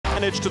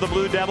advantage to the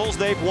Blue Devils.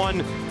 They've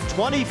won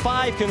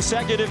 25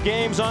 consecutive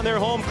games on their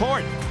home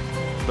court.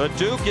 But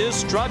Duke is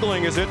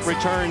struggling as it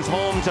returns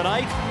home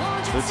tonight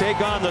to take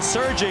on the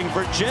surging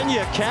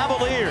Virginia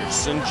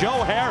Cavaliers. And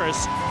Joe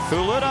Harris, who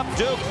lit up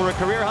Duke for a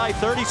career-high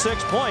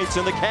 36 points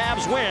in the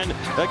Cavs win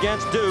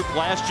against Duke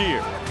last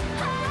year.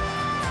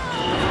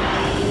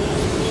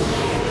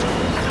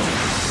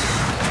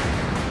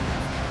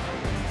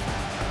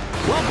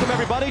 Welcome,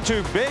 everybody,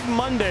 to Big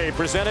Monday,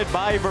 presented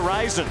by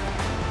Verizon.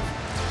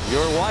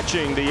 You're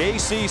watching the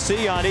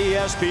ACC on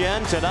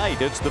ESPN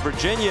tonight. It's the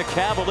Virginia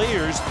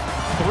Cavaliers,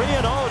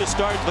 3-0 to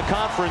start the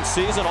conference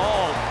season.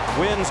 All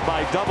wins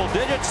by double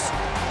digits,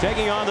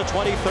 taking on the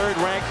 23rd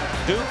ranked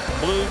Duke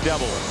Blue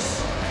Devils.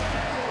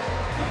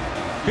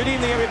 Good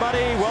evening, everybody.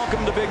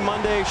 Welcome to Big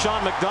Monday.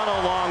 Sean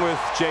McDonough along with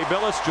Jay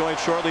Billis, joined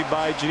shortly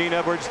by Janine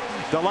Edwards.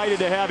 Delighted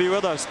to have you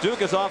with us.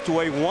 Duke is off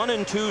to a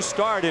 1-2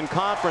 start in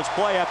conference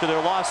play after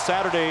their loss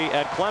Saturday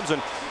at Clemson.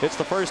 It's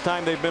the first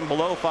time they've been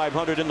below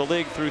 500 in the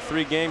league through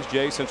 3 games,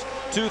 Jay, since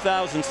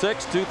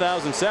 2006,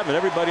 2007.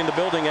 Everybody in the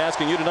building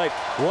asking you tonight,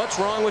 what's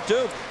wrong with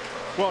Duke?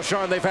 Well,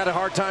 Sean, they've had a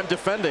hard time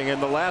defending in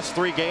the last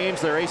 3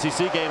 games, their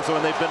ACC games,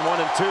 when they've been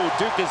 1-2.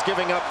 Duke is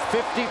giving up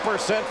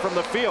 50% from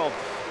the field,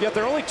 yet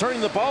they're only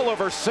turning the ball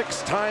over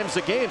 6 times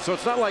a game. So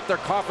it's not like they're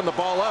coughing the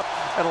ball up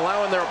and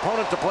allowing their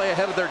opponent to play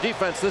ahead of their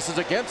defense. This is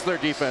against their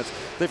defense.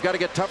 They've got to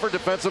get tougher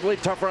defensively,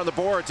 tougher on the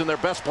boards, and their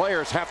best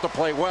players have to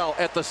play well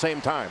at the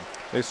same time.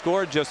 They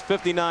scored just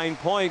 59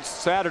 points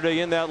Saturday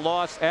in that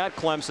loss at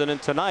Clemson,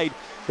 and tonight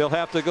they'll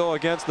have to go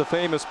against the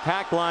famous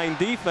pack line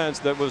defense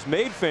that was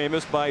made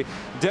famous by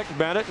Dick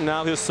Bennett and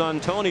now his son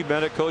Tony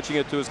Bennett coaching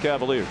it to his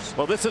Cavaliers.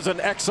 Well, this is an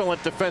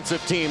excellent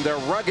defensive team. They're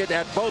rugged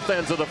at both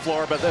ends of the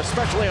floor, but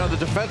especially on the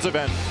defensive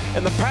end.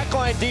 And the pack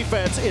line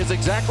defense is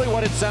exactly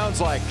what it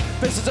sounds like.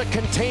 This is a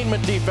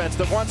containment defense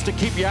that wants to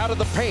keep you out of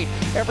the paint.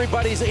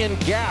 Everybody's in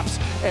gaps,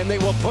 and they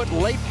will put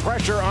late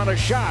pressure on a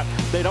shot.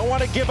 They don't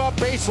want to give up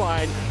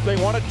baseline.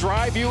 They want to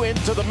drive you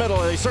into the middle.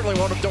 They certainly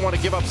don't want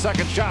to give up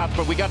second shots,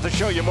 but we got to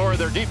show you more of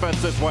their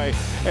defense this way.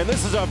 And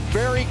this is a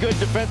very good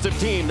defensive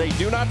team. They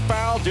do not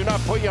foul, do not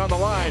put you on the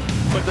line,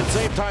 but at the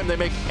same time, they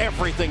make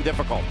everything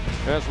difficult.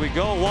 As we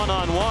go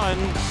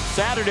one-on-one,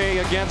 Saturday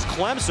against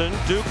Clemson,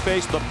 Duke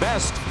faced the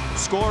best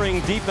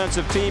scoring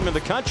defensive team in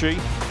the country.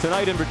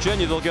 Tonight in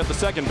Virginia, they'll get the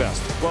second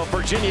best. Well,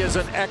 Virginia is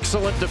an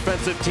excellent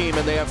defensive team,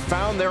 and they have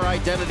found their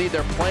identity.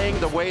 They're playing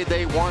the way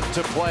they want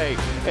to play.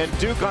 And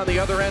Duke, on the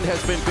other end,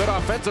 has been good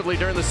offensively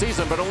during the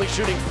season, but only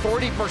shooting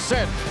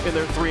 40% in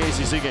their 3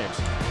 ACC games.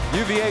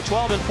 UVA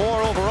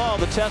 12-4 overall.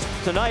 The test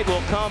tonight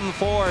will come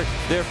for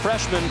their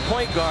freshman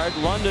point guard,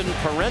 London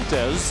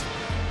Parentes.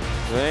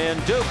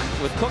 And Duke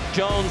with Cook,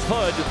 Jones,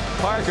 Hood,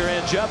 Parker,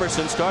 and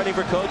Jefferson starting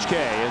for Coach K.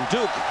 And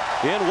Duke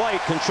in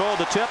white controlled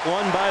the tip,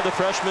 won by the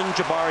freshman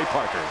Jabari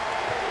Parker.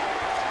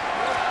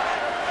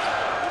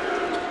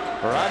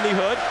 Rodney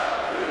Hood.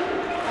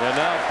 And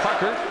now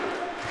Parker.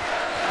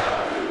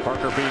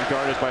 Parker being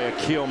guarded by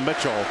Akil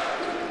Mitchell.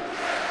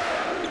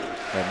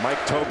 And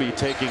Mike Tobey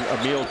taking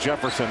Emil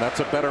Jefferson. That's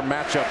a better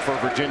matchup for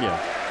Virginia.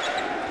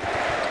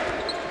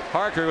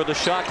 Parker with the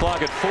shot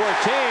clock at 14.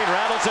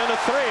 Rattles in a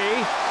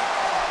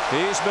 3.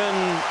 He's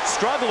been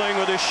struggling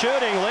with his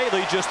shooting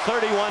lately, just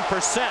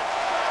 31%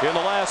 in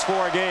the last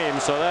 4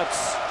 games. So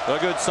that's a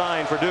good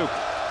sign for Duke.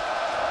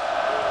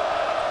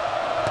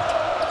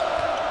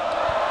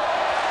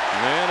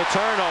 And a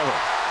turnover.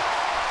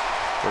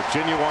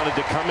 Virginia wanted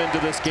to come into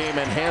this game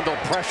and handle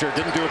pressure.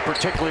 Didn't do it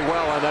particularly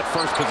well on that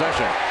first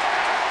possession.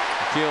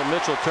 Akil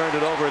Mitchell turned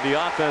it over at the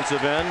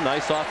offensive end.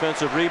 Nice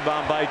offensive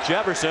rebound by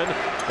Jefferson.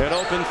 An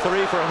open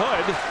 3 for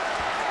Hood.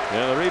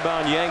 And the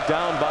rebound yanked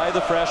down by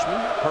the freshman,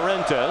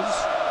 Parentes.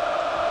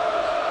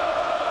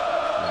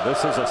 This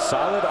is a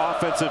solid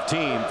offensive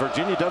team.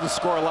 Virginia doesn't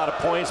score a lot of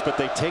points, but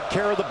they take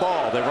care of the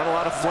ball. They run a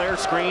lot of flare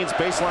screens,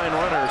 baseline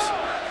runners.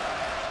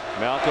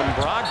 Malcolm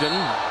Brogdon,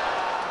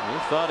 he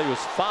thought he was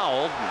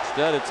fouled.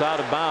 Instead, it's out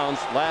of bounds.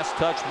 Last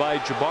touch by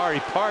Jabari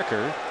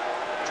Parker.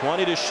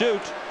 20 to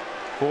shoot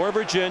for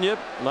Virginia.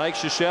 Mike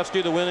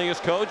Krzyzewski, the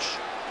winningest coach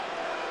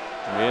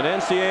in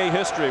NCAA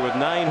history with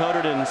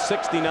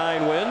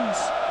 969 wins.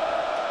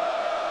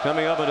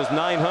 Coming up on his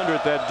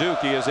 900th at Duke.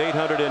 He is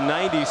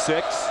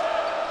 896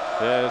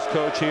 as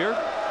coach here.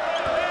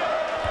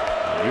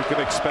 You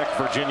can expect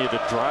Virginia to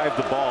drive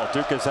the ball.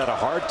 Duke has had a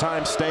hard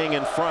time staying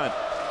in front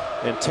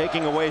and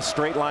taking away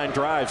straight line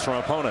drives from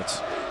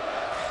opponents.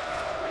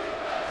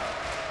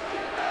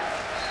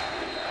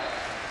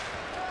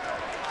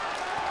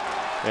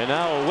 And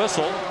now a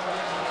whistle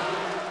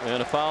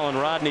and a foul on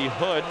Rodney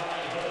Hood.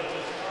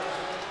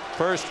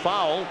 First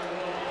foul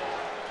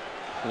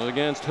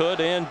against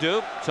Hood and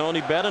Duke. Tony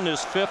Bennett,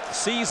 his 5th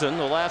season.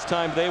 The last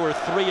time they were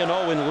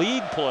 3-0 in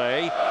league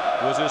play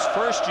was his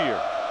first year,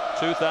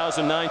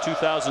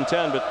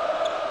 2009-2010. But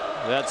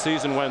that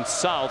season went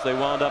south. They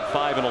wound up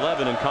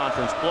 5-11 in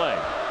conference play.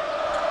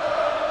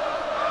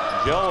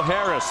 Joe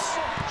Harris,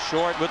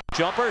 short with the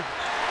jumper.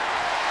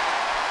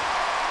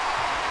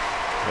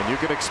 And you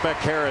can expect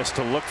Harris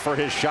to look for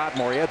his shot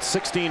more. He had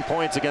 16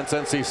 points against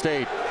NC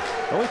State.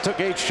 Only took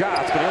 8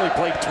 shots, but he only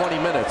played 20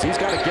 minutes. He's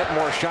got to get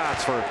more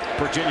shots for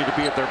Virginia to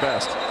be at their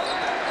best.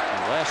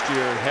 Last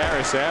year,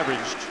 Harris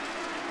averaged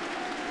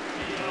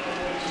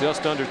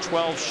just under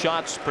 12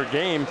 shots per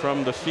game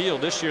from the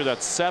field. This year,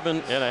 that's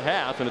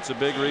 7.5, and it's a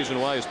big reason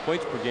why his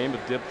points per game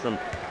have dipped from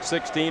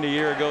 16 a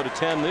year ago to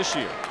 10 this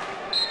year.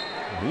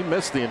 He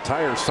missed the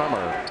entire summer.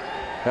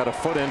 Had a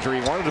foot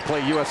injury. He wanted to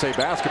play USA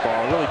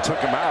basketball. It really took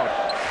him out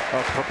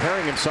of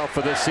preparing himself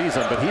for this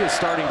season, but he is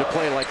starting to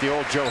play like the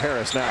old Joe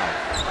Harris now.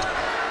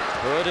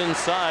 Good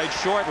inside,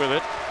 short with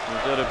it.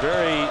 He did a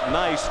very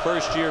nice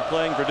first year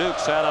playing for Duke.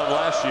 Sat out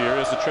last year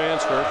as a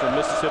transfer from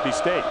Mississippi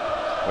State.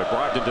 But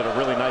Brogdon did a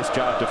really nice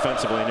job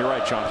defensively, and you're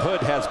right, Sean.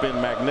 Hood has been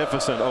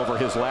magnificent over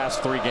his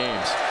last 3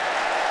 games.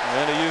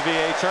 And a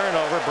UVA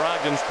turnover.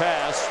 Brogdon's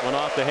pass went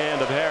off the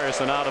hand of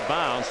Harris and out of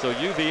bounds. So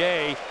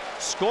UVA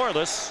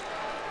scoreless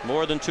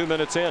more than 2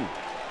 minutes in.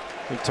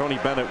 I think Tony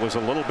Bennett was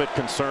a little bit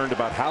concerned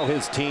about how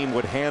his team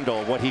would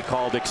handle what he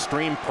called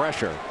extreme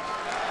pressure.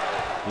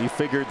 He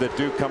figured that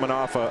Duke, coming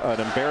off an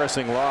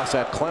embarrassing loss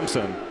at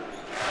Clemson,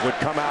 would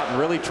come out and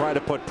really try to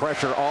put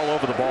pressure all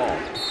over the ball.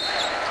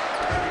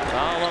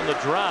 Foul on the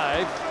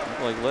drive.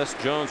 Looked like Les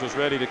Jones was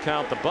ready to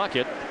count the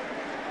bucket.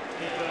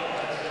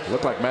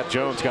 Looked like Matt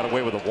Jones got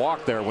away with a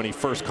walk there when he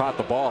first caught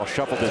the ball,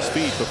 shuffled his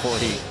feet before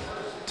he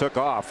took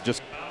off.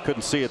 Just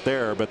couldn't see it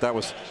there, but that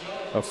was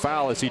a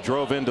foul as he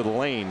drove into the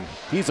lane.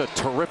 He's a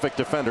terrific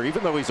defender.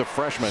 Even though he's a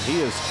freshman,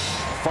 he is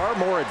far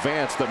more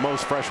advanced than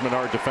most freshmen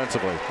are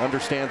defensively.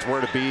 Understands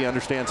where to be,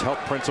 understands help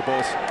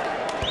principles.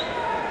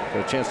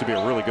 Got a chance to be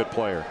a really good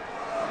player.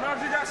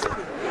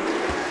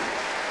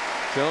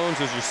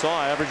 Jones, as you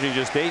saw, averaging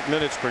just 8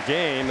 minutes per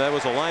game. That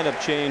was a lineup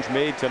change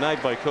made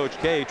tonight by Coach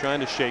K, trying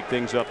to shake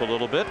things up a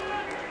little bit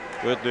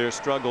with their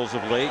struggles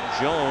of late.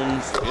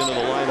 Jones into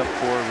the lineup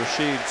for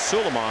Rasheed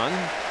Suleiman.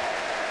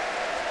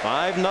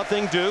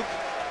 5-0 Duke.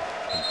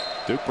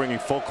 Duke bringing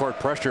full court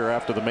pressure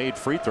after the made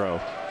free throw.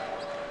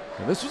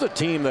 And this was a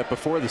team that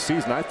before the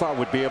season I thought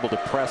would be able to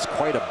press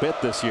quite a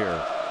bit this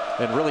year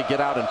and really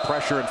get out and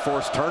pressure and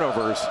force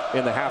turnovers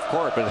in the half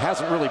court, but it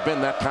hasn't really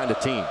been that kind of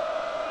team.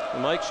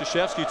 Mike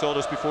Krzyzewski told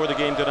us before the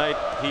game tonight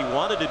he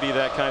wanted to be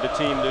that kind of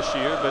team this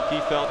year, but he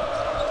felt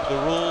the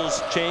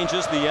rules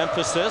changes, the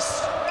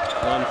emphasis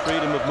on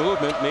freedom of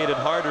movement made it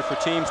harder for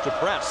teams to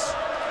press.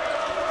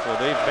 So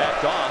they've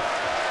backed off.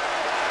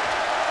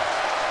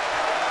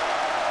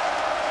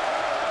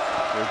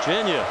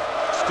 Virginia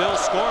still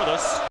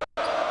scoreless.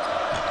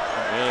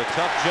 And a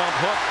tough jump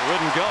hook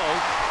wouldn't go.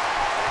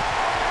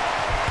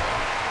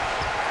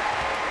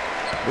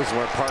 This is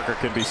where Parker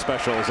can be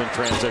special, is in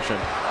transition.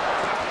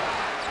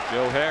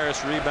 Joe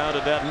Harris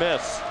rebounded that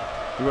miss.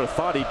 You would have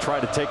thought he'd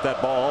try to take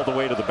that ball all the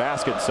way to the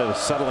basket instead of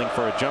settling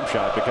for a jump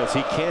shot, because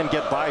he can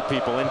get by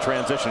people in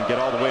transition, get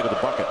all the way to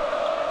the bucket.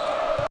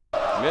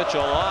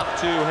 Mitchell off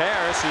to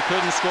Harris. He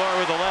couldn't score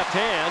with the left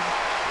hand.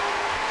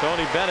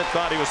 Tony Bennett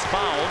thought he was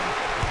fouled.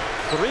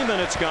 3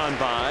 minutes gone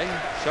by.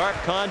 Sharp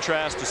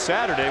contrast to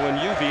Saturday when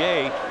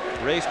UVA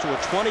raced to a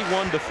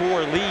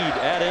 21-4 lead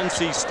at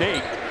NC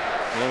State.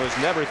 And it was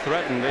never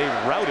threatened. They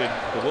routed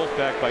the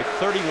Wolfpack by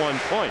 31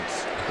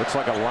 points. Looks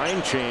like a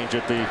line change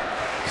at the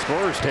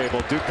scorer's table.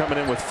 Duke coming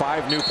in with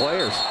 5 new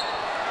players.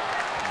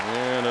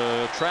 And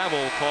a travel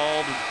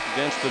called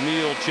against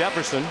Emil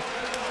Jefferson.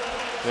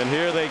 And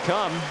here they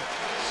come.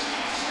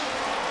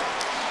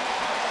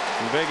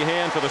 A big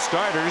hand for the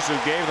starters, who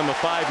gave them a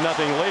 5-0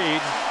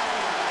 lead.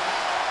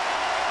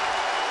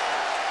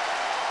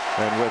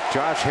 And with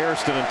Josh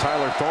Hairston and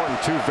Tyler Thornton,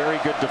 2 very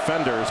good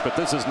defenders, but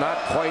this is not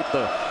quite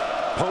the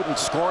potent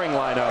scoring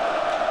lineup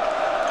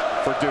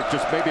for Duke.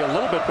 Just maybe a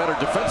little bit better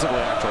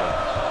defensively, actually.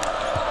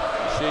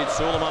 Rasheed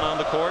Suleiman on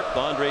the court,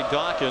 Andre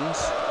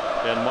Dawkins,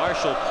 and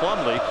Marshall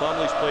Plumlee.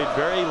 Plumlee's played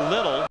very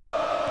little.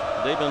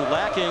 They've been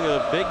lacking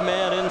a big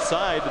man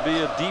inside to be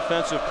a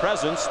defensive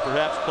presence.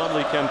 Perhaps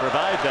Plumlee can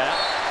provide that.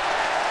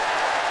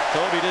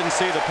 Toby didn't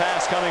see the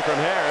pass coming from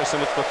Harris,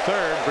 and it's the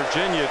 3rd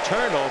Virginia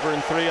turnover in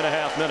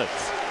 3.5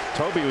 minutes.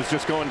 Toby was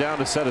just going down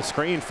to set a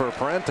screen for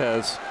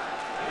Parentes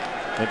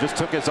and just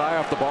took his eye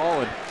off the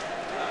ball, and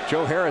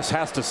Joe Harris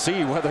has to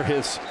see whether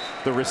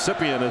the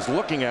recipient is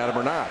looking at him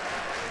or not.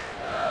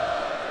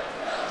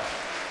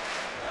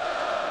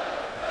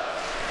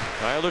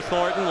 Tyler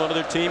Thornton, one of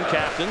their team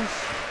captains.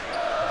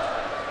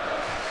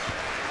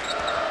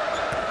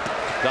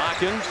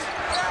 Dawkins,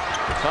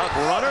 tough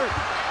runner,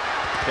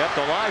 kept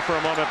alive for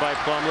a moment by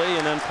Plumlee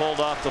and then pulled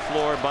off the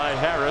floor by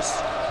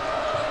Harris.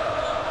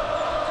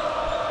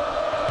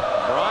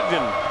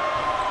 Brogdon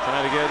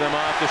trying to get them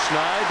off the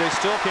schneid. They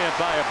still can't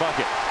buy a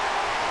bucket.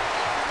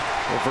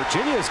 Well,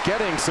 Virginia is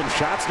getting some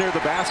shots near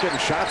the basket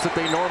and shots that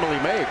they normally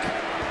make.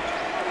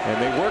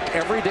 And they work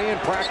every day in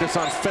practice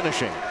on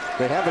finishing.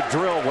 They have a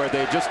drill where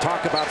they just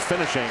talk about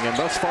finishing, and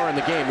thus far in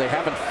the game they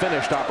haven't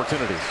finished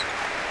opportunities.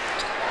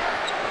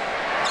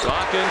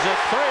 Dawkins at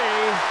 3,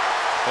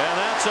 and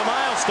that's a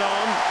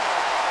milestone.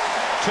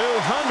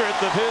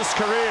 200th of his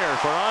career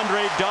for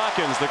Andre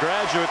Dawkins, the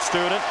graduate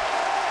student.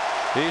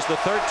 He's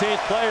the 13th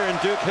player in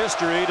Duke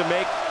history to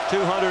make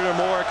 200 or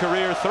more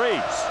career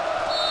threes.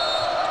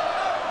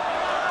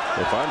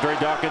 If Andre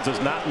Dawkins is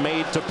not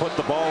made to put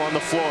the ball on the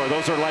floor,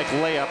 those are like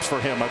layups for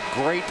him. A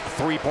great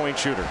three-point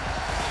shooter.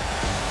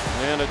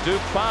 And a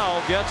Duke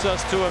foul gets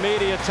us to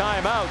immediate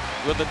timeout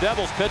with the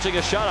Devils pitching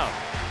a shutout.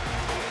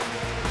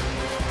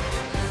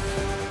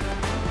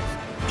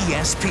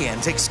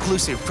 ESPN's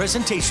exclusive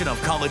presentation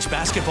of college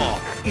basketball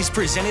is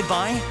presented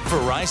by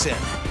Verizon.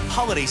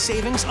 Holiday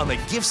savings on the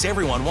gifts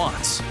everyone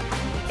wants.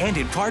 And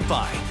in part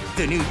by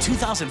the new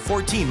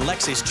 2014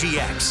 Lexus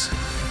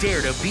GX.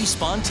 Dare to be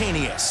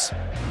spontaneous.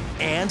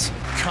 And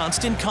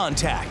Constant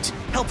Contact,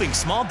 helping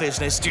small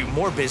business do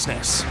more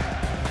business.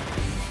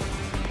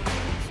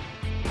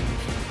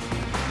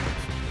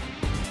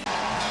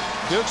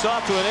 Duke's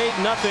off to an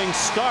 8-0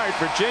 start.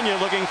 Virginia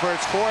looking for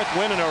its 4th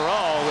win in a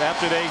row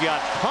after they got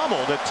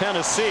pummeled at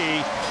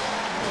Tennessee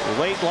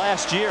late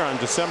last year on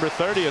December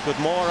 30th. With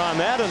more on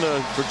that and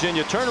the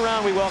Virginia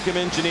turnaround, we welcome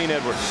in Janine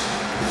Edwards.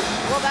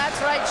 Well,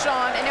 that's right,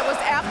 Sean. And it was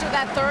after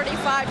that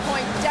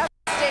 35-point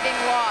devastating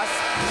loss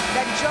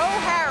that Joe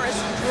Harris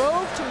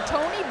drove to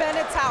Tony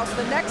Bennett's house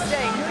the next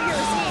day, New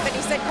Year's Eve, and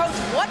he said, "Coach,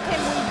 what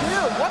can we do?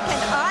 What can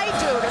I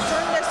do to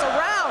turn this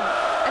around?"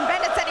 And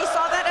Bennett said he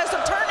saw that as a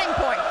turning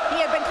point.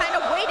 He had been kind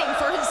of waiting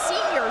for his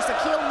seniors,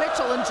 Akil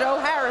Mitchell and Joe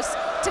Harris,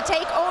 to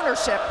take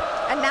ownership.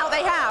 And now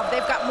they have.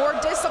 They've got more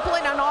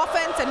discipline on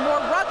offense and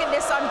more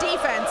ruggedness on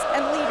defense,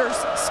 and leaders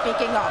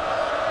speaking up.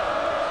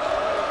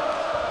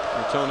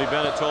 And Tony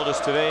Bennett told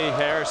us today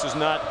Harris is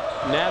not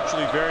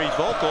naturally very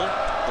vocal,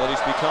 but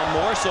he's become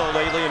more so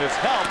lately, and it's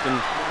helped, and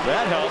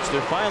that helps.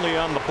 They're finally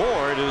on the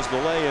board as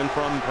the lay-in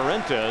from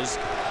Parentes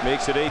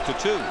makes it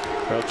 8-2.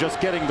 Well,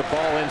 just getting the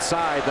ball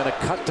inside, then a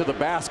cut to the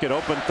basket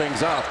opened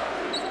things up.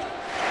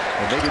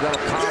 And maybe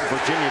that'll calm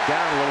Virginia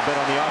down a little bit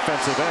on the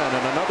offensive end.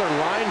 And another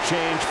line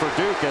change for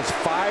Duke as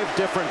 5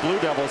 different Blue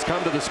Devils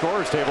come to the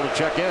scorer's table to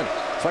check in.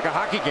 It's like a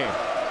hockey game.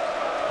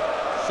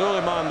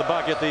 Suleiman the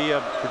bucket.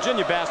 The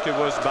Virginia basket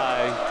was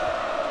by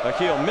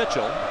Akil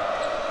Mitchell.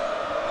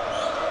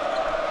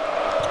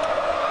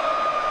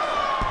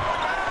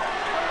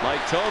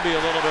 Mike Tobey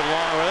a little bit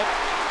long with it.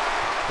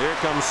 Here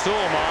comes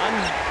Suleiman.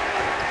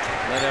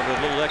 Might have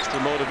a little extra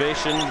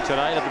motivation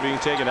tonight after being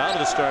taken out of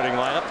the starting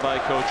lineup by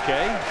Coach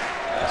K.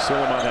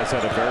 Suleiman has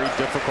had a very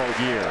difficult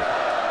year.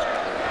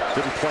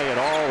 Didn't play at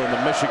all in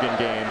the Michigan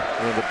game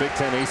in the Big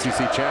Ten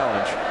ACC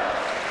Challenge.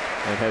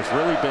 And has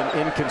really been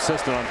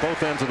inconsistent on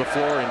both ends of the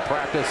floor in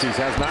practice. He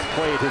has not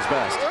played his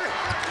best.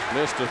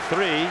 Missed a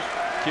 3.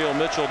 Akil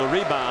Mitchell the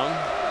rebound.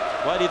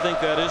 Why do you think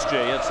that is,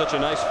 Jay? He had such a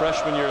nice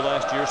freshman year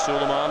last year.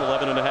 Suleiman,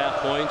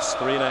 11.5 points,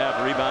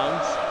 3.5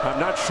 rebounds. I'm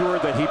not sure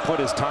that he put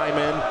his time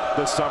in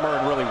this summer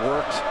and really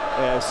worked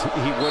as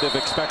he would have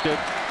expected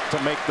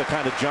to make the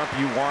kind of jump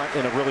you want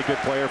in a really good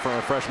player from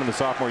a freshman to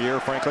sophomore year,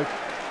 frankly.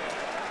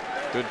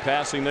 Good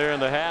passing there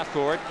in the half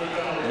court.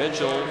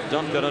 Mitchell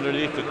dumped it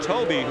underneath to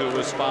Tobey, who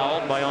was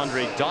fouled by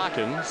Andre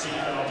Dawkins.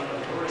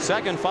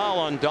 Second foul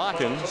on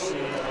Dawkins.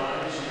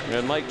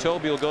 And Mike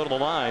Tobey will go to the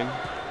line.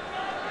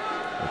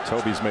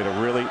 Tobey's made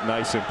a really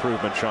nice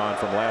improvement, Sean,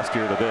 from last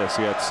year to this.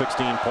 He had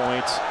 16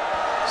 points,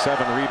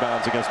 7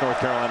 rebounds against North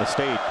Carolina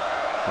State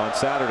on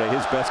Saturday,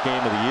 his best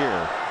game of the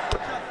year.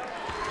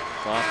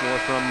 Sophomore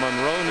from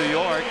Monroe, New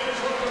York.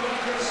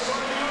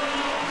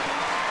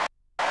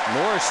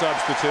 More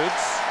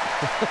substitutes.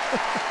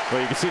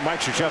 Well, you can see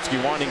Mike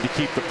Krzyzewski wanting to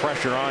keep the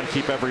pressure on,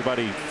 keep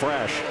everybody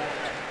fresh.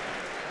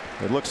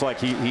 It looks like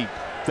he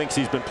thinks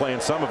he's been playing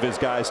some of his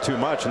guys too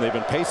much, and they've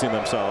been pacing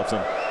themselves,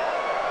 and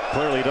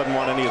clearly he doesn't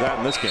want any of that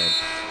in this game.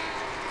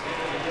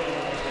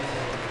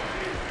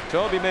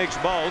 Tobey makes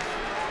both.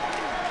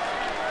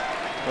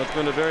 It's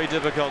been a very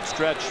difficult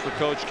stretch for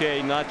Coach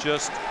K, not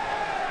just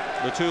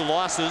the 2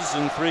 losses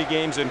in 3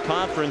 games in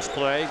conference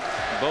play.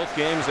 Both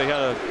games they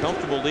had a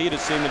comfortable lead, it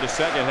seemed, in the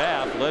second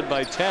half, led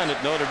by 10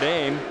 at Notre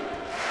Dame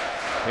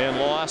and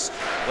lost,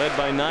 led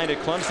by 9 at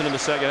Clemson in the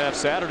second half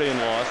Saturday and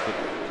lost. But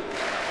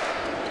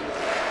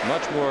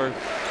much more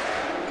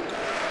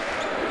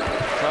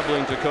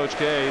troubling to Coach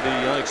K, the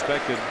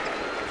unexpected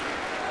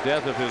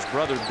death of his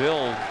brother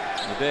Bill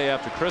the day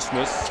after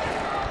Christmas.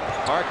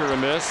 Parker a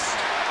miss.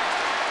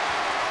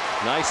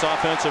 Nice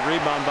offensive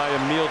rebound by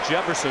Emile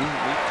Jefferson.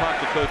 We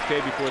talked to Coach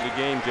K before the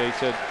game. Jay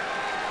said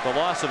the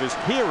loss of his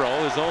hero,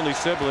 his only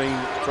sibling,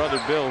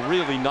 brother Bill,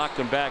 really knocked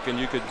him back, and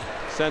you could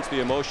sense the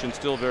emotion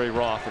still very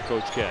raw for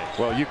Coach K.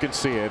 Well, you can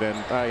see it, and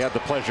I had the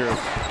pleasure of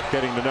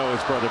getting to know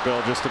his brother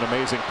Bill, just an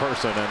amazing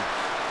person. And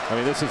I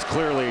mean, this has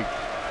clearly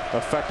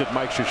affected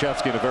Mike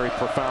Krzyzewski in a very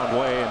profound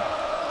way, and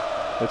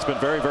it's been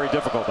very, very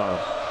difficult on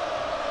him.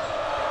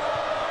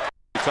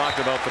 We talked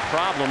about the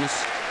problems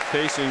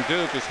facing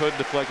Duke as Hood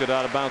deflected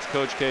out of bounds.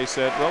 Coach K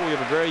said, well, we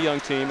have a very young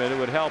team, and it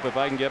would help if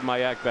I can get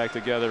my act back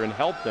together and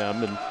help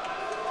them. And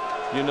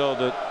you know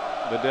that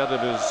the death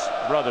of his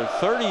brother,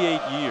 38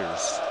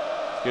 years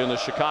in the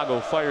Chicago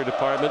Fire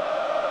Department.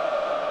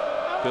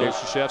 Bill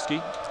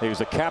Krzyzewski. He was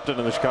a captain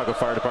in the Chicago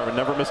Fire Department,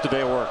 never missed a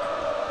day of work.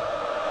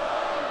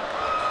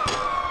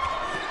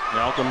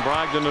 Malcolm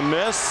Brogdon a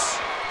miss.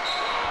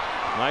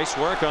 Nice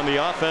work on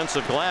the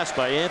offensive glass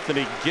by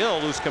Anthony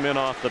Gill, who's come in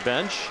off the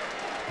bench.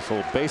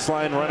 So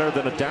baseline runner,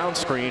 then a down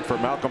screen for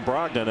Malcolm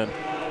Brogdon, and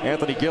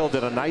Anthony Gill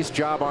did a nice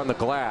job on the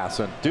glass.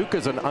 And Duke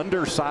is an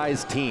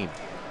undersized team.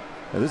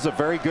 And this is a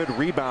very good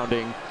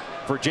rebounding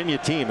Virginia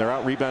team. They're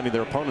out rebounding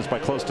their opponents by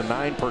close to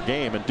 9 per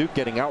game, and Duke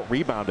getting out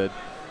rebounded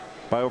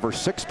by over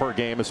 6 per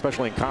game,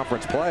 especially in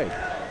conference play.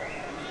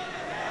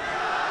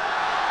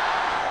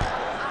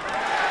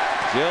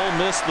 Gill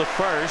missed the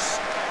first.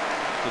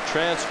 The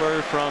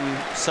transfer from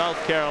South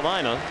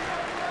Carolina.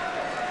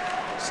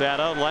 Sat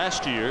out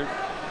last year.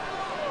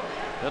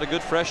 Had a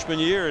good freshman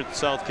year at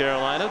South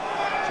Carolina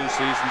 2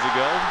 seasons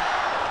ago.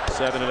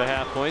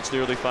 7.5 points,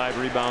 nearly 5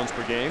 rebounds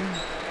per game.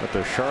 At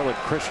the Charlotte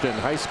Christian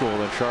High School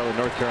in Charlotte,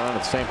 North Carolina,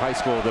 the same high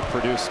school that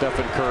produced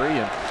Stephen Curry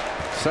and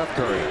Seth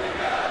Curry.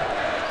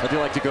 I do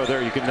like to go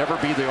there. You can never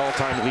be the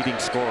all-time leading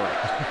scorer.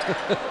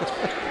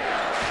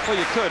 Well,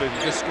 you could if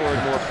you just scored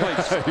more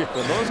points than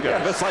those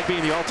guys. Yeah, it's like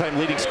being the all-time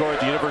leading scorer at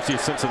the University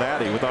of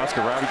Cincinnati with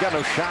Oscar Robb. You got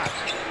no shot.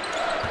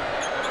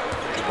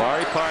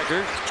 Jabari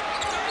Parker.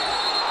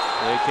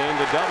 They came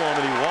to double him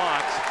and he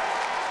walked.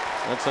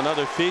 That's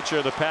another feature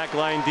of the pack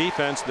line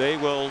defense. They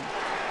will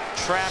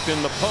trap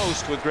in the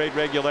post with great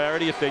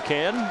regularity if they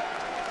can.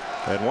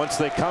 And once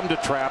they come to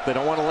trap, they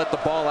don't want to let the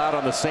ball out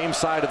on the same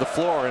side of the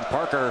floor. And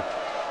Parker,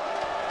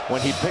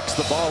 when he picks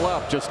the ball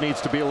up, just needs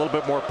to be a little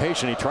bit more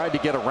patient. He tried to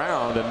get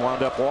around and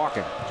wound up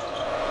walking.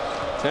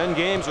 10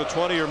 games with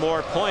 20 or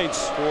more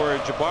points for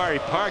Jabari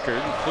Parker,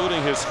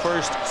 including his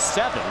first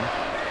 7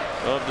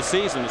 of the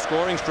season. The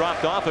scoring's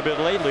dropped off a bit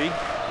lately.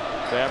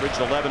 They averaged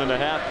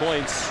 11.5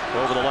 points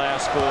over the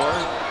last 4.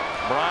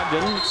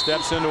 Brogdon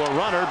steps into a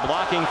runner,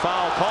 blocking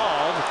foul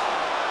called,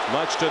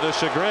 much to the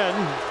chagrin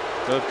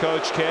of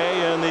Coach K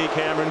and the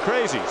Cameron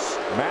Crazies.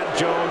 Matt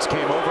Jones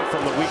came over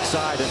from the weak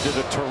side and did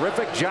a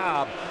terrific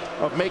job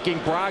of making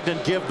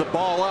Brogdon give the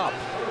ball up.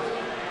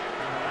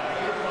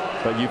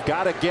 But you've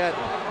got to get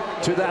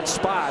to that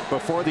spot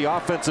before the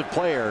offensive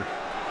player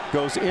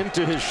goes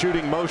into his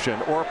shooting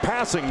motion or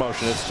passing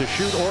motion. It's to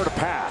shoot or to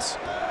pass.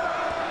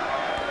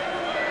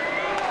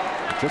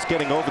 Just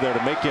getting over there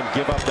to make him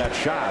give up that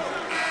shot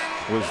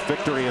was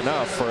victory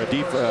enough for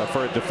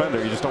a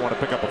defender. You just don't want to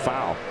pick up a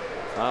foul.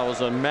 That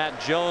was on Matt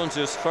Jones,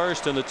 his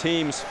first and the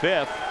team's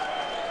 5th.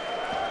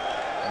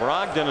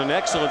 Brogdon, an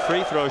excellent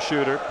free throw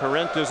shooter.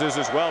 Parentis is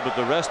as well, but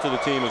the rest of the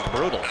team is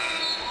brutal.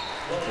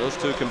 Those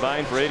two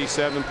combined for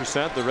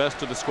 87%. The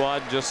rest of the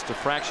squad just a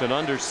fraction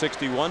under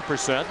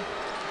 61%.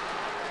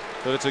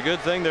 But it's a good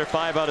thing they're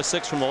 5 out of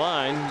 6 from the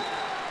line,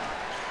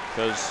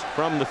 because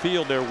from the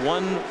field they're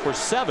 1 for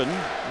 7.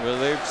 Well,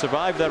 they've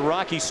survived that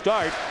rocky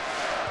start,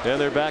 and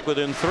they're back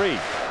within 3.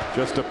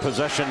 Just a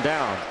possession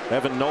down.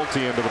 Evan Nolte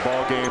into the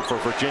ball game for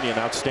Virginia. An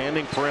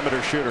outstanding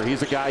perimeter shooter.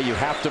 He's a guy you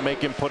have to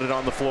make him put it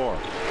on the floor.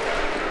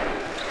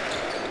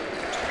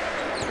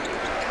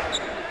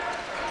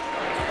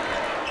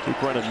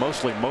 Duke running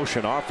mostly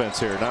motion offense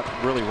here, not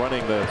really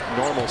running the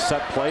normal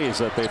set plays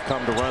that they've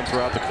come to run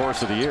throughout the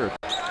course of the year.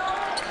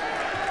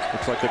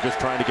 Looks like they're just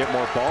trying to get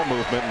more ball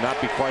movement and not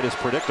be quite as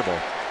predictable.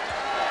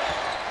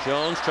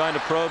 Jones trying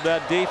to probe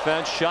that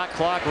defense. Shot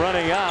clock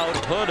running out.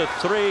 Hood a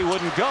 3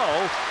 wouldn't go.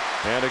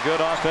 And a good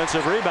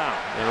offensive rebound.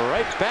 And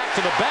right back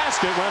to the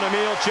basket went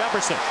Emile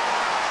Jefferson.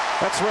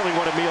 That's really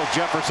what Emile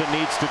Jefferson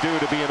needs to do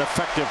to be an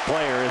effective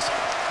player, is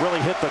really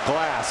hit the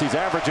glass. He's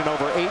averaging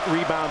over 8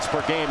 rebounds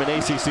per game in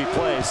ACC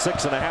play,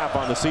 6.5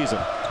 on the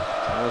season.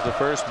 That was the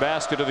first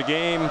basket of the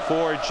game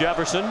for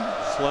Jefferson,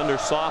 slender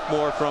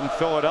sophomore from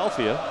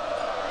Philadelphia.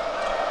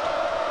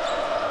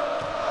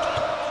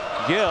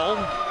 Gill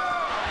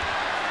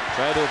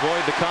tried to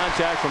avoid the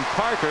contact from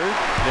Parker,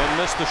 then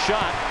missed the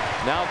shot.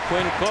 Now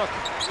Quinn Cook.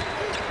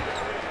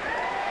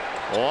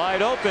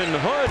 Wide open,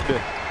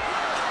 Hood.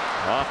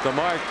 Off the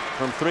mark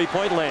from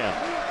three-point land.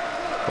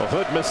 Well,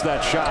 Hood missed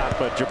that shot,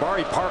 but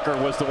Jabari Parker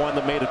was the one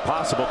that made it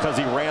possible because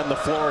he ran the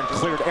floor and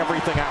cleared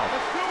everything out.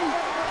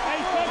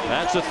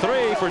 That's a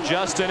 3 for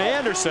Justin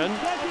Anderson.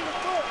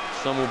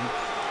 Some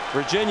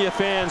Virginia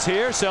fans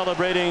here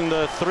celebrating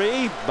the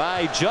 3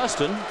 by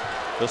Justin,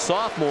 the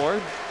sophomore.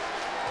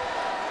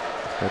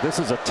 Now, this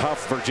is a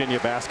tough Virginia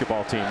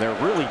basketball team. They're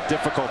really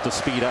difficult to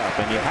speed up,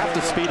 and you have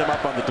to speed them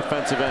up on the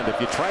defensive end. If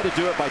you try to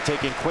do it by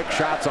taking quick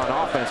shots on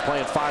offense,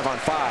 playing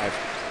 5-on-5,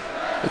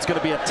 it's going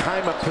to be a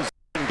time of possession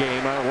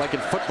game, like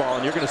in football,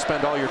 and you're going to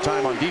spend all your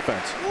time on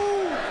defense.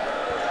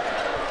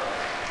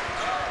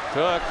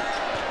 Cook.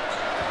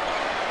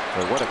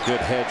 But what a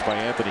good hedge by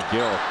Anthony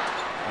Gill.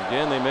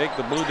 Again, they make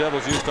the Blue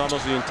Devils use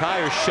almost the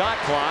entire shot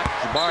clock.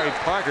 Jabari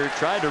Parker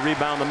tried to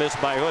rebound the miss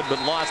by Hood, but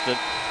lost it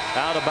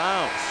out of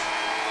bounds.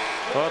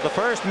 Well, at the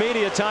first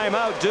media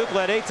timeout, Duke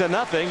led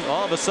 8-0.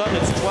 All of a sudden,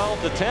 it's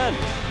 12-10.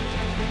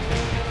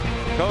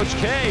 Coach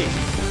K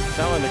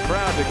telling the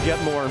crowd to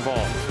get more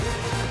involved.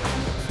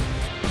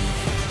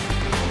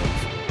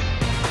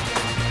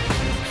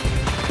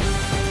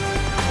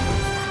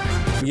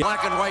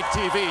 Black and white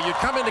TV. You'd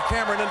come into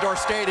Cameron Indoor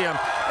Stadium,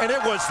 and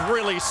it was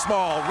really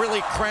small,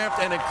 really cramped,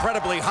 and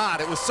incredibly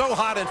hot. It was so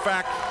hot, in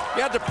fact,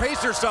 you had to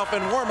pace yourself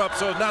in warm-up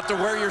so as not to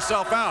wear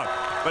yourself out.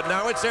 But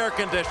now it's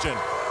air-conditioned.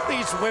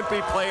 These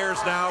wimpy players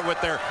now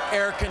with their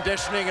air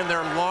conditioning and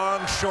their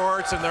long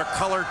shorts and their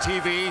color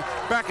TV.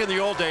 Back in the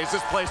old days,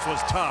 this place was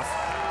tough.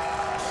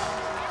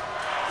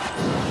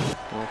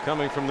 Well,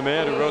 coming from the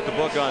man who wrote the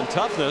book on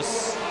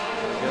toughness,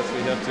 I guess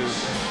we have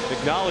to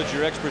acknowledge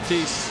your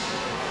expertise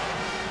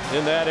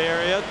in that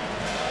area.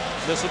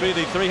 This will be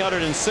the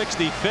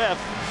 365th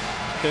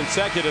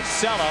consecutive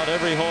sellout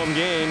every home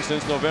game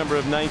since November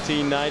of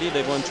 1990.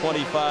 They've won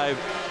 25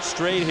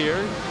 straight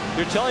here.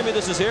 You're telling me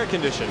this is air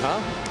conditioned, huh?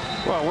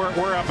 Well,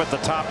 we're up at the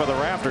top of the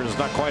rafters. It's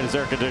not quite as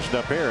air conditioned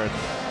up here. And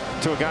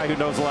to a guy who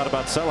knows a lot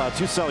about sellouts,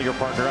 you sell your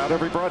partner out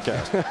every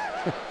broadcast.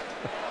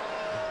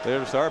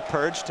 There's our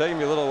perch. Taking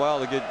me a little while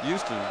to get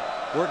used to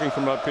working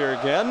from up here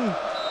again.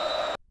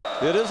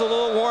 It is a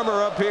little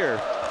warmer up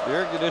here. The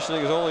air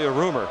conditioning is only a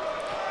rumor.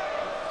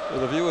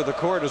 The view of the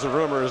court is a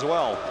rumor as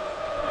well.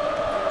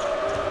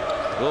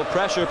 A little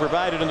pressure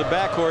provided in the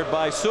backcourt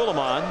by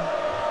Suleiman.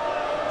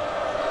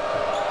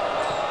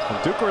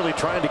 And Duke really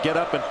trying to get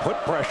up and put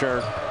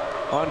pressure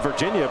on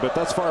Virginia, but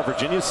thus far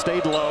Virginia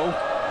stayed low and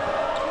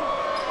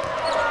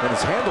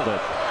has handled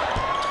it.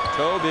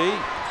 Toby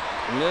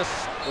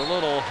missed a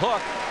little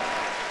hook.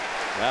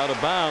 Out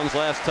of bounds.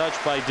 Last touch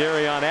by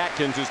Darion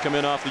Atkins, who's come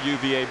in off the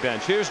UVA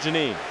bench. Here's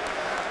Janine.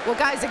 Well,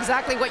 guys,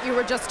 exactly what you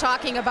were just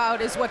talking about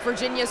is what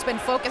Virginia's been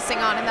focusing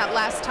on in that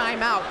last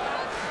timeout.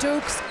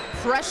 Duke's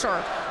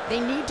pressure.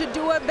 They need to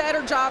do a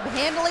better job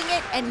handling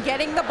it and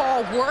getting the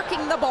ball,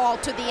 working the ball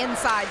to the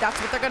inside. That's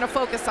what they're going to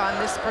focus on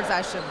this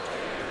possession.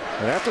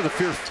 And after the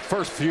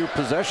first few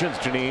possessions,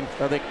 Janine,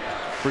 I think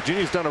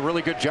Virginia's done a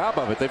really good job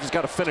of it. They've just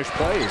got to finish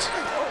plays.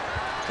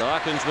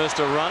 Dawkins missed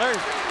a runner.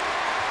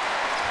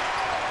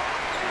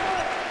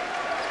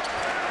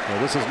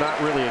 Well, this is not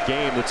really a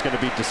game that's going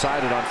to be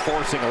decided on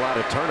forcing a lot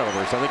of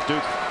turnovers. I think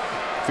Duke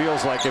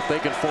feels like if they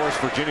can force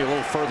Virginia a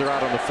little further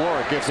out on the floor,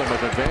 it gives them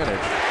an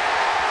advantage.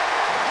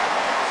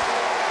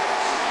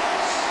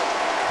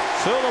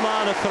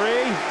 Suleiman a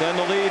three, then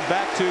the lead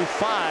back to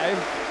 5.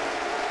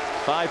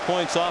 5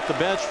 points off the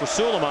bench for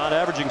Suleiman,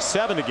 averaging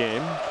 7 a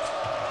game.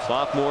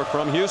 Sophomore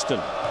from Houston.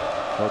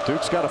 Well,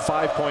 Duke's got a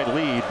 5-point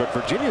lead, but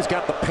Virginia's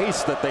got the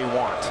pace that they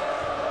want.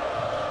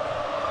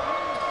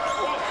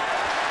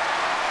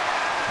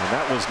 And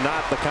that was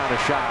not the kind of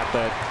shot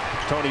that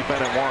Tony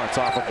Bennett wants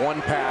off of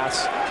one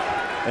pass,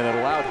 and it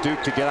allowed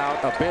Duke to get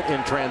out a bit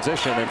in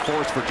transition and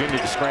force Virginia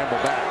to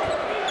scramble back.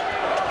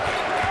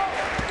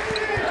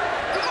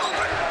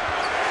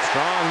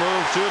 Strong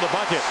move to the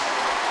bucket.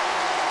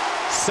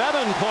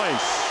 7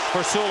 points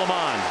for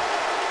Suleiman.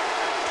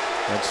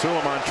 And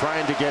Suleiman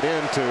trying to get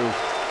into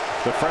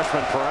the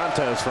freshman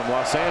Parantes from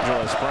Los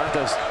Angeles.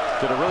 Parantes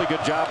did a really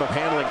good job of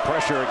handling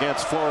pressure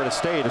against Florida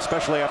State,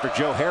 especially after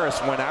Joe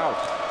Harris went out.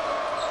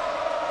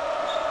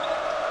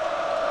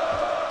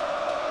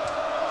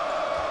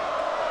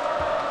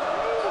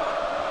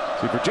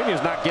 See,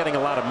 Virginia's not getting a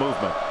lot of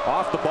movement.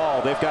 Off the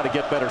ball, they've got to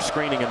get better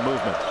screening and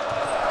movement.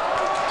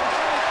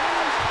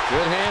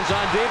 Good hands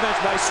on defense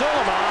by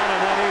Suleiman,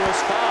 and then he was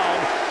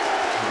fouled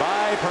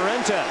by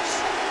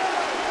Parantes.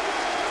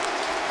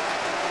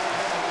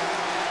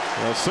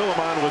 Well,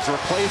 Suleiman was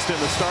replaced in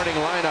the starting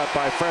lineup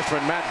by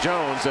freshman Matt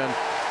Jones, and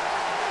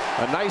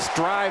a nice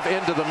drive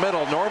into the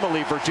middle.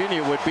 Normally,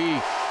 Virginia would be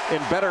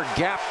in better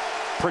gap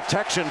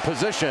protection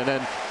position,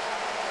 and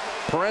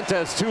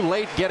Parantes too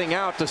late getting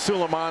out to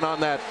Suleiman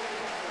on that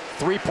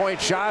three-point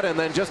shot, and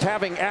then just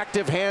having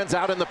active hands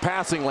out in the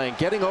passing lane,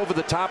 getting over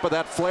the top of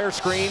that flare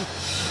screen.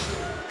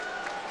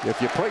 If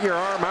you put your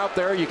arm out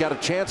there, you got a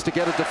chance to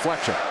get a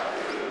deflection.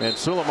 And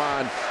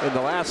Suleiman in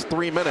the last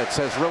 3 minutes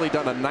has really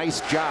done a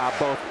nice job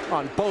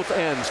on both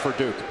ends for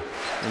Duke.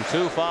 And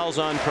 2 fouls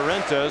on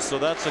Parantes, so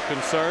that's a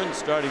concern.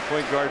 Starting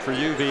point guard for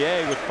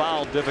UVA with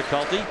foul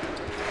difficulty.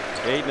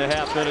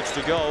 8.5 minutes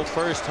to go,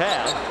 first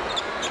half.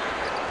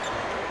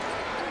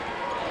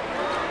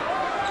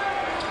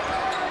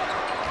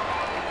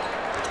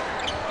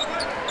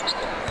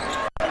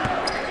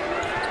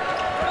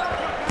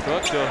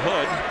 Cook to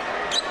Hood.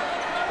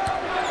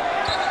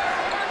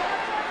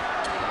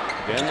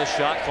 Again, the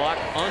shot clock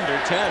under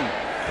 10.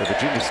 Well,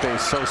 Virginia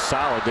stays so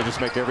solid, they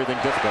just make everything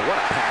difficult. What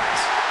a pass.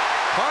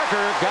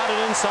 Parker got it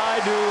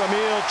inside to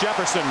Emil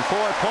Jefferson, 4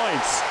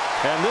 points.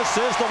 And this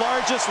is the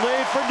largest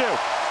lead for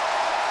Duke.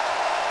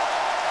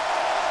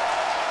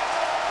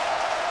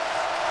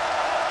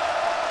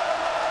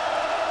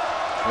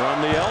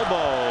 From the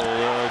elbow,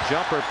 the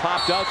jumper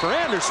popped out for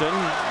Anderson.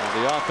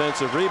 The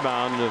offensive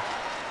rebound, a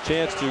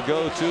chance to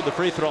go to the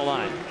free throw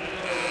line.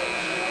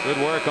 Good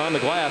work on the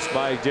glass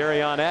by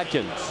Darion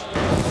Atkins.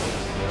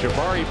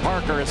 Jabari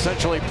Parker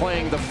essentially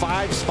playing the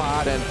 5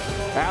 spot, and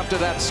after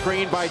that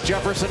screen by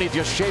Jefferson, he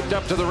just shaped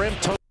up to the rim.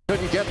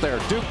 Couldn't get there.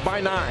 Duke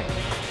by 9.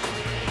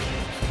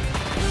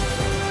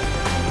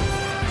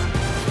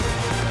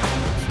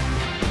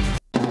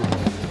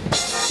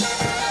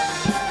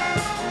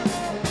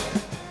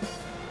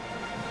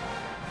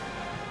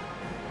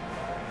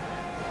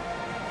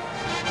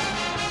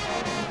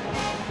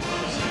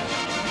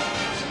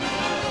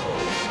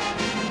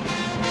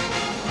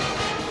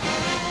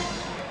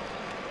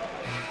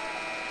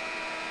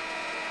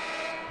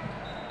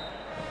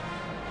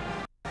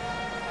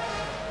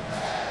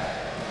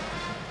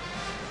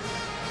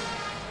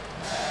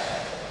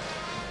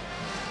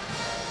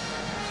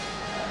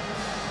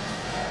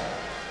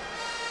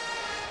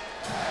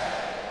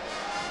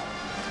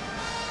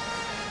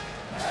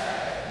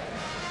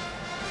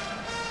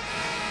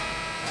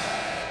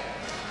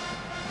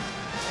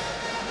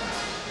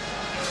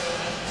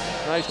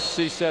 Nice to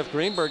see Seth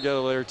Greenberg get a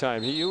later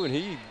time. You and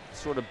he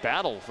sort of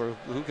battle for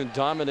who can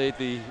dominate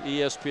the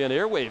ESPN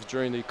airwaves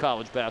during the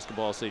college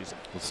basketball season.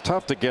 It's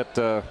tough to get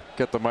the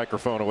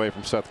microphone away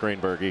from Seth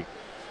Greenberg. He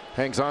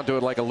hangs on to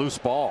it like a loose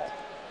ball.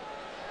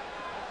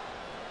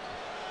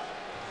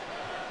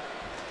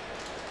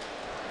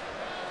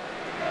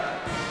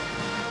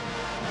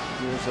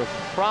 There's a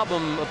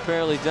problem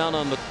apparently down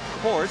on the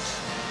court.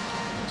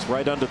 It's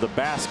right under the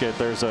basket.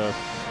 There's a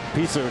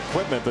piece of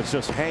equipment that's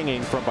just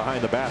hanging from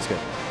behind the basket.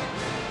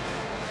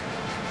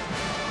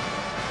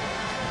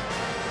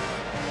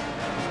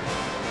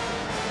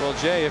 Well,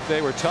 Jay, if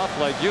they were tough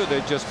like you,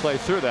 they'd just play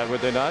through that,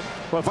 would they not?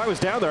 Well, if I was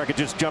down there, I could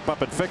just jump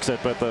up and fix it,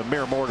 but the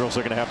mere mortals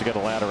are going to have to get a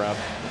ladder out.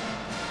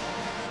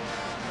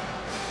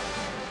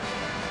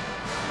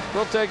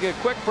 We'll take a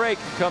quick break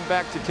and come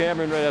back to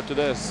Cameron right after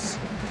this.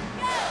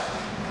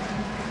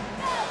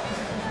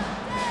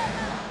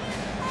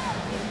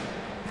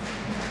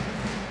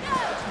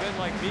 It's been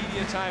like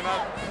media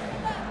timeout.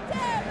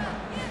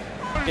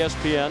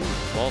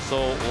 ESPN,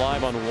 also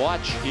live on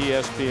Watch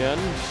ESPN.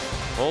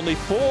 Only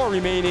 4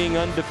 remaining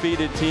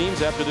undefeated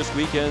teams after this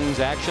weekend's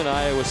action.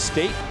 Iowa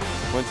State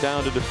went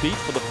down to defeat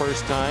for the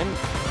first time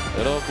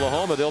at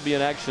Oklahoma. They'll be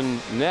in action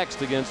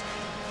next against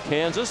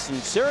Kansas, and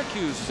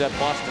Syracuse is at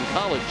Boston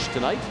College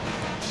tonight.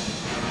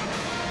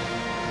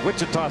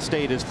 Wichita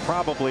State is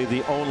probably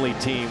the only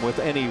team with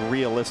any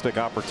realistic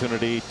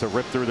opportunity to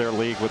rip through their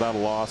league without a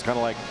loss, kind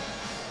of like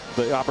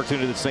the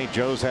opportunity that St.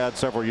 Joe's had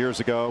several years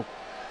ago.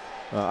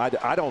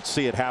 I don't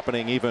see it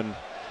happening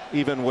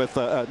even with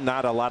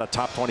not a lot of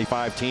top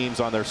 25 teams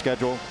on their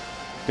schedule,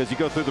 because you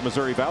go through the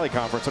Missouri Valley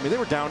Conference. I mean, they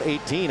were down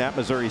 18 at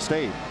Missouri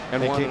State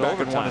and came back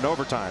and won in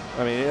overtime.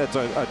 I mean, it's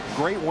a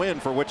great win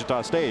for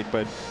Wichita State,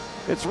 but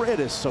it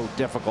is so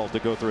difficult to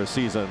go through a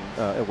season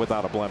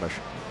without a blemish.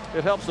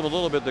 It helps them a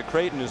little bit that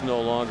Creighton is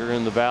no longer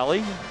in the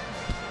Valley.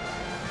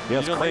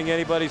 Yes, you don't think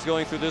anybody's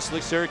going through this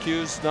league?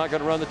 Syracuse not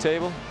going to run the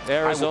table?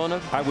 Arizona?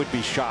 I would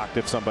be shocked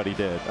if somebody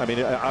did. I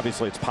mean,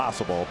 obviously it's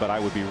possible, but I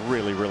would be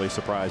really, really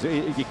surprised.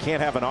 You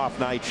can't have an off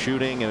night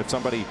shooting, and if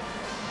somebody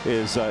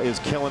is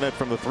killing it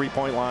from the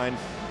three-point line,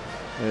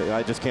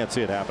 I just can't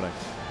see it happening.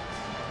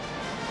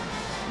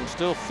 I'm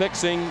still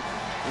fixing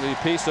the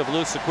piece of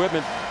loose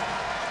equipment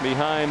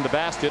behind the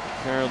basket.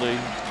 Apparently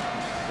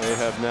they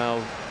have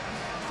now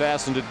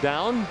fastened it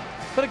down.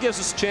 But it gives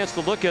us a chance to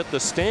look at the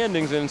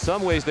standings. In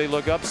some ways, they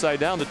look upside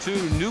down. The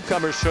 2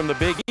 newcomers from the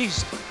Big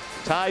East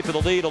tied for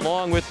the lead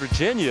along with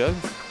Virginia.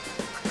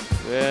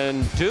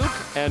 And Duke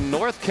and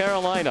North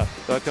Carolina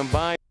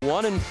combined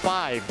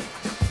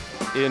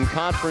 1-5 in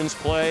conference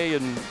play.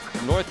 And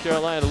North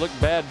Carolina looked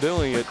bad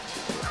doing it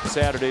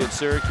Saturday at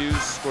Syracuse.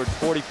 Scored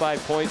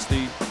 45 points,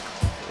 the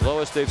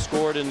lowest they've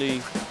scored in the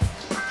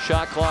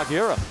shot clock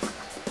era.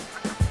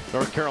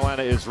 North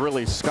Carolina is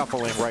really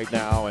scuffling right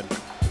now and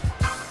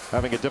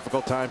having a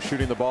difficult time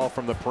shooting the ball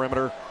from the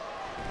perimeter.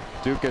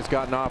 Duke has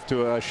gotten off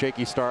to a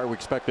shaky start. We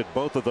expected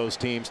both of those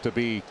teams to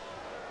be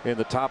in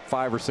the top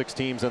 5 or 6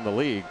 teams in the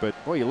league. But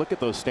boy, you look at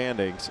those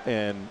standings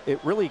and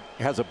it really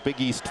has a Big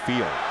East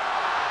feel.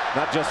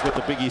 Not just with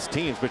the Big East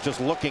teams, but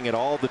just looking at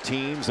all the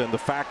teams and the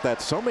fact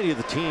that so many of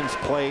the teams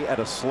play at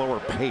a slower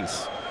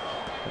pace.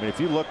 I mean,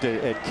 if you looked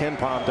at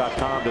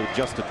KenPom.com to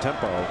adjust the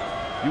tempo,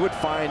 you would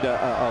find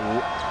a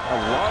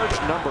large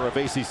number of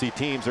ACC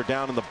teams are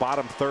down in the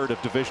bottom third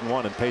of Division I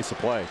in pace of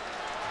play.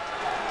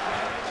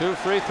 2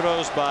 free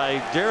throws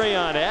by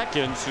Darion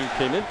Atkins, who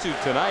came into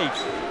tonight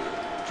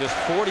just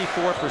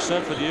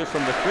 44% for the year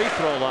from the free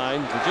throw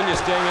line. Virginia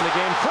staying in the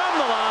game from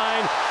the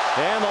line,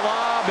 and the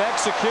lob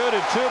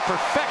executed to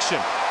perfection.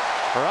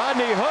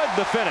 Rodney Hood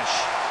the finish.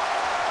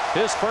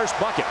 His first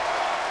bucket.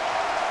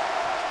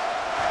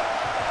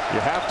 You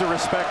have to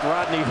respect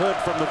Rodney Hood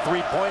from the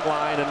three-point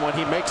line, and when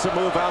he makes a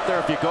move out there,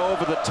 if you go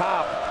over the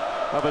top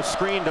of a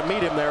screen to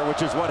meet him there,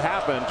 which is what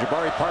happened,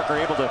 Jabari Parker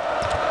able to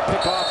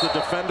pick off the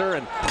defender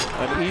and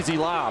an easy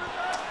lob.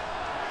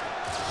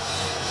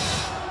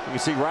 You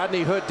see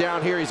Rodney Hood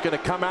down here. He's going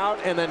to come out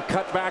and then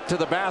cut back to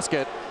the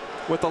basket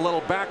with a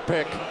little back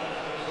pick.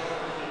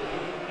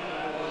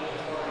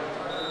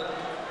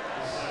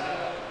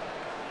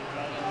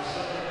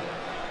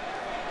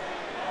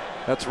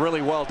 That's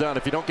really well done.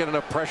 If you don't get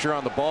enough pressure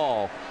on the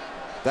ball,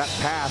 that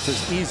pass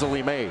is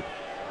easily made.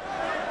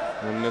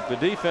 And at the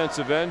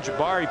defensive end,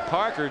 Jabari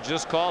Parker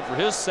just called for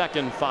his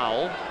second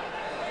foul,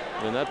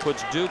 and that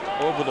puts Duke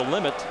over the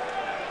limit.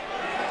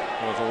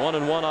 It was a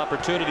 1-on-1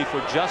 opportunity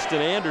for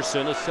Justin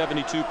Anderson, a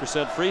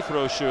 72% free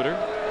throw shooter.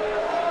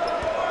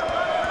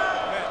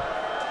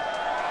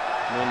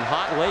 And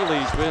Hot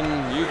Laley's been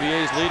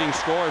UVA's leading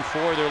scorer in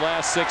 4 of their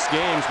last 6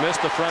 games.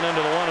 Missed the front end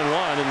of the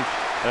 1-on-1, and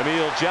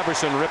Emil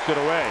Jefferson ripped it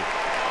away.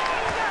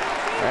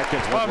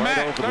 Atkins went right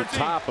over the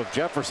top of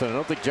Jefferson. I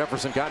don't think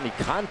Jefferson got any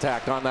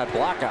contact on that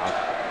blockout.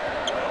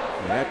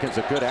 And Atkins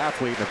a good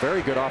athlete and a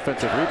very good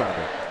offensive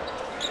rebounder.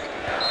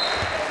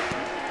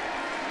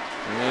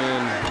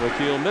 And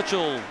Lakeil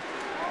Mitchell,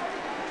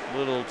 a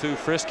little too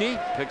frisky,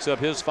 picks up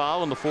his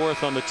foul and the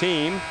 4th on the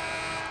team.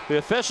 The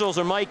officials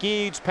are Mike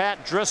Eads,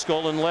 Pat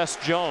Driscoll, and Les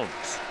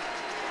Jones.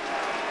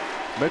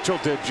 Mitchell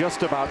did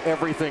just about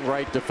everything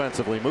right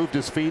defensively. Moved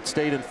his feet,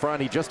 stayed in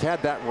front. He just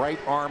had that right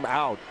arm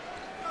out.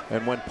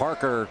 And when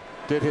Parker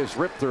did his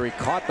rip through, he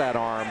caught that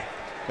arm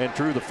and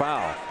drew the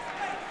foul.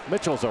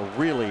 Mitchell's a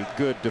really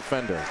good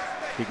defender.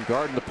 He can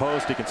guard in the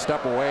post. He can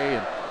step away.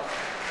 And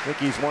I think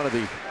he's one of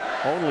the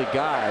only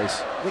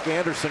guys. I think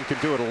Anderson can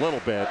do it a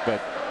little bit,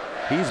 but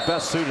he's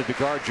best suited to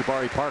guard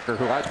Jabari Parker,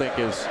 who I think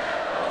is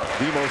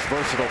the most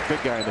versatile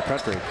big guy in the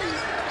country.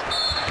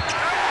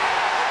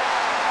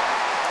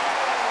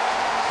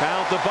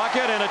 Count the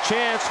bucket and a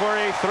chance for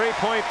a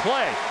three-point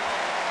play.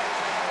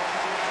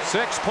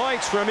 6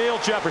 points for Emile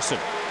Jefferson.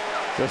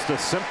 Just a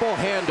simple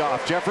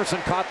handoff.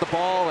 Jefferson caught the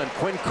ball, and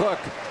Quinn Cook,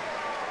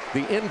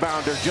 the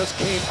inbounder, just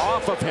came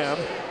off of him,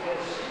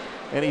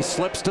 and he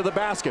slips to the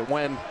basket.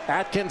 When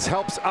Atkins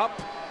helps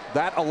up,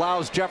 that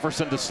allows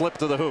Jefferson to slip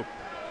to the hoop.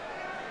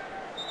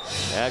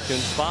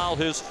 Atkins fouled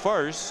his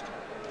first.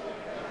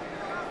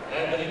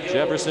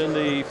 Jefferson,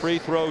 the free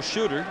throw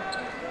shooter,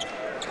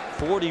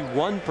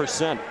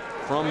 41%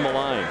 from the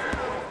line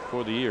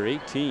for the year,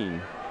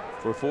 18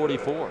 for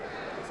 44.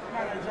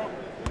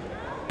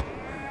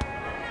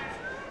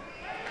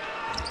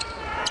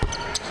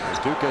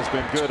 Duke has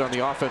been good on the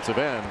offensive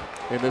end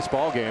in this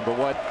ball game, but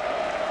what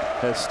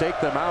has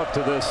staked them out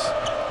to this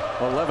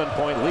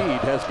 11-point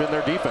lead has been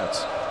their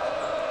defense.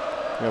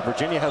 You know,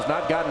 Virginia has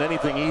not gotten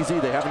anything easy.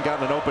 They haven't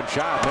gotten an open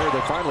shot. There they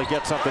finally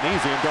get something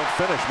easy and don't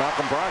finish.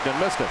 Malcolm Brogdon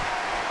missed it.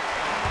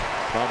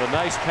 Well, the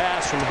nice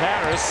pass from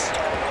Harris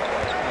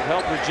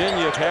helped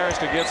Virginia. If Harris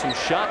could get some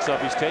shots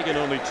up, he's taken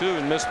only 2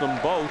 and missed them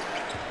both.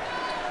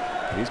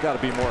 He's got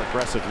to be more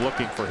aggressive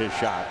looking for his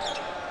shot.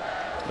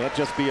 Can't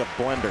just be a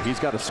blender. He's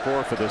got to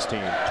score for this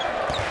team.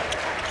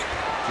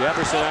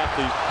 Jefferson at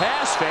the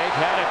pass fake,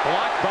 had it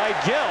blocked by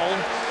Gill,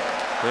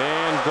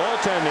 and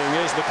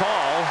goaltending is the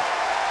call.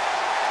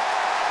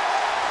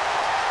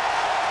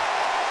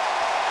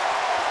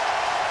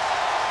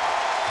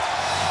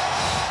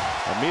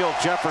 Emile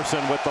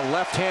Jefferson with the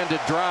left-handed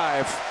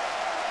drive.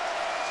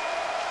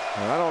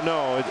 I don't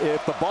know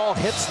if the ball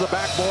hits the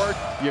backboard,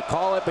 you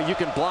call it, but you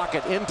can block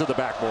it into the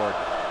backboard.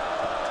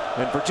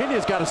 And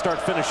Virginia's got to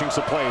start finishing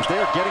some plays. They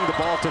are getting the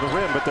ball to the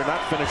rim, but they're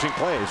not finishing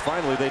plays.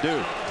 Finally, they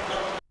do.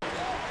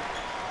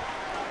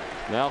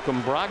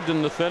 Malcolm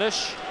Brogdon the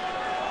finish.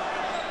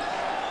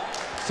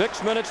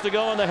 6 minutes to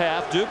go in the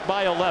half. Duke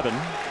by 11.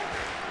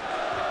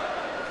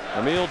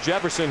 Emile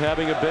Jefferson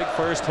having a big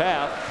first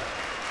half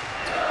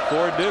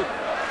for Duke.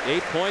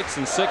 8 points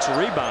and 6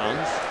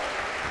 rebounds.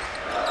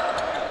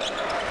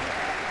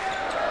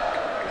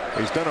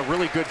 He's done a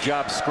really good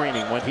job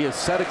screening. When he has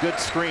set a good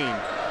screen,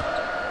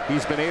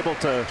 he's been able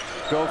to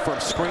go from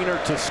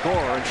screener to scorer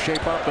and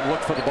shape up and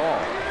look for the ball.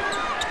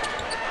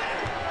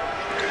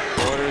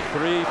 Quarter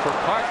 3 for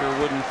Parker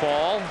wouldn't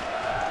fall.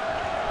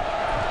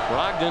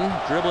 Brogdon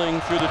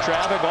dribbling through the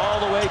traffic all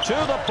the way to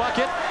the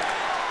bucket.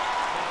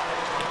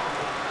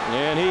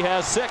 And he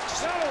has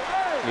 6.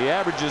 He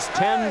averages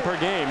 10 per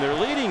game. Their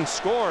leading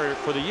scorer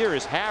for the year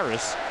is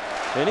Harris,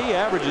 and he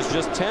averages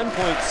just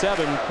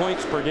 10.7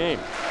 points per game.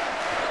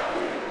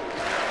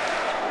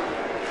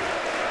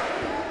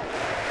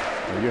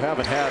 You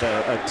haven't had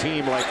a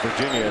team like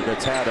Virginia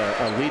that's had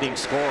a leading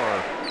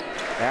scorer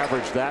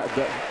average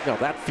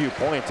that few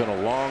points in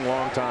a long,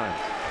 long time.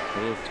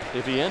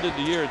 If he ended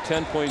the year at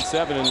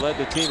 10.7 and led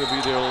the team, it would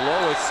be their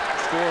lowest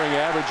scoring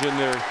average in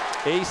their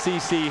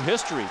ACC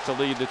history to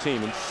lead the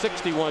team in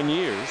 61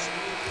 years.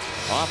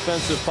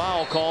 Offensive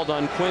foul called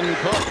on Quinn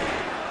Cook,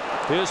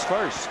 his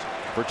first.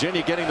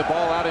 Virginia getting the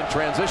ball out in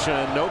transition,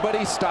 and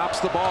nobody stops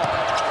the ball.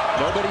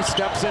 Nobody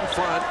steps in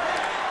front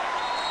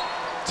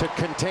to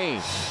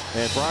contain.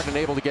 And Brogdon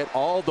able to get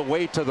all the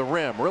way to the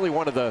rim. Really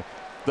one of the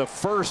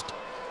first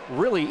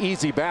really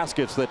easy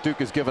baskets that Duke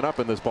has given up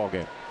in this ball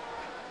game.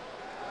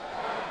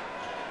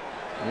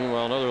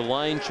 Meanwhile, another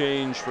line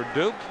change for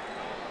Duke.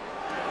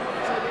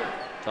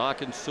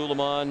 Dawkins,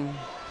 Suleiman,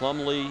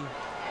 Plumlee,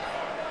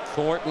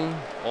 Thornton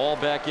all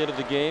back into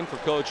the game for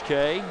Coach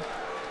K.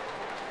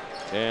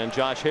 And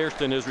Josh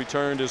Hairston has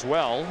returned as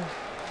well.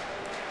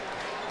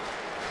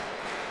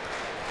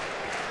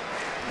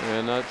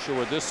 And not sure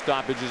what this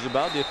stoppage is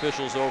about. The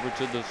officials over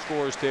to the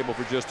scores table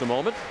for just a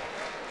moment.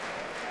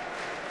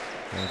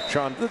 And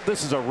Sean,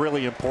 this is a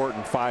really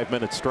important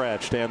 5-minute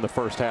stretch to end the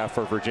first half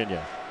for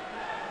Virginia.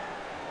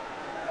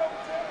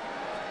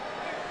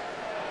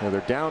 Now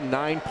they're down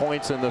 9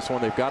 points in this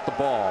one. They've got the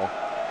ball.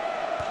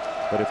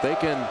 But if they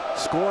can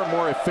score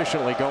more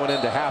efficiently going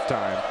into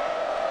halftime,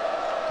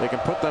 they can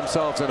put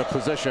themselves in a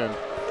position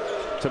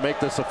to make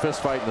this a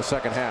fist fight in the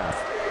second half.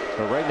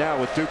 But right now,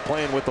 with Duke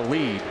playing with the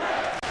lead,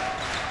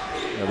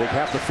 they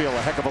have to feel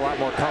a heck of a lot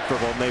more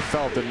comfortable than they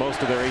felt in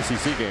most of their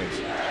ACC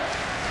games.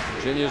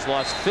 Virginia's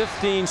lost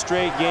 15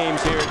 straight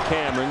games here at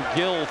Cameron.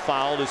 Gill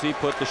fouled as he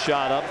put the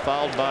shot up,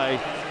 fouled by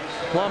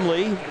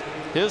Plumlee,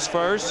 his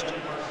first.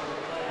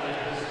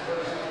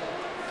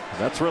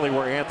 That's really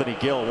where Anthony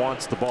Gill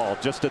wants the ball,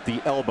 just at the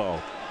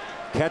elbow.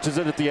 Catches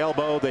it at the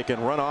elbow. They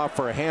can run off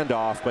for a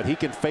handoff, but he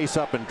can face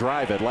up and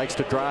drive it. Likes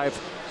to drive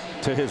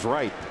to his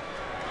right.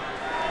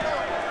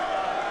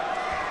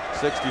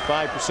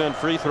 65%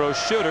 free throw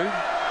shooter.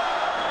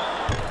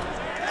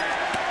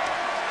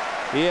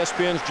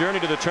 ESPN's Journey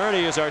to the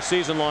Tourney is our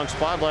season-long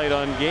spotlight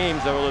on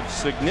games that will have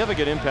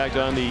significant impact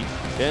on the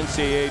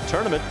NCAA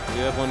tournament. We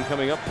have one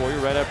coming up for you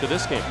right after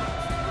this game.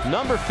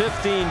 Number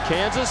 15,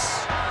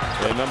 Kansas,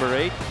 and number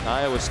 8,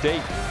 Iowa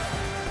State.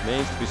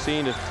 Remains to be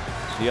seen if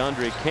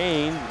DeAndre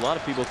Kane, a lot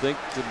of people think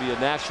could be a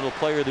National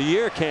Player of the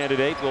Year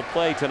candidate, will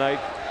play tonight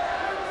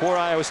for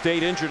Iowa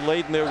State. Injured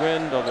late in their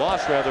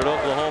loss rather, at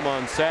Oklahoma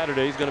on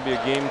Saturday. He's going to be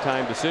a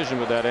game-time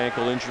decision with that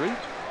ankle injury.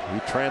 He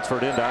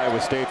transferred into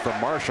Iowa State from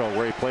Marshall,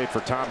 where he played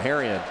for Tom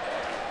Harrion,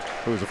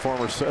 who was a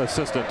former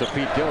assistant to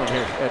Pete Gillen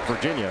here at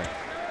Virginia.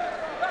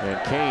 And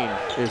Kane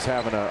is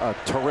having a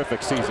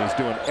terrific season. He's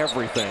doing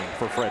everything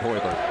for Fred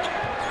Hoiberg.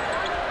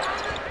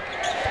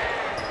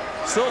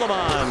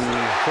 Suleiman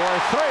for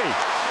 3.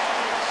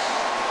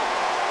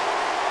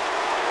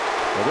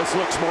 Well, this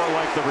looks more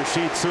like the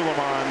Rasheed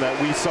Suleiman that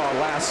we saw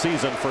last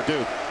season for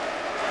Duke.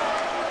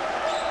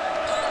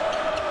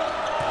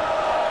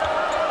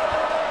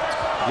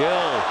 Gill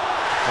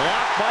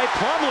blocked by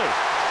Plumlee.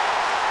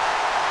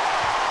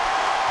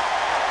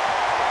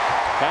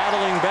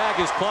 Battling back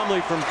is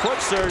Plumlee from foot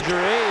surgery.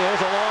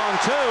 There's a long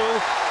 2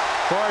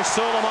 for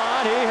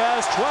Suleiman. He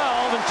has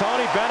 12, and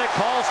Tony Bennett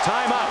calls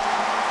timeout.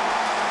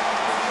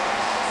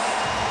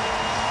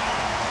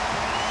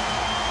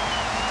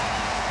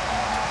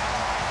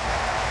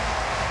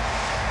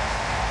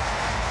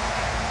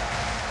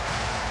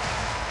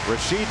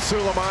 Rasheed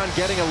Suleiman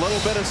getting a little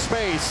bit of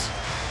space.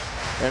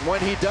 And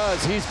when he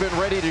does, he's been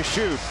ready to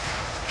shoot.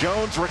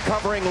 Jones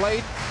recovering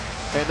late,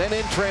 and then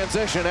in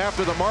transition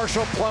after the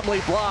Marshall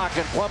Plumlee block,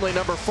 and Plumlee,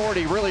 number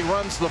 40, really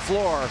runs the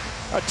floor.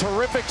 A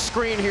terrific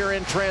screen here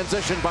in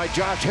transition by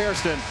Josh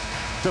Hairston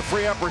to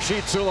free up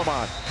Rasheed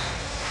Suleiman.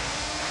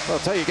 I'll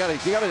tell you, you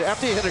gotta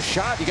after you hit a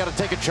shot, you gotta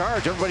take a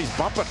charge. Everybody's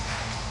bumping.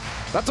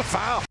 That's a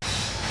foul.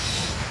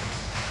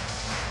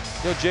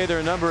 You know, Jay, there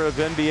are a number of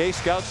NBA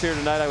scouts here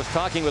tonight. I was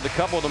talking with a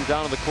couple of them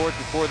down on the court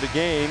before the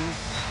game.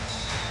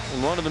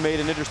 And one of them made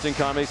an interesting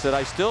comment. He said,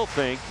 I still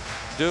think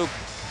Duke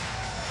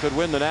could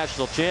win the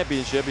national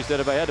championship. He said,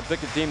 if I had to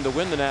pick a team to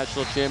win the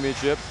national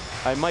championship,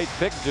 I might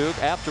pick Duke.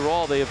 After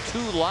all, they have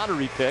 2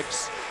 lottery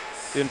picks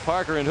in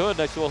Parker and Hood.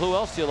 And I said, well, who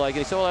else do you like?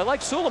 And he said, well, I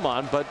like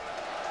Suleiman, but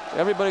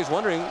everybody's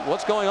wondering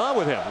what's going on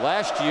with him.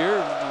 Last year,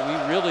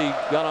 we really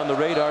got on the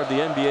radar of the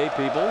NBA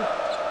people.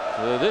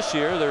 This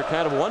year, they're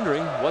kind of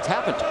wondering what's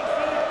happened.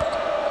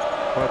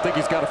 Well, I think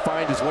he's got to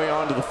find his way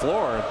onto the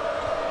floor.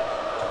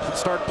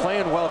 Start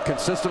playing well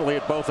consistently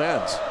at both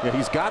ends. Yeah,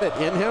 he's got it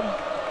in him,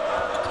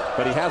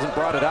 but he hasn't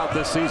brought it out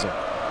this season.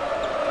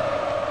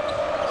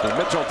 So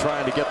Mitchell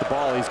trying to get the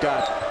ball. He's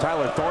got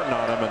Tyler Thornton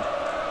on him, and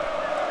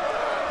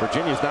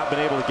Virginia's not been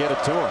able to get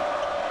it to him.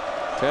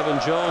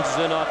 Kevin Jones is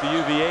in off the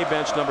UVA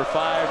bench, number 5,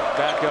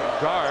 backup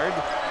guard.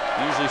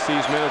 Usually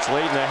sees minutes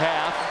late in the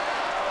half.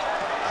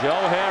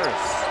 Joe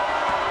Harris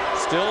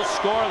still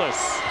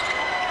scoreless.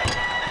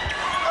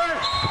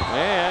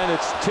 And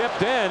it's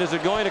tipped in. Is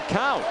it going to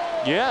count?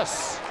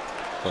 Yes.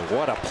 But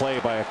what a play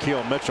by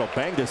Akil Mitchell.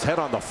 Banged his head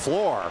on the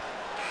floor.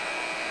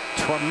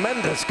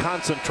 Tremendous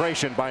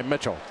concentration by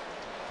Mitchell.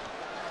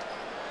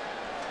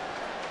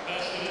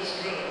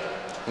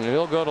 And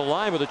he'll go to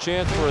line with a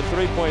chance for a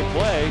 3-point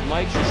play.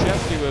 Mike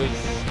Krzyzewski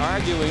was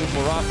arguing for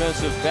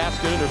offensive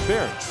basket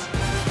interference.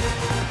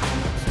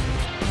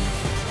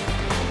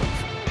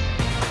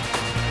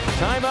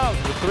 Timeout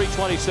with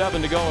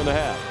 3:27 to go in the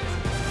half.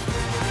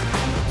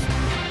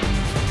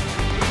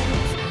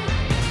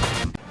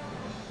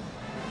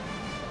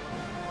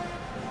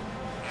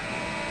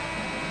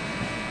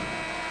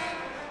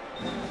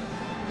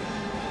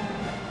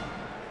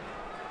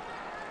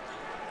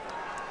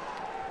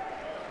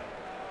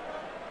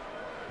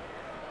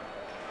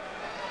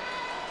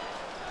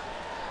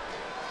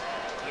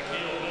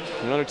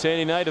 An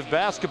entertaining night of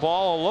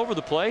basketball all over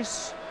the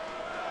place.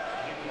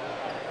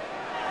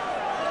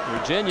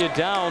 Virginia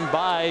down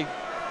by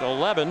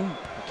 11.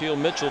 Akil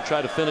Mitchell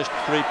tried to finish the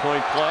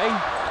 3-point play.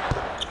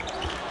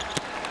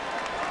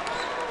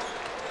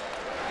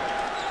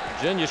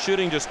 Virginia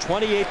shooting just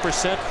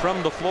 28%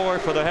 from the floor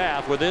for the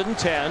half, within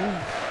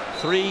 10.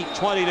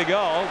 3:20 to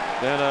go.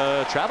 Then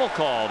a travel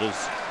called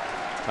as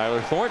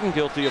Tyler Thornton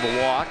guilty of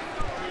a walk.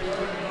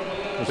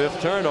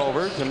 5th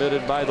turnover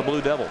committed by the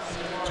Blue Devils.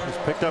 He's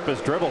picked up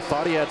his dribble,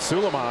 thought he had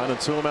Suleiman,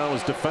 and Suleiman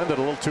was defended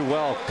a little too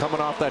well coming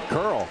off that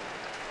curl.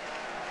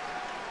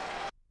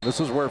 This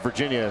is where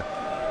Virginia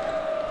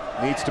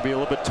needs to be a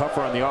little bit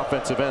tougher on the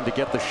offensive end to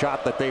get the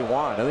shot that they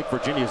want. I think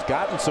Virginia's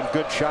gotten some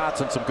good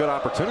shots and some good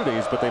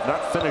opportunities, but they've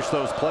not finished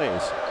those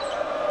plays.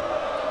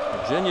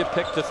 Virginia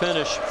picked to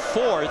finish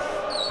 4th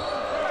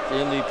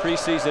in the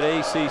preseason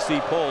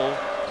ACC poll.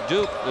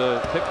 Duke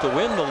picked to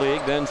win the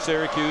league, then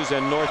Syracuse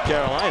and North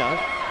Carolina.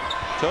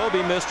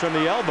 Toby missed from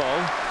the elbow,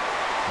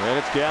 and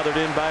it's gathered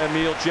in by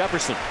Emil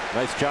Jefferson.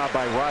 Nice job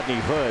by Rodney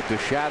Hood to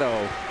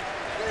shadow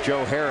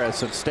Joe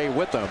Harris and stay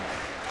with them.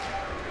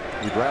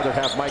 You'd rather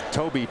have Mike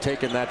Toby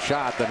taking that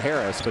shot than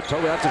Harris, but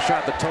Toby, that's a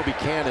shot that Toby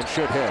can and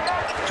should hit.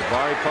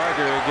 Jabari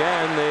Parker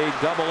again, they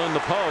double in the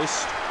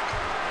post.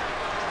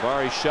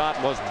 Jabari's shot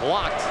was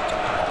blocked.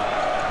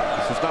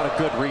 This is not a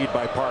good read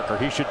by Parker.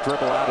 He should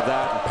dribble out of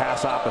that and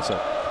pass opposite.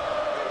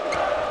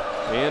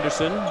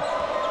 Anderson,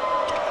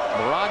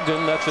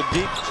 Brogdon, that's a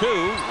deep 2,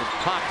 was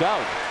popped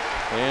out,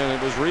 and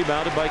it was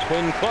rebounded by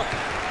Quinn Cook.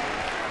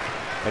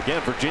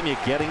 Again, Virginia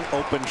getting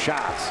open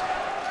shots.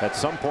 At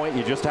some point,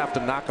 you just have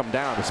to knock them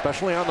down,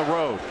 especially on the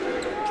road.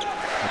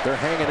 But they're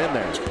hanging in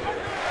there.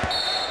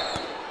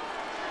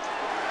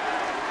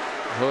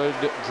 Hood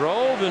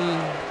drove,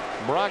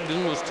 and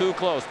Brogdon was too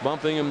close,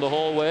 bumping him the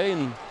whole way,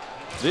 and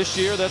this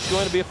year that's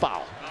going to be a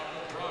foul.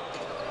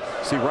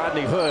 See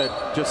Rodney Hood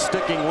just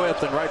sticking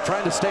with and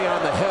trying to stay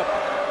on the hip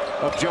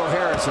of Joe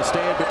Harris and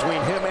staying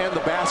between him and the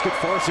basket,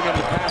 forcing him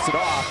to pass it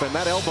off. And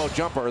that elbow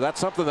jumper, that's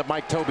something that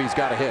Mike Tobey's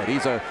got to hit.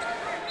 He's a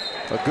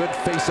good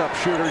face-up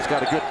shooter. He's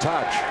got a good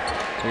touch.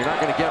 You're not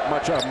going to get a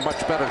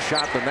much better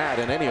shot than that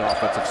in any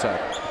offensive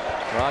set.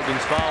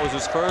 Brogdon's foul was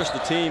his first, the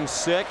team's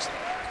 6th.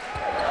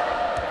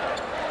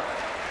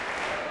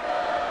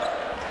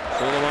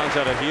 Suleiman's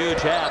had a huge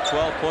half,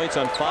 12 points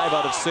on 5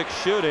 out of 6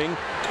 shooting.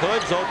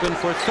 Hood's open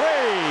for 3.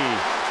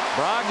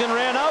 Brogdon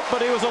ran up,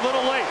 but he was a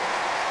little late.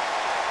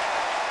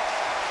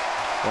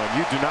 Well,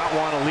 you do not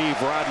want to leave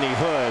Rodney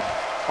Hood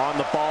on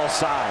the ball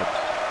side.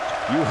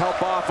 You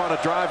help off on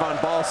a drive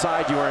on ball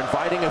side, you are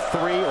inviting a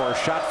 3 or a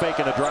shot fake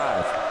and a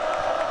drive.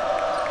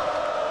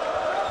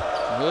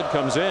 Hood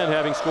comes in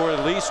having scored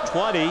at least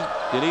 20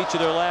 in each of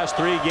their last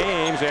 3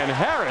 games, and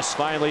Harris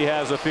finally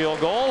has a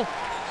field goal.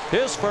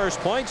 His first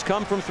points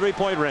come from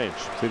 3-point range.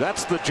 See,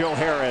 that's the Joe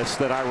Harris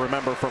that I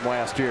remember from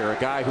last year, a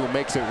guy who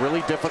makes it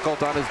really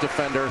difficult on his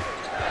defender.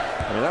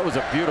 I mean, that was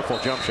a beautiful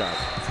jump shot.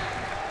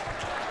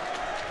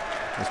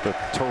 Just a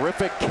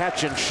terrific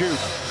catch and shoot.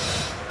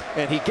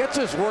 And he gets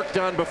his work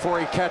done before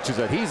he catches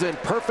it. He's in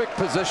perfect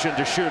position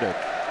to shoot it.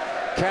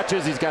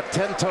 Catches, he's got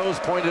 10 toes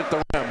pointed at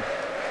the rim.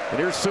 And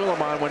here's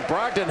Suleiman. When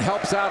Brogdon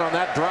helps out on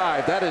that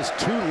drive, that is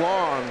too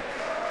long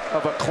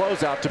of a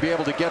closeout to be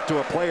able to get to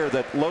a player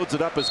that loads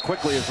it up as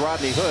quickly as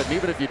Rodney Hood. And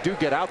even if you do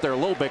get out there a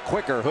little bit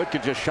quicker, Hood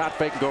can just shot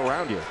fake and go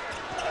around you.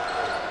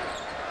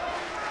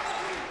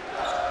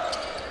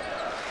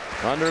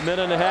 Under a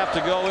minute and a half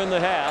to go in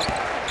the half.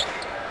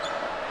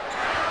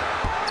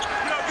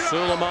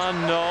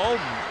 Suleiman, no.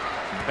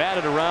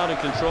 Batted around and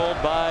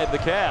controlled by the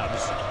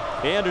Cavs.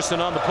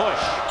 Anderson on the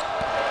push.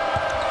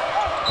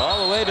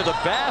 All the way to the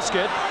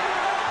basket.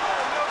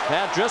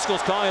 Pat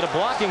Driscoll's calling it a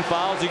blocking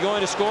foul. Is he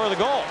going to score the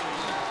goal?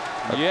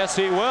 Yes,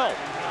 he will.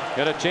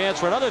 Get a chance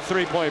for another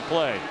 3-point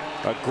play.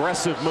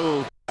 Aggressive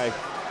move by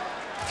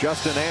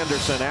Justin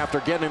Anderson after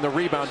getting the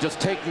rebound, just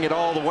taking it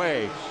all the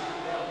way.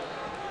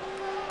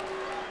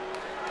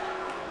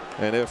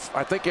 And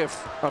I think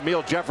if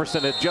Amile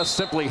Jefferson had just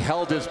simply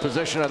held his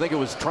position, I think it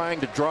was trying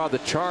to draw the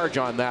charge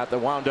on that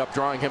wound up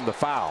drawing him the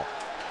foul.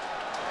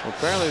 Well,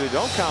 apparently they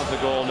don't count the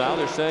goal now.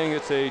 They're saying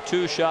it's a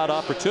 2-shot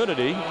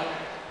opportunity.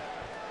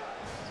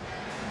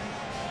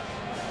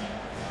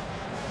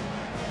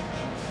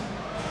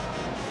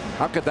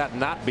 How could that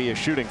not be a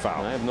shooting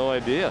foul? I have no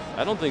idea.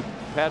 I don't think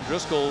Pat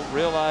Driscoll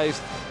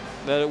realized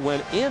that it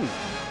went in.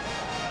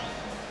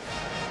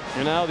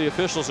 And now the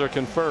officials are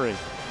conferring.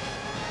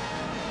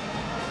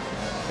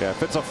 Yeah,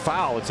 if it's a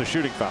foul, it's a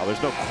shooting foul.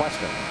 There's no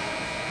question.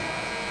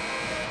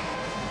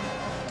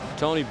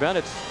 Tony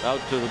Bennett's out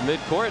to the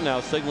midcourt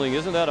now, signaling,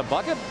 isn't that a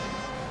bucket?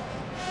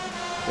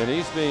 And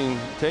he's being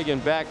taken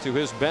back to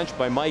his bench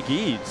by Mike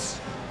Eads.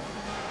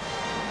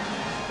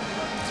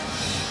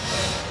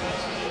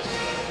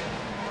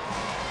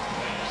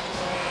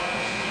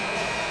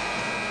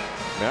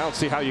 I don't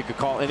see how you could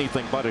call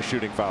anything but a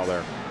shooting foul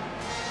there.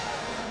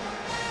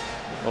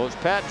 Well, it's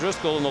Pat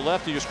Driscoll in the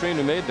left of your screen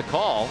who made the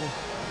call.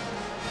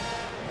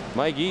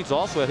 Mike Eads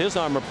also had his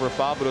arm up for a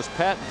foul, but it was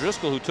Pat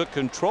Driscoll who took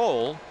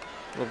control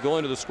of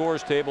going to the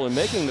scores table and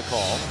making the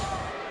call.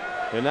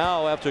 And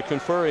now, after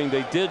conferring,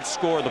 they did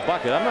score the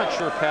bucket. I'm not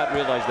sure Pat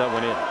realized that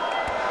went in.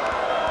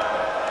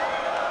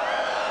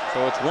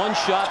 So it's 1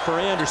 shot for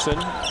Anderson.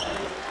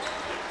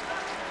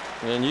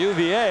 And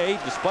UVA,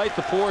 despite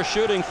the poor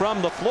shooting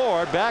from the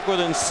floor, back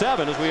within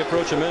 7 as we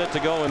approach a minute to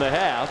go in the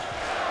half.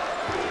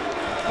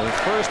 In the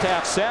first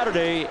half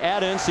Saturday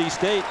at NC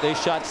State, they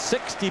shot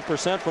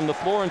 60% from the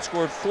floor and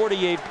scored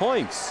 48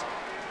 points.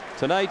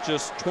 Tonight,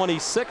 just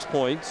 26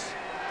 points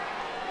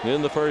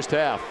in the first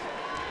half.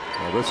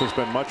 Well, this has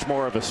been much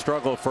more of a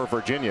struggle for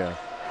Virginia.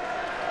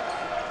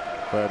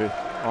 But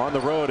on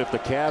the road, if the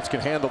Cavs can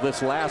handle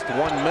this last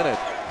 1 minute,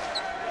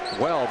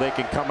 well, they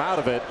can come out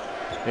of it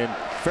in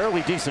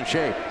fairly decent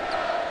shape.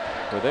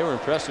 Well, they were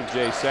impressive,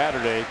 Jay,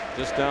 Saturday,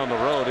 just down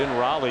the road in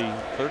Raleigh.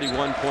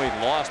 31-point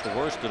loss, the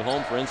worst at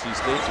home for NC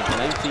State since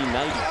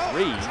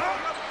 1993.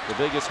 The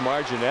biggest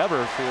margin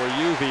ever for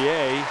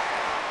UVA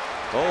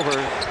over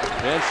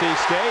NC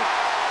State.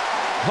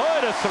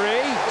 Hood a 3,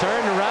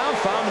 turned around,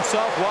 found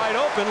himself wide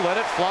open, let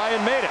it fly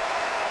and made it.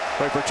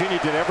 But Virginia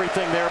did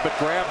everything there but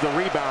grab the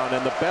rebound,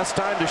 and the best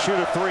time to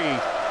shoot a 3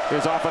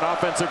 is off an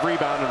offensive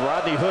rebound, and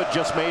Rodney Hood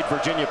just made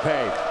Virginia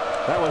pay.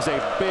 That was a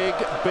big,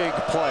 big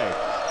play.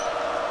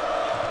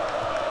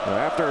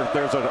 After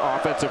there's an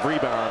offensive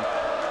rebound,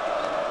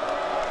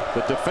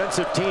 The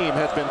defensive team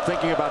has been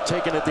thinking about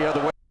taking it the other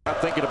way,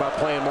 not thinking about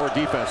playing more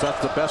defense. That's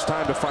the best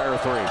time to fire a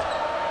three.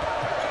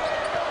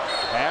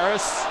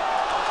 Harris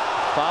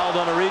fouled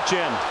on a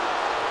reach-in.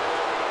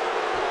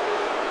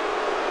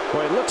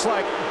 Boy, it looks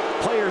like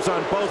players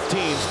on both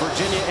teams,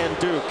 Virginia and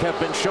Duke, have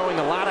been showing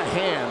a lot of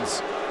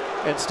hands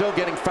and still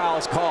getting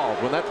fouls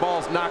called. When that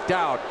ball's knocked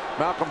out,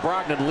 Malcolm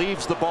Brogdon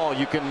leaves the ball.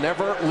 You can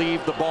never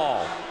leave the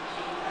ball.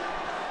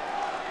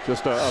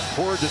 Just a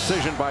poor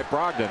decision by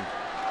Brogdon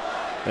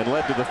and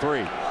led to the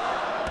three.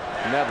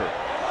 Never,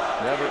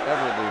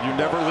 ever leave. You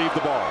never leave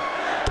the ball.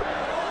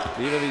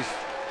 Even if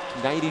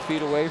he's 90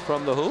 feet away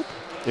from the hoop.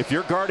 If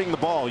you're guarding the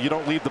ball, you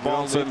don't leave the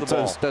ball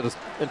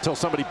until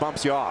somebody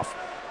bumps you off.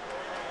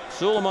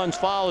 Suleiman's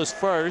foul is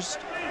first.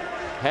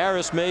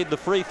 Harris made the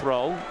free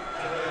throw.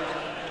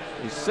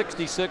 He's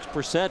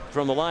 66%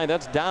 from the line.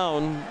 That's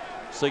down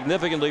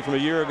significantly from a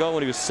year ago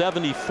when he was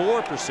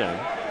 74%.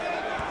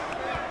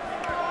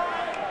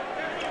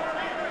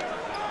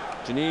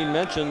 Janine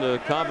mentioned the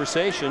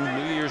conversation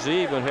New Year's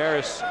Eve when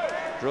Harris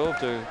drove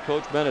to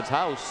Coach Bennett's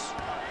house.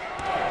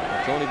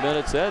 Tony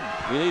Bennett said,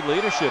 "We need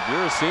leadership.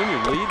 You're a senior.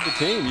 Lead the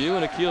team. You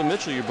and Akil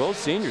Mitchell, you're both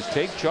seniors.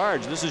 Take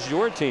charge. This is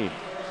your team."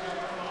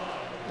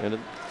 And it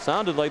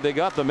sounded like they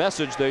got the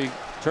message. They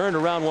turned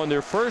around, won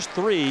their first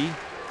 3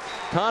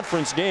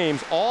 conference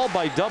games, all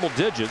by double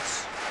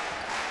digits.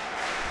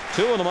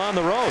 2 of them on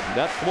the road.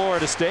 That's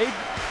Florida State.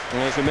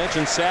 And as we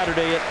mentioned,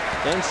 Saturday at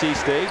NC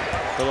State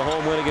for the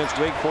home win against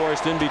Wake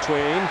Forest in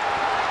between.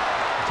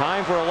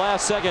 Time for a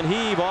last-second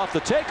heave off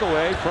the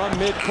takeaway from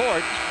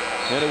midcourt.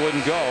 And it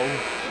wouldn't go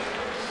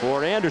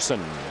for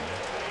Anderson.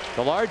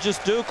 The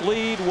largest Duke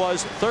lead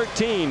was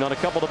 13 on a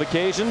couple of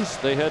occasions.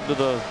 They head to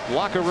the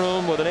locker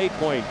room with an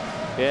 8-point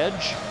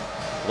edge.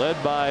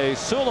 Led by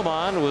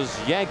Suleiman, was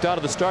yanked out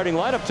of the starting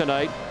lineup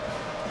tonight.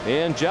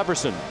 And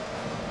Jefferson.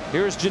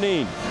 Here's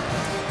Janine.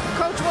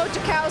 Coach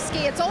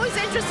Wojciechowski, it's always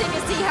interesting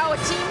to see how a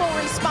team will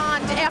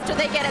respond after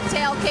they get a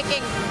tail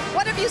kicking.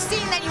 What have you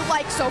seen that you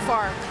like so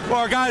far? Well,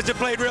 our guys have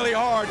played really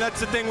hard. That's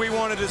the thing we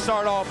wanted to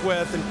start off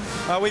with.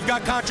 And we've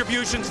got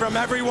contributions from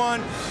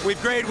everyone. We've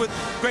played with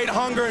great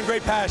hunger and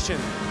great passion.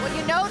 Well,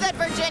 you know that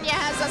Virginia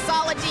has a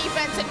solid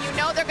defense, and you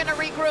know they're going to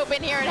regroup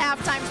in here at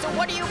halftime. So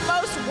what are you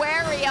most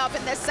wary of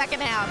in this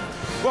second half?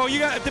 Well, you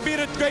got to beat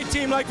a great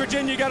team like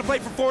Virginia, you got to play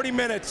for 40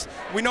 minutes.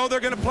 We know they're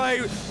going to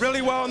play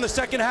really well in the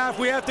second half.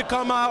 We have to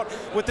come out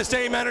with the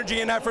same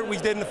energy and effort we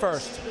did in the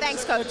first.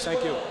 Thanks, Coach.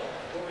 Thank you.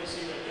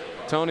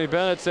 Tony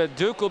Bennett said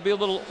Duke will be a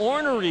little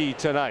ornery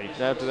tonight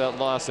after that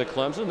loss at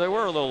Clemson. They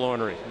were a little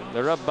ornery.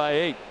 They're up by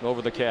 8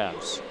 over the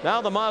Cavs.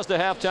 Now the Mazda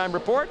halftime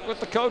report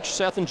with the coach,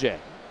 Seth and Jay.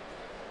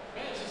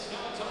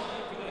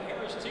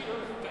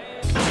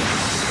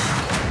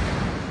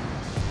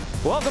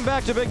 Welcome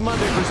back to Big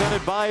Monday,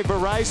 presented by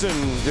Verizon.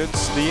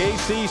 It's the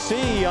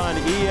ACC on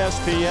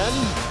ESPN.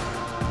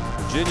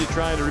 Virginia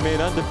trying to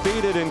remain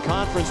undefeated in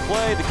conference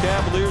play. The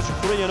Cavaliers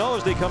are 3-0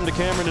 as they come to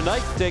Cameron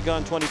tonight to take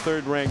on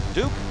 23rd ranked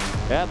Duke.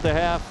 At the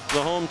half,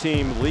 the home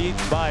team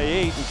leads by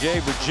 8. And Jay,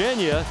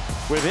 Virginia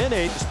within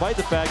 8, despite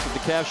the fact that the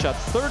Cavs shot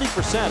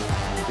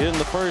 30% in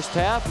the first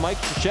half. Mike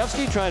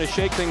Krzyzewski trying to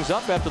shake things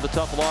up after the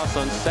tough loss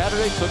on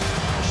Saturday. Took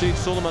Rasheed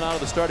Suleiman out of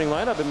the starting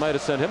lineup. It might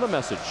have sent him a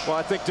message. Well,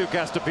 I think Duke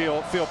has to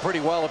feel pretty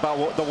well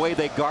about the way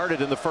they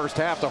guarded in the first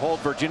half to hold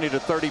Virginia to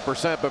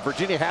 30%. But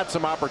Virginia had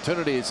some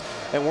opportunities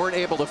and weren't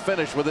able to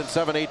finish within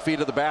 7-8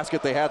 feet of the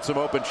basket. They had some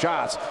open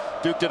shots.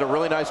 Duke did a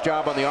really nice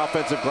job on the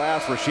offensive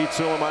glass. Rasheed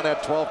Suleiman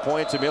had 12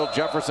 points. Emil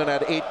Jefferson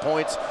had 8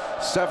 points,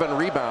 7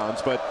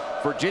 rebounds. But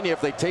Virginia,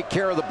 if they take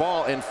care of the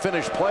ball and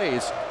finish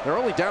plays, they're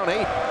only down 8.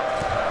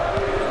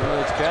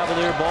 Well, it's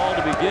Cavalier ball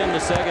to begin the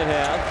second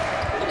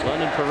half.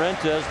 London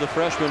Parentes, the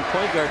freshman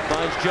point guard,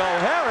 finds Joe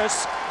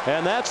Harris,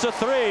 and that's a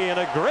 3, and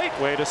a great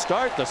way to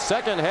start the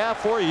second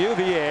half for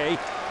UVA.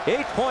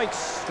 8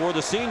 points for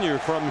the senior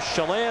from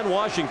Chelan,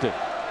 Washington.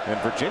 And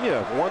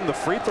Virginia won the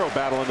free throw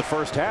battle in the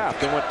first half.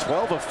 They went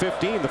 12 of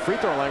 15. The free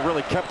throw line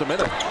really kept them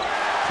in it.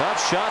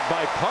 Tough shot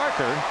by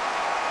Parker,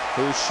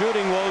 whose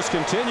shooting woes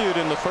continued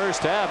in the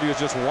first half. He was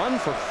just 1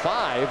 for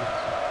 5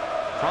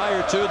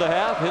 prior to the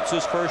half. Hits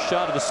his first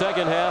shot of the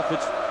second half.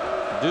 It's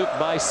Duke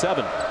by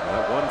 7.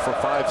 That 1 for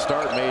 5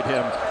 start made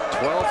him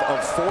 12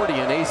 of 40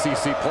 in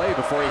ACC play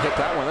before he hit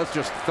that one. That's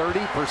just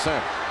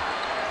 30%.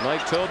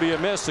 Mike Tobey a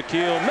miss.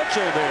 Akil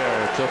Mitchell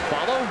there to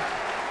follow.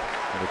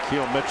 And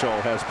Akil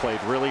Mitchell has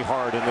played really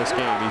hard in this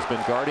game. He's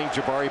been guarding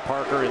Jabari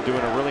Parker and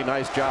doing a really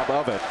nice job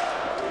of it.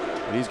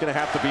 And he's going to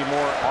have to be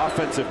more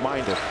offensive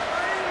minded.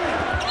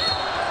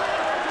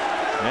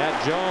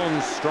 Matt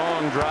Jones,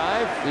 strong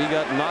drive. He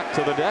got knocked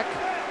to the deck,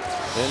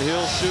 and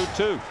he'll shoot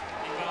 2.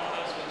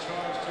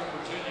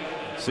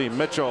 See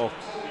Mitchell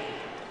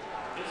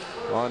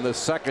on the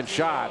second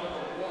shot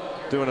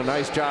doing a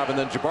nice job, and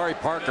then Jabari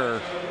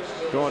Parker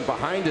going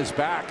behind his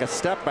back, a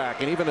step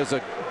back, and even as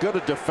good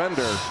a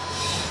defender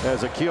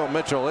as Akil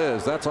Mitchell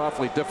is, that's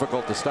awfully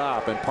difficult to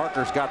stop, and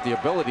Parker's got the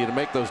ability to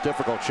make those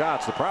difficult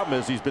shots. The problem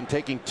is he's been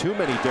taking too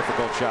many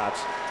difficult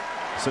shots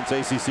since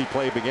ACC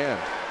play began.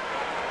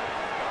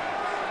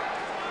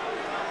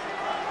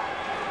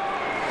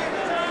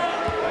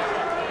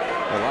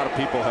 A lot of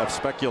people have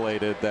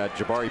speculated that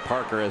Jabari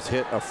Parker has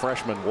hit a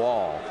freshman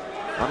wall.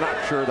 I'm not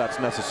sure that's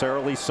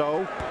necessarily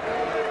so,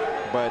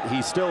 but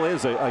he still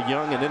is a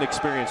young and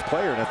inexperienced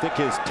player, and I think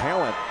his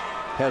talent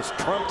has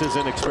trumped his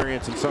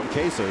inexperience in some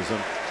cases.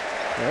 And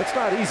it's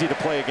not easy to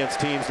play against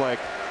teams like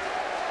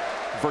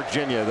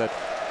Virginia that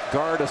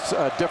guard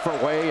a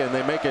different way, and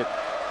they make it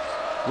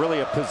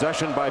really a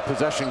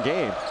possession-by-possession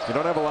game. You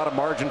don't have a lot of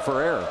margin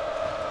for error.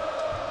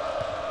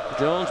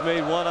 Jones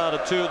made 1 out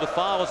of 2. The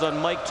foul was on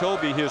Mike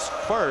Tobey, his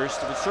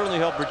first. It would certainly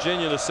help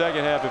Virginia in the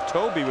second half if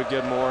Tobey would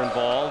get more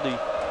involved. He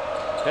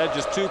had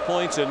just 2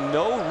 points and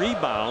no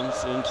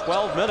rebounds in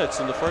 12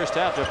 minutes in the first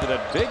half after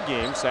that big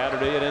game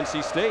Saturday at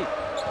NC State.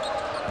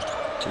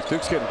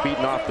 Duke's getting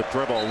beaten off the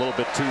dribble a little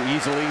bit too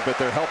easily, but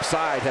their help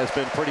side has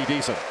been pretty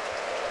decent.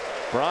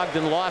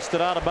 Brogdon lost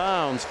it out of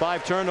bounds.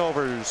 5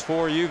 turnovers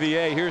for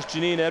UVA. Here's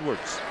Janine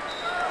Edwards.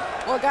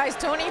 Well, guys,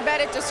 Tony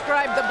Bennett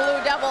described the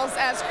Blue Devils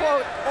as,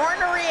 quote,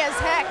 ornery as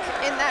heck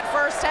in that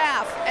first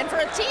half. And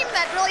for a team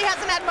that really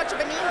hasn't had much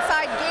of an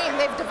inside game,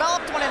 they've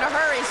developed one in a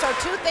hurry. So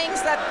 2 things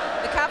that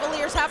the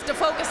Cavaliers have to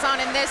focus on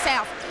in this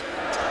half.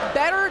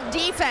 Better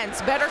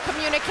defense, better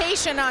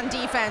communication on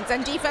defense,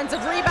 and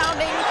defensive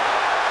rebounding,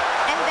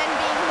 and then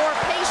being more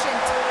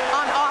patient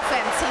on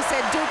offense. He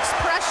said Duke's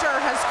pressure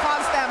has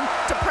caused them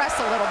to press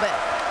a little bit.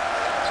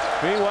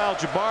 Meanwhile,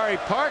 Jabari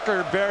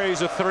Parker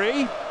buries a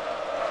 3.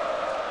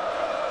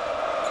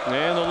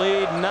 And the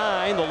lead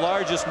 9. The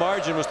largest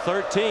margin was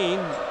 13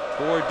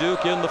 for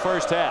Duke in the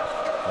first half.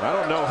 And I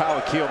don't know how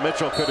Akil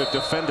Mitchell could have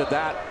defended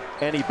that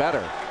any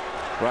better.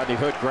 Rodney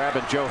Hood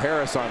grabbing Joe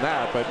Harris on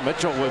that, but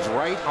Mitchell was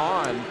right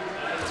on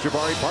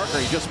Jabari Parker.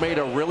 He just made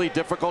a really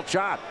difficult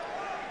shot.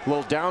 A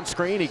little down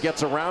screen, he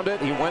gets around it.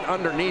 He went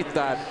underneath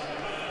that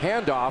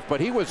handoff,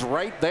 but he was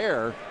right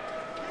there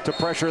to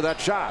pressure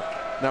that shot.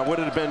 Now, would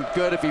it have been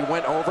good if he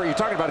went over? You're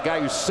talking about a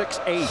guy who's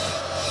 6'8",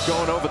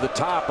 going over the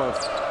top of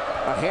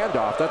a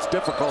handoff. That's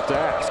difficult to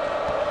ask.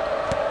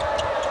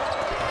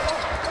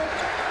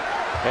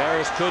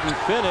 Harris couldn't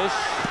finish.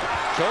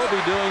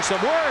 Tobey doing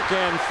some work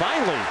and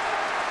finally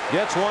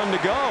gets one to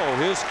go.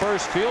 His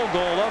first field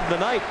goal of the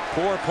night.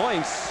 4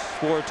 points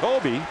for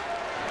Tobey.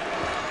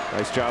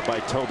 Nice job by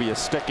Tobey of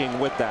sticking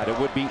with that. It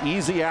would be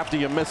easy after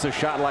you miss a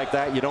shot like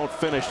that, you don't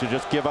finish, to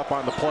just give up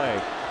on the play.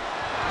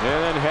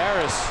 And then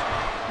Harris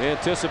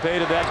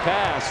anticipated that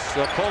pass.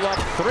 A pull-up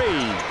 3.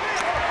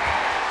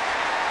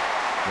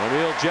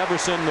 O'Neal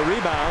Jefferson the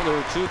rebound. There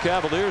were 2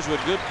 Cavaliers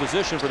with good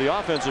position for the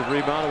offensive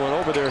rebound and went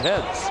over their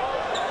heads.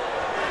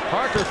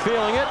 Parker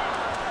feeling it,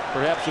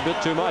 perhaps a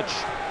bit too much.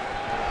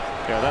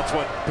 Yeah, that's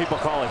what people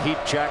call a heat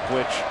check,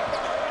 which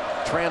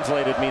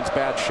translated means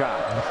bad shot.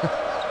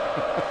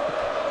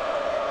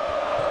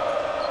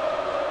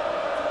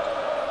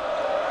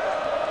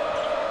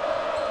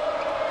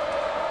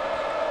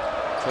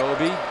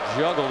 Tobey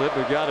juggled it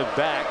but got it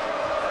back.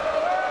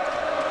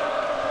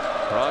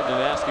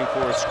 Brogdon asking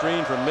for a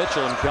screen from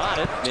Mitchell and got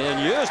it and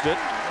used it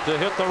to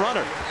hit the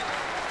runner.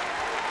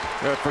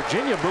 If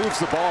Virginia moves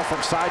the ball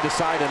from side to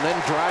side and then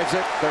drives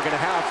it, they're going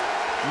to have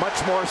much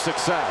more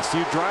success.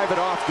 You drive it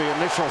off the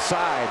initial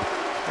side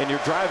and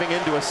you're driving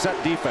into a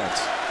set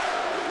defense.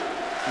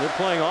 They're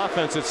playing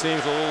offense, it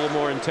seems, a little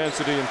more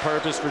intensity and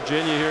purpose.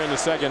 Virginia here in the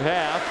second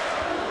half.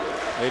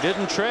 They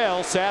didn't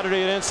trail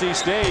Saturday at NC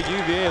State.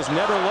 UVA has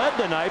never led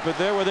tonight, but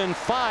they're within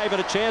 5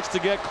 and a chance to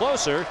get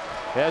closer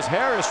as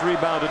Harris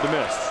rebounded to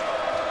miss.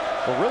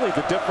 Well, really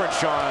the difference,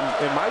 Sean,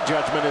 in my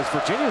judgment, is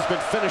Virginia's been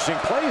finishing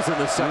plays in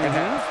the second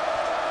half.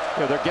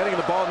 You know, they're getting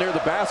the ball near the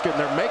basket and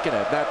they're making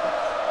it. That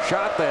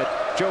shot that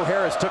Joe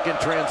Harris took in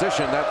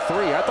transition, that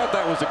 3, I thought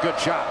that was a good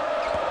shot.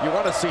 You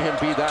want to see him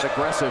be that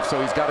aggressive, so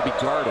he's got to be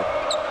guarded.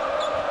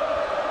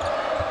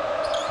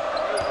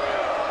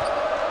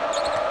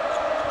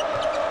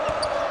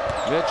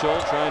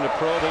 Mitchell trying to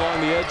probe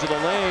along the edge of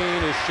the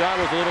lane. His shot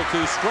was a little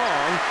too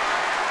strong.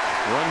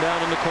 Run down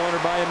in the corner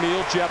by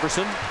O'Neal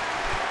Jefferson.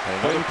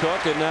 Quinn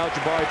Cook and now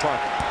Jabari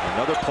Parker.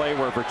 Another play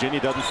where Virginia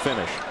doesn't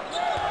finish.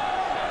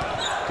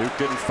 Duke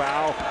didn't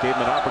foul, gave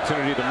him an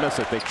opportunity to miss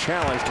it. They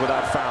challenged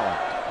without fouling.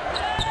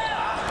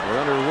 The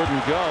runner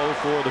wouldn't go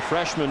for the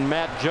freshman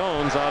Matt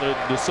Jones out of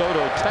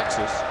DeSoto,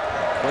 Texas.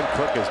 Quinn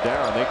Cook is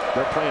down.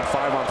 They're playing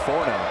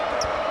 5-on-4 now.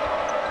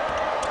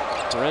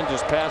 Perrin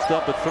just passed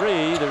up a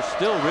 3. They're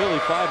still really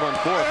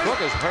 5-on-4.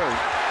 Cook is hurt.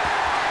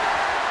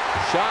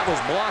 Shot was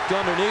blocked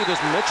underneath as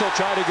Mitchell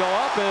tried to go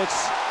up, and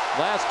it's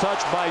last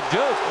touch by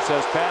Duke,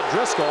 says Pat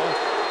Driscoll.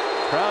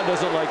 Crowd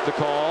doesn't like the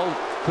call.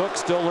 Cook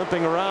still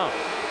limping around.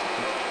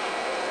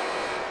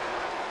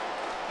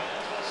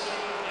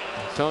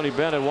 Tony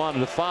Bennett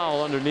wanted a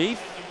foul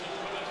underneath.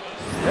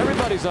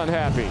 Everybody's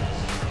unhappy.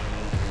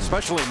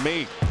 Especially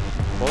me.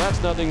 Well,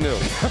 that's nothing new.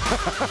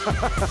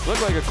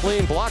 Looked like a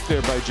clean block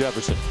there by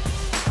Jefferson.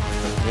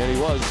 And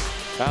he was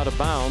out of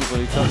bounds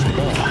when he touched the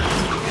ball.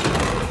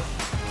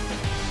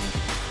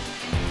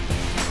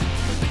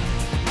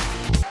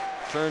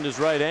 Turned his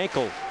right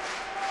ankle.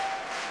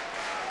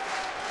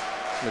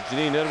 But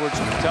Janine Edwards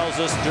tells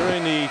us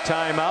during the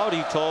timeout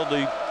he told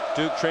the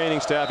Duke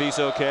training staff he's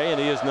okay and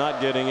he is not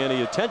getting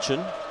any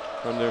attention.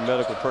 from their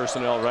medical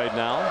personnel right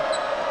now.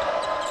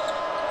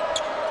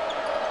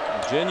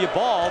 Virginia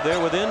ball.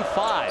 They're within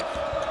 5.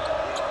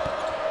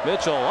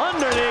 Mitchell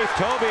underneath.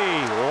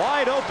 Toby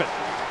wide open.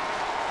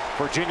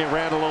 Virginia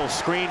ran a little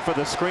screen for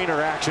the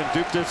screener action.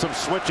 Duke did some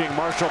switching.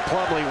 Marshall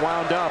Plumlee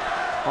wound up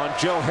on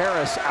Joe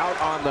Harris out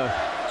on the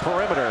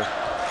perimeter.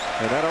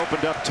 And that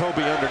opened up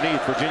Toby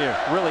underneath. Virginia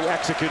really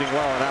executing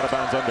well and out of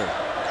bounds under.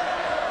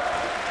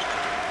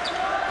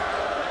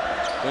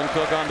 Quinn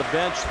Cook on the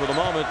bench for the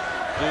moment.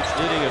 Duke's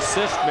leading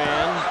assist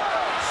man.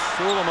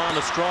 Suleiman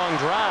a strong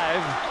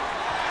drive.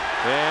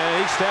 And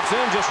he steps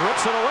in, just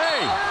rips it away.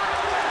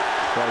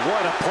 But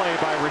what a play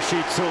by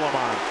Rasheed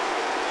Suleiman.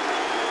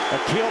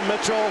 Akil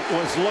Mitchell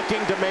was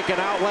looking to make an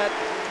outlet.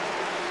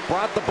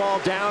 Brought the ball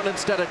down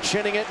instead of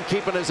chinning it and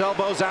keeping his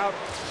elbows out.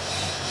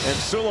 And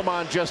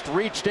Suleiman just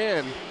reached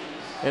in.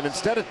 And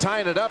instead of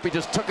tying it up, he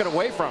just took it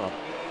away from him.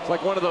 It's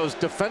like one of those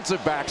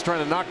defensive backs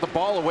trying to knock the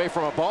ball away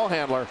from a ball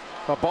handler,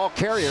 a ball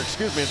carrier,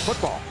 excuse me, in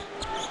football.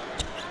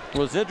 It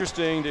was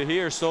interesting to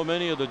hear so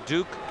many of the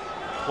Duke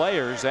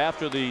players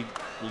after the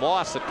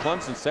loss at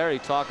Clemson Saturday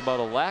talk about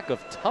a lack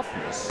of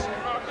toughness.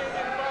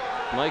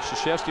 Mike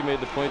Krzyzewski made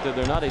the point that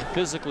they're not a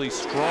physically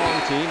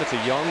strong team. It's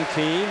a young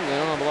team. They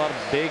don't have a lot of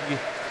big,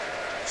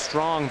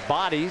 strong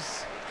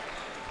bodies.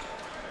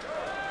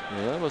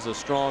 Yeah, that was a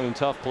strong and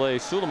tough play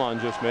Suleiman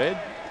just made.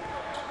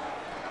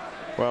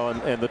 Well,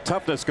 and the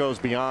toughness goes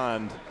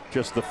beyond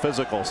just the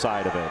physical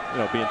side of it. You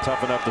know, being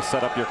tough enough to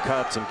set up your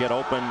cuts and get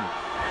open,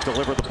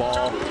 deliver the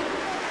ball.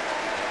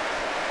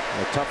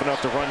 You're tough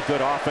enough to run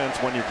good offense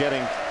when you're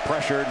getting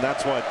pressured, and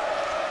that's what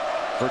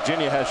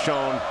Virginia has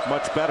shown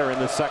much better in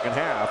the second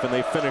half, and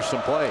they finished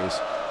some plays.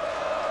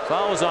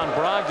 Foul was on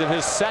Brogdon,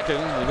 his second,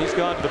 and he's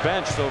gone to the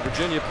bench. So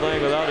Virginia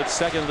playing without its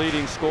second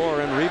leading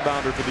scorer and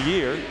rebounder for the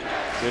year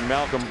in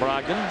Malcolm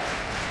Brogdon.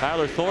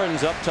 Tyler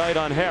Thornton's up tight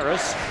on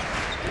Harris.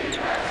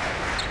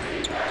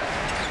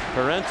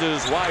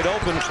 Parenta's wide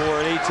open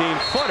for an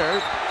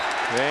 18-footer,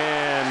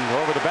 and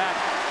over the back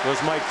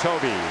was Mike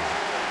Toby.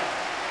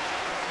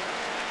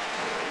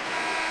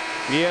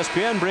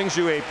 ESPN brings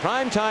you a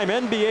primetime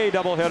NBA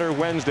doubleheader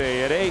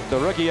Wednesday at 8. The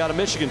rookie out of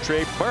Michigan,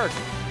 Trey Burke,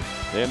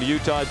 and the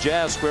Utah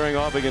Jazz squaring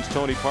off against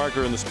Tony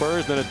Parker and the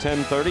Spurs. Then at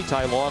 10:30,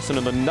 Ty Lawson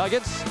and the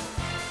Nuggets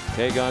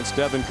take on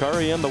Stephen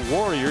Curry and the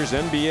Warriors.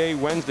 NBA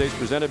Wednesdays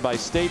presented by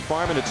State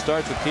Farm, and it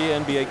starts with the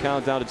NBA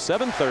Countdown at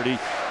 7:30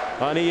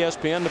 on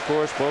ESPN. Of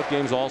course, both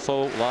games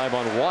also live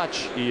on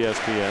Watch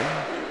ESPN.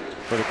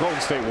 For the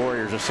Golden State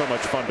Warriors, it's so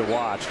much fun to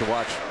watch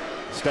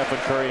Stephen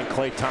Curry and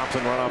Klay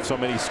Thompson run off so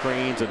many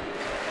screens, and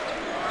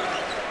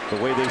the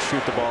way they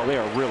shoot the ball, they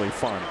are really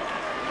fun.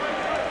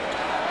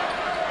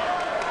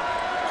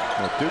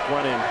 Well, Duke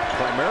running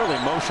primarily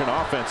motion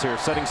offense here,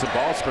 setting some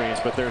ball screens,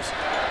 but there's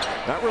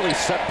not really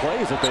set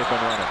plays that they've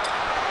been running.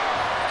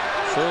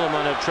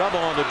 Suleiman had trouble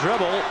on the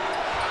dribble.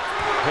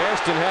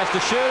 Hairston has to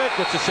shoot it.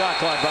 Gets a shot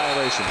clock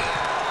violation.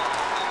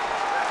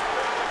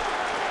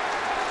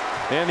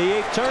 And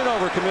the 8th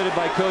turnover committed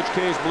by Coach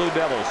K's Blue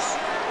Devils.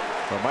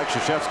 Well, Mike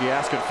Krzyzewski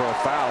asking for a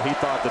foul. He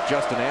thought that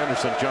Justin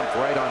Anderson jumped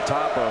right on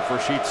top of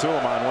Rasheed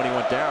Suleiman when he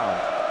went down.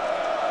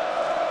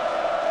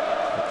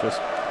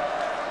 Just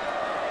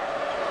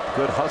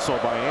good hustle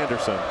by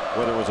Anderson,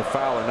 whether it was a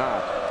foul or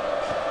not.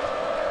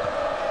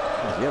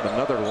 You have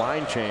another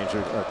line change.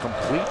 A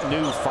complete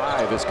new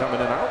 5 is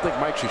coming in. I don't think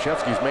Mike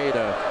Krzyzewski's made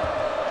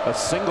a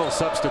single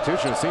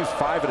substitution. It seems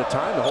 5 at a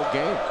time the whole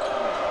game.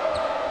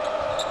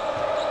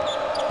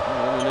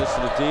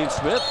 Reminiscent of Dean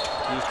Smith.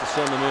 He used to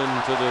send them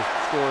into the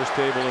scorer's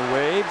table in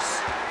waves.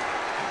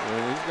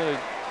 And he's going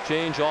to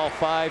change all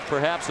 5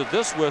 perhaps at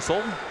this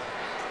whistle.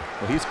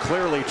 Well, he's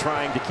clearly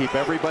trying to keep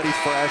everybody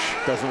fresh.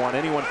 Doesn't want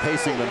anyone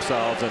pacing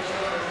themselves. And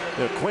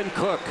Quinn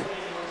Cook,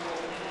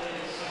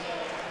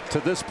 to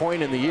this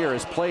point in the year,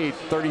 has played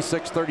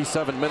 36,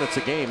 37 minutes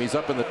a game. He's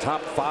up in the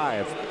top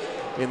 5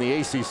 in the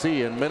ACC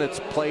in minutes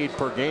played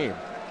per game.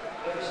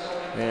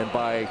 And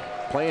by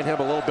playing him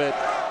a little bit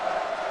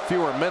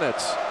fewer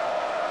minutes,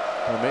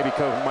 maybe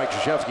Mike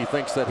Krzyzewski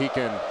thinks that he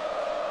can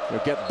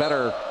get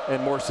better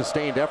and more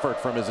sustained effort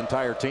from his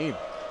entire team.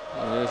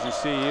 And as you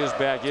see, he is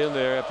back in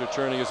there after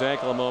turning his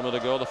ankle a moment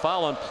ago. The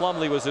foul on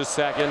Plumlee was his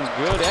second.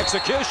 Good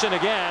execution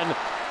again.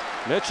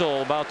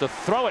 Mitchell about to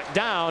throw it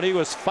down. He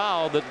was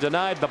fouled, that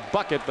denied the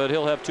bucket, but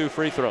he'll have 2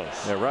 free throws.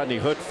 Yeah, Rodney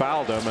Hood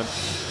fouled him, and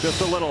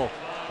just a little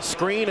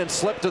screen and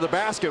slip to the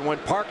basket when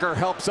Parker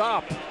helps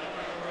up.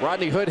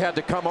 Rodney Hood had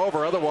to come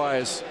over,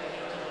 otherwise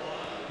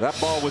that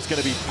ball was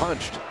going to be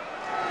punched.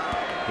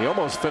 He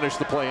almost finished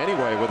the play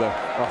anyway with a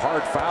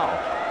hard foul.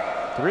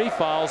 3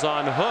 fouls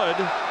on Hood.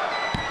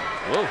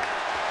 Whoa.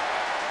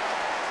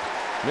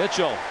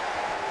 Mitchell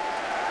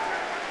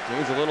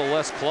needs a little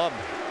less club.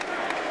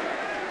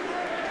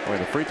 Boy,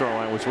 the free throw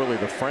line was really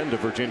the friend of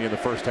Virginia in the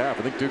first half.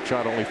 I think Duke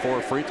shot only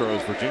 4 free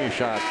throws. Virginia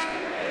shot,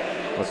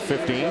 what,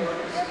 15?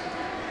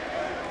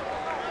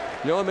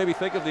 You know what made me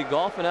think of the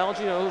golf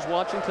analogy? You know who's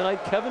watching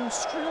tonight? Kevin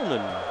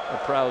Streelman,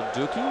 a proud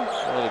Dookie,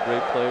 one of the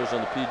great players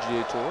on the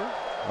PGA Tour.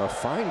 A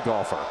fine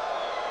golfer.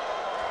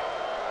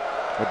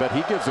 I bet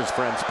he gives his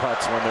friends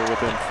putts when they're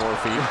within 4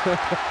 feet.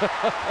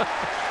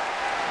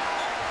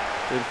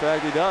 In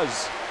fact, he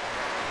does.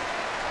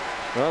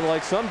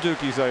 Unlike some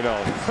Dukies I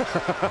know.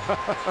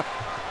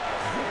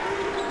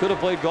 Could have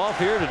played golf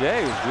here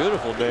today. It was a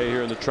beautiful day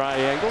here in the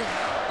Triangle.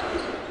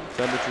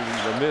 Temperatures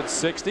in the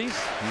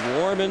mid-60s.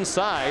 Warm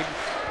inside.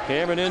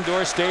 Cameron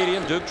Indoor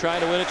Stadium. Duke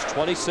trying to win its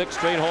 26th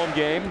straight home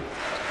game.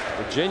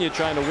 Virginia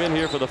trying to win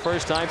here for the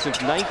first time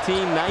since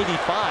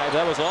 1995.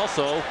 That was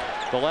also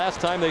the last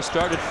time they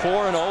started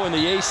 4-0 in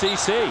the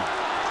ACC.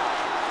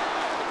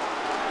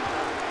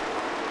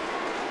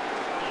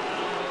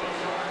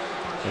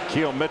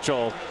 Akil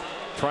Mitchell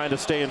trying to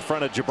stay in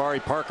front of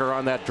Jabari Parker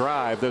on that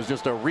drive. There's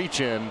just a reach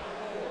in.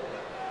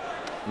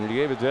 And he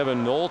gave it to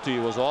Devin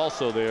Nolte, was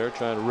also there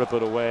trying to rip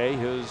it away.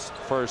 His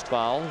first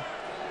foul.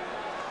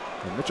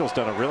 And Mitchell's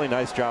done a really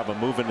nice job of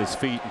moving his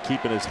feet and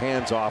keeping his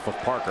hands off of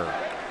Parker.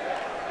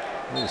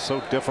 It is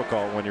so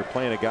difficult when you're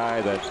playing a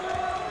guy that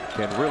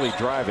can really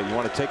drive it. You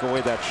want to take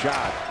away that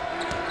shot.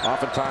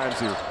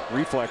 Oftentimes your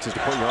reflex is to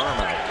put your arm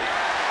out.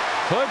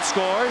 Hood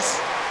scores.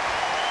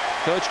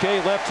 Coach K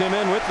left him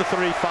in with the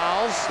 3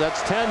 fouls.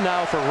 That's 10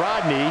 now for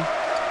Rodney.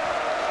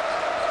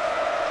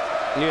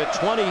 He had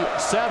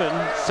 27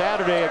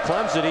 Saturday at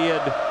Clemson. He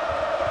had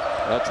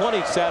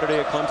 20 Saturday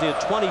at Clemson. He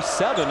had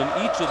 27 in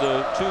each of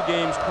the 2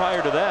 games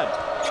prior to that.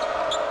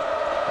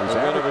 The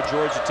win over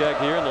Georgia Tech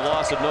here and the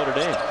loss at Notre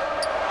Dame.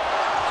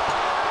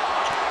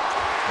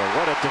 Well,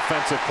 what a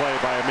defensive play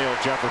by Emil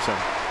Jefferson.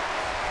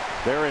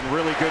 They're in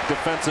really good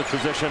defensive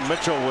position.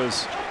 Mitchell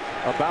was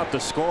about to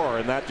score,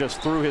 and that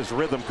just threw his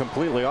rhythm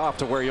completely off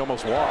to where he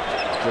almost walked.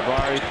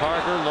 Jabari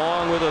Parker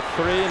long with a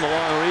 3, and the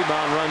long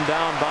rebound run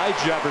down by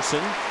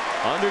Jefferson.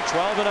 Under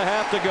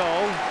 12.5 to go.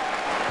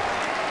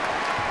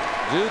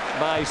 Duke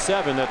by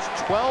 7. That's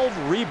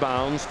 12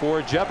 rebounds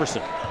for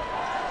Jefferson.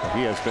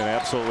 He has been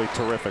absolutely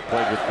terrific.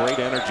 Played with great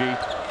energy.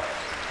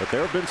 But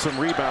there have been some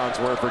rebounds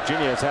where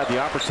Virginia has had the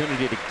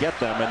opportunity to get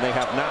them, and they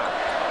have not.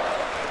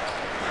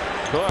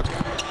 Cook.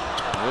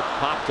 It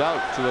popped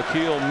out to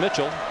Akil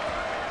Mitchell.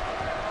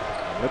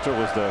 Mitchell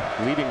was the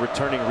leading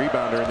returning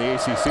rebounder in the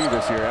ACC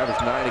this year.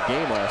 Averaged 9 a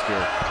game last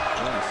year.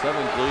 And the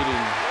 7th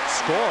leading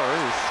scorer.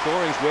 His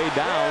scoring's way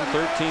down.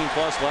 13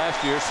 plus last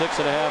year,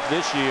 6.5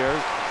 this year.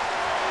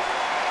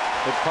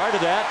 But part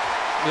of that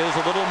is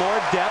a little more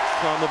depth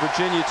on the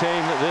Virginia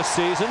team this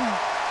season.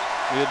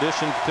 The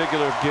addition in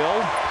particular of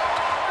Gill.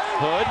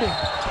 Hood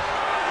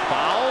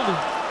fouled.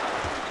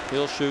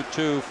 He'll shoot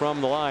 2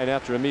 from the line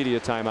after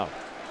immediate timeout.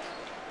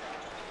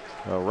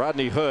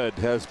 Rodney Hood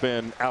has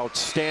been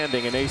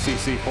outstanding in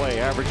ACC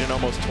play, averaging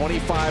almost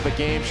 25 a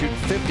game, shooting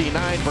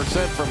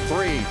 59% from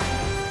 3.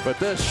 But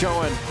this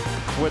showing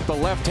with the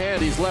left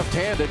hand, he's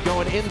left-handed,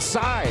 going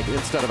inside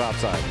instead of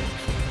outside.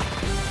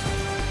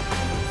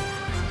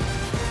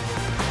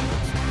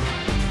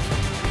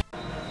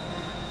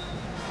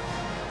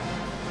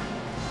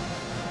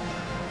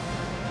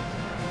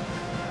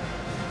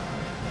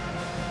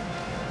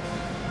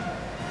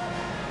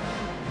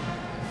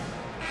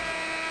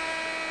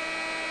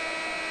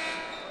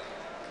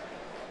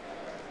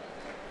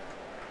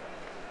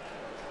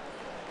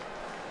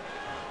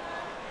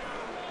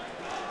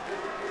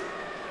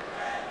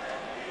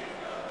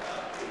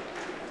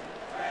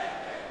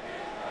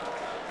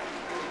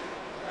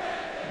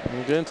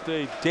 Against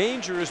a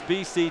dangerous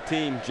BC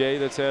team, Jay,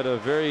 that's had a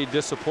very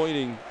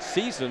disappointing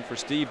season for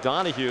Steve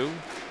Donahue.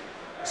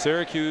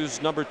 Syracuse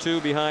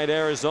 #2 behind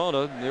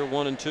Arizona. They're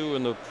 1-2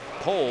 in the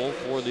poll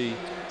for the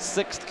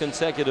 6th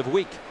consecutive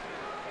week.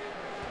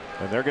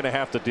 And they're going to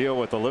have to deal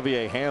with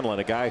Olivier Hanlon,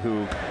 a guy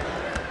who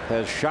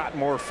has shot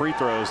more free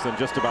throws than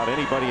just about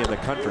anybody in the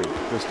country.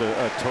 Just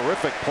a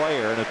terrific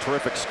player and a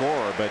terrific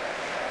scorer. But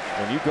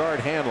when you guard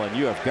Hanlon,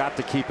 you have got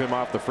to keep him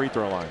off the free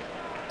throw line.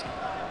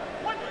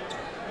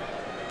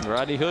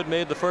 Rodney Hood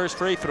made the first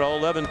free throw,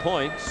 11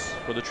 points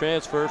for the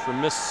transfer from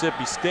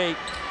Mississippi State,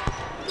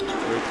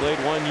 where he played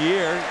 1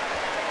 year.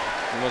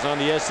 He was on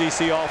the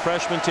SEC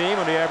all-freshman team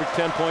when he averaged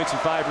 10 points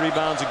and 5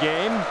 rebounds a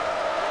game.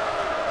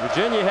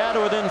 Virginia had to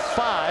within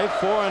 5,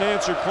 4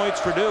 unanswered points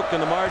for Duke, and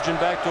the margin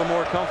back to a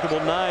more comfortable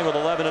 9 with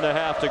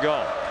 11.5 to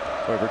go.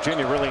 But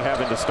Virginia really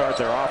having to start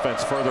their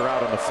offense further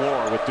out on the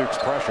floor with Duke's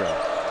pressure.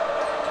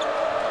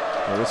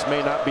 Now, this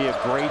may not be a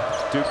great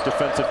Duke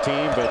defensive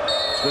team, but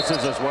this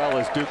is as well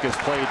as Duke has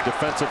played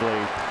defensively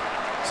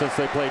since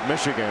they played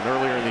Michigan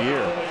earlier in the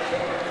year.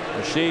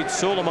 Rashid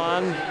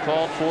Suleiman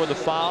called for the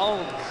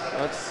foul.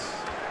 That's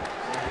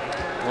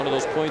one of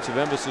those points of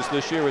emphasis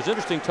this year. It was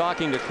interesting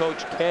talking to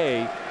Coach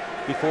K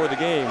before the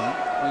game.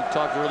 We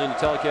talked early in the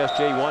telecast,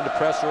 Jay, he wanted to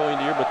press early in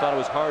the year, but thought it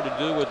was hard to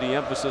do with the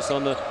emphasis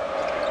on the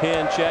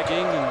hand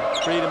checking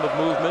and freedom of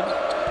movement.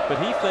 But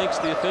he thinks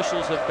the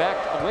officials have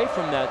backed away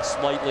from that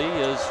slightly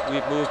as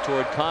we've moved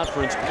toward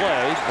conference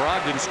play.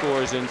 Brogdon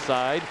scores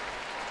inside.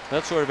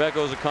 That sort of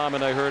echoes a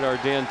comment I heard our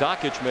Dan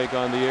Dockich make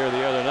on the air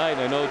the other night.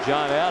 And I know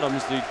John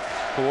Adams, the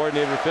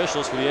coordinator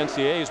officials for the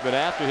NCAA, has been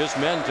after his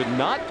men to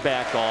not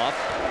back off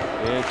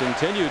and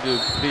continue to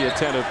be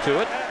attentive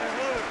to it.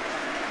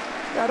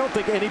 I don't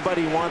think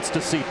anybody wants to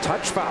see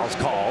touch fouls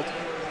called.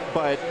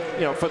 But,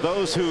 you know, for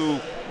those who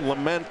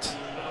lament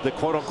the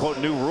quote-unquote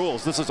new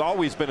rules, this has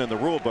always been in the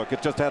rule book.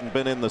 It just hadn't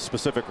been in the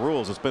specific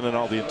rules. It's been in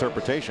all the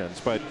interpretations.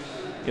 But,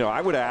 you know,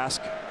 I would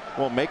ask,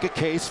 well, make a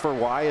case for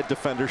why a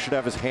defender should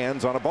have his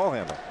hands on a ball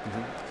handle.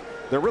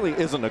 There really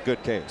isn't a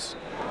good case.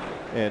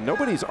 And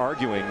nobody's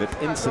arguing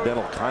that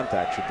incidental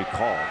contact should be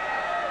called.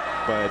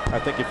 But I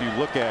think if you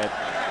look at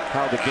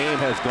how the game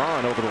has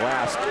gone over the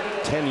last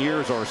 10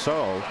 years or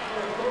so,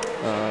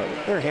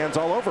 there are hands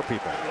all over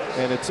people.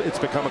 And it's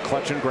become a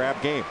clutch and grab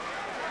game.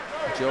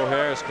 Joe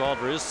Harris called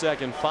for his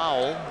second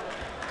foul.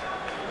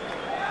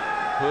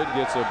 Hood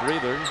gets a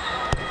breather. 1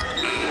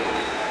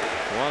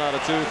 out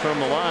of 2 from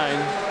the line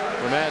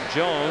for Matt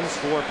Jones.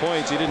 4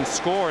 points. He didn't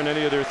score in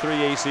any of their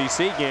 3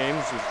 ACC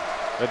games.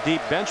 A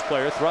deep bench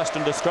player thrust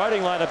into the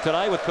starting lineup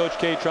tonight with Coach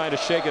K trying to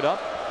shake it up.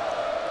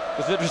 It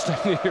was interesting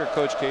to hear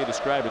Coach K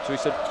describe it. So he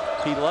said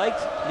he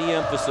liked the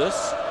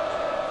emphasis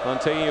on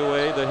taking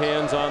away the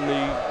hands on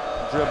the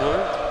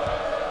dribbler,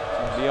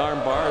 the arm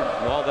bar,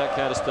 and all that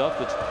kind of stuff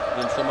that's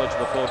been so much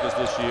of a focus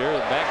this year. The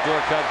backdoor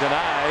cut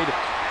denied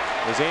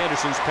as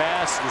Anderson's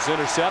pass was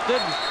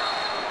intercepted.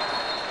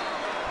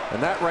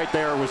 And that right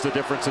there was the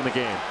difference in the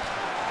game.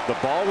 The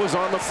ball was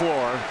on the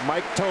floor.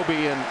 Mike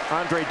Tobey and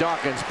Andre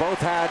Dawkins both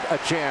had a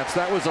chance.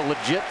 That was a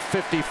legit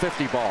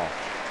 50-50 ball,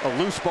 a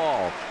loose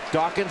ball.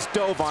 Dawkins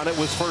dove on it,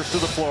 was first to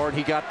the floor, and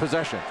he got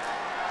possession.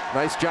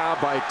 Nice job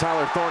by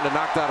Tyler Thornton to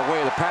knock that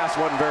away. The pass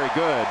wasn't very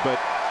good, but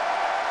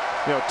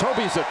you know,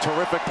 Tobey's a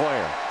terrific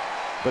player.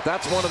 But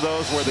that's one of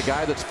those where the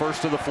guy that's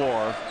first to the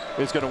floor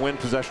is going to win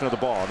possession of the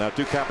ball. Now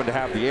Duke happened to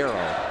have the arrow.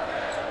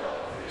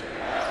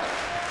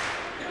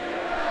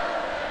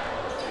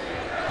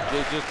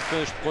 Just to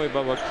finish the point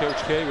about what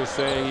Coach K was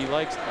saying, he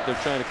likes that they're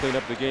trying to clean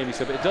up the game. He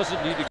said, but it doesn't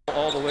need to go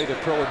all the way to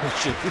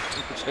prohibition,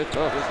 which I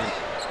thought was an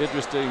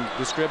interesting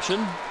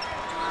description.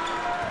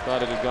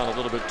 Thought it had gone a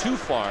little bit too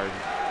far,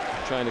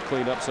 trying to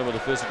clean up some of the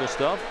physical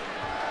stuff.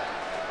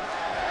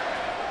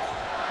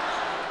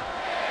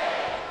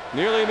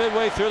 Nearly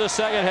midway through the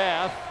second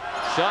half.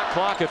 Shot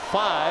clock at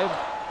 5.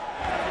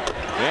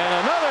 And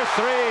another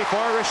 3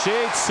 for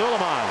Rashid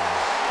Suleiman.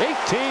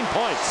 18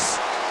 points.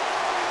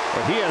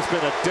 But he has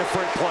been a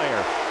different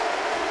player.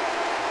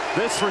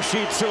 This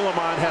Rashid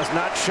Suleiman has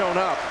not shown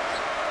up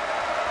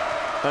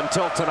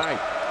until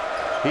tonight.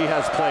 He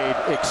has played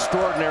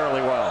extraordinarily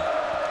well.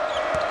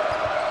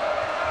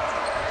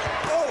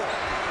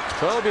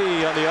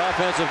 Tobey on the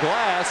offensive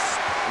glass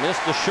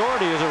missed the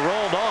shorty as it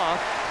rolled off.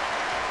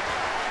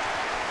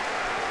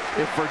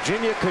 If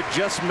Virginia could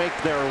just make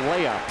their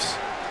layups,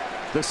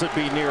 this would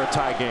be near a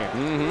tie game.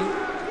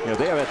 You know,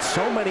 they have had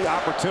so many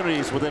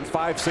opportunities within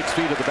 5-6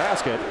 feet of the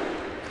basket,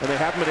 and they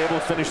haven't been able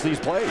to finish these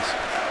plays.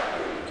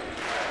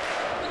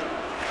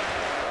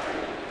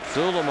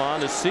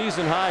 Suleiman, his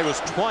season high was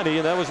 20,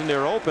 and that was in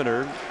their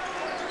opener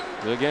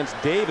against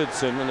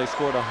Davidson when they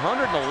scored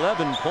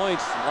 111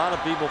 points. A lot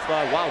of people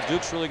thought, wow,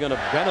 Duke's really going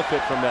to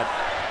benefit from that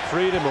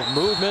freedom of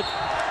movement.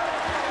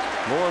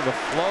 More of a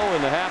flow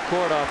in the half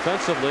court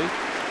offensively.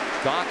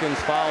 Dawkins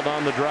fouled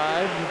on the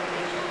drive.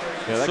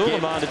 Yeah,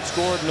 Suleiman had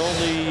scored in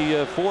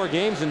only 4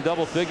 games in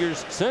double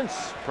figures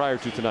since prior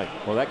to tonight.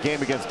 Well, that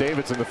game against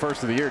Davidson, the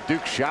first of the year,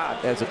 Duke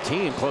shot as a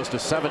team close to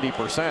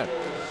 70%.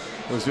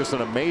 It was just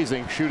an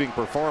amazing shooting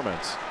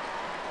performance.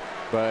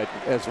 But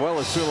as well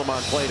as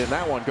Suleiman played in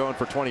that one, going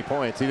for 20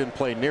 points, he didn't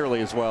play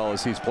nearly as well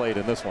as he's played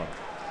in this one.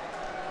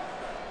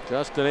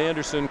 Justin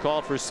Anderson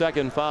called for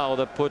second foul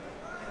that put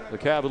the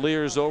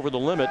Cavaliers over the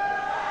limit.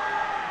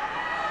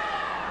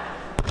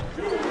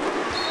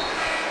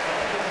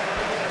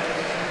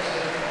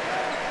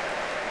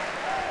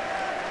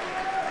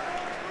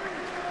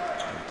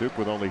 Duke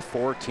with only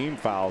 4 team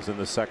fouls in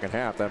the second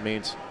half. That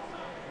means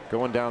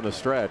going down the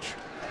stretch,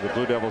 the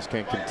Blue Devils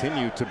can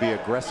continue to be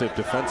aggressive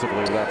defensively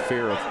without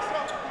fear of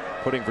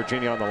putting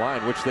Virginia on the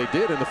line, which they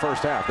did in the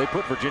first half. They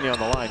put Virginia on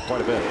the line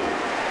quite a bit.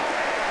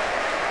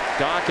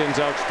 Dawkins,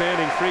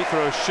 outstanding free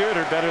throw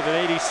shooter, better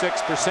than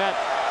 86%.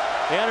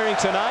 Entering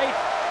tonight,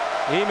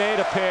 he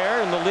made a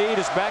pair, and the lead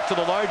is back to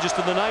the largest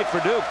of the night for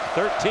Duke,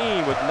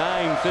 13 with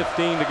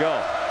 9:15 to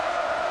go.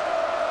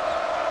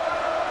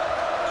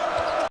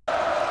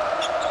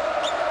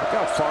 Look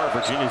how far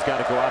Virginia's got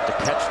to go out to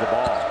catch the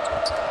ball.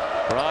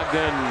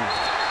 Brogdon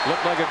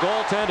looked like a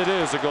goaltend. It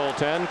is a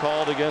goaltend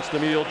called against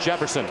Emil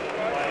Jefferson.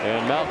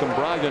 And Malcolm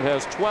Brogdon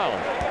has 12.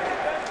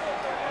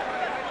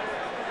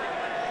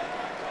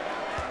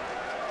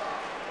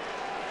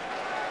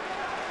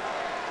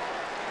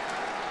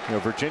 You know,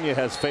 Virginia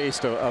has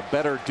faced a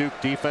better Duke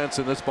defense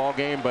in this ball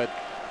game, but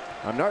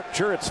I'm not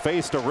sure it's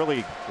faced a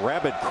really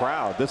rabid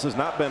crowd. This has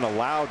not been a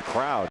loud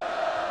crowd.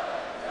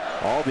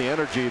 All the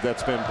energy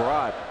that's been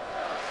brought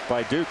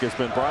by Duke has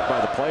been brought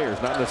by the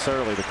players, not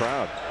necessarily the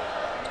crowd.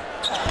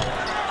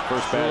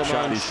 First bad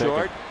shot he's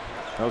taken.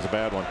 That was a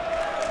bad one.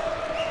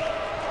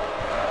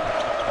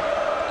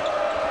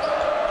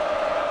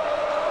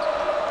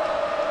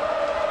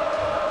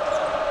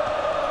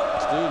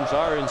 Students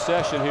are in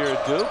session here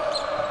at Duke.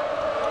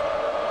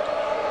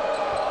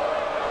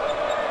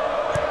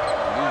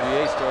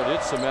 UVA started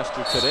its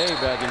semester today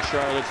back in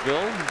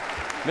Charlottesville.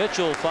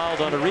 Mitchell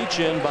fouled on a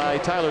reach-in by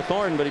Tyler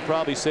Thornton, but he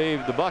probably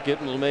saved the bucket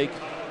and will make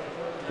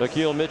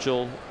Lakeal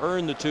Mitchell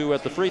earn the 2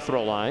 at the free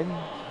throw line.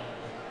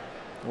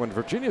 When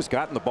Virginia's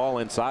gotten the ball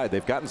inside,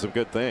 they've gotten some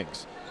good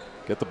things.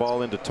 Get the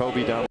ball into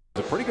Toby down.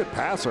 He's a pretty good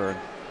passer. And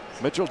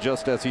Mitchell,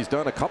 just as he's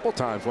done a couple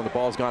times when the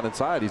ball's gone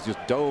inside, he's just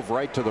dove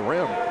right to the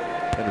rim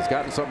and has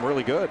gotten something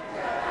really good.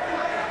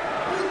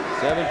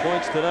 7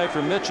 points tonight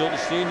for Mitchell, the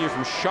senior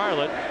from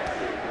Charlotte.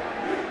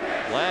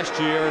 Last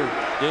year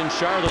in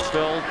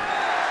Charlottesville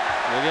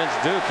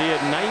against Duke, he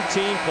had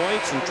 19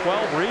 points and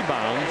 12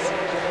 rebounds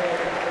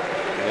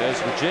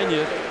as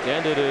Virginia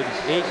ended an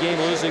 8-game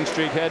losing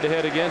streak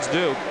head-to-head against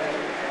Duke.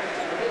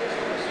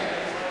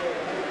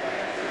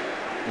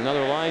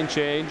 Another line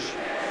change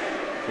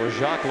for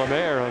Jacques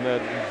Lemaire on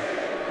that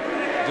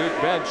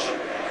Duke bench.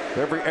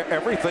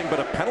 Everything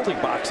but a penalty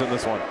box in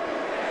this one.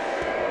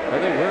 I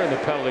think we're in the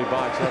penalty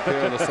box up here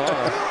in the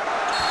sauna.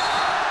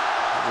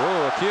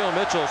 Whoa, Lakeal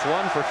Mitchell's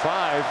 1 for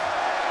 5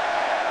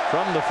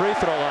 from the free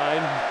throw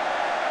line.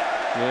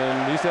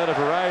 And he's had a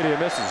variety of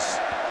misses.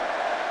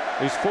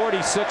 He's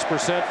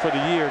 46% for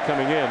the year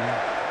coming in.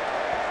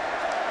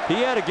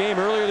 He had a game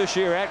earlier this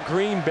year at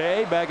Green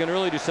Bay back in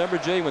early December.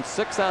 Jay went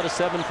 6 out of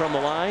 7 from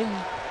the line.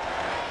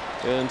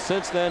 And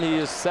since then he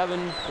is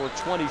 7 for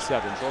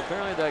 27. So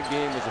apparently that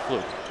game was a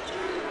fluke.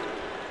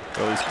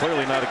 Well, he's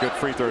clearly not a good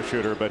free throw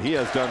shooter, but he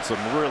has done some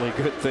really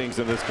good things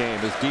in this game.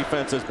 His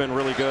defense has been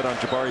really good on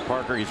Jabari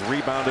Parker. He's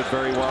rebounded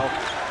very well.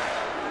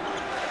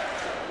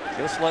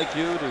 Just like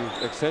you, to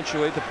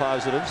accentuate the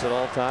positives at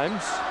all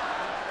times.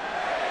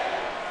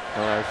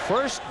 Our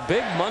first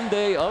big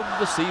Monday of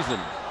the season.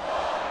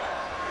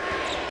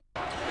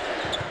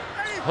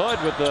 Hood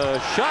with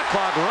the shot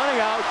clock running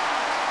out,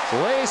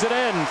 lays it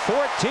in,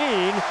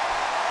 14.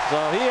 So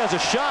he has a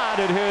shot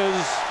at his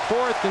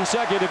 4th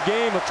consecutive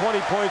game of 20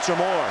 points or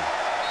more.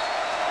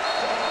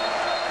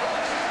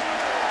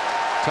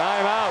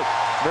 Timeout,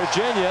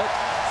 Virginia.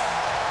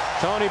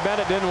 Tony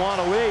Bennett didn't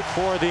want to wait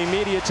for the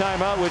media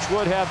timeout, which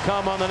would have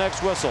come on the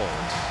next whistle.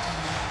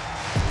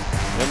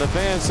 And the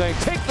fans saying,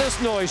 "Take this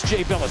noise,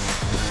 Jay Billis."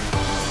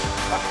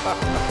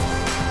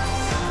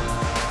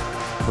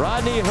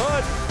 Rodney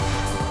Hood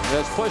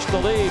has pushed the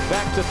lead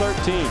back to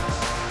 13.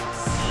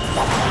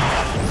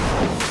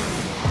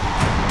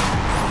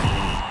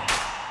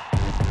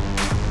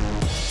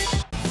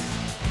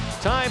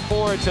 Time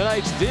for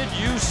tonight's Did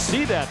You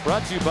See That?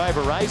 Brought to you by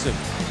Verizon.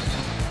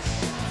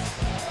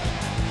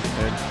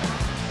 And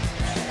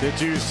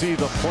did you see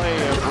the play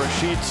of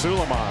Rasheed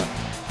Suleiman?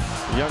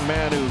 A young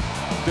man who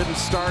didn't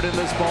start in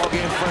this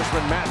ballgame.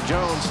 Freshman Matt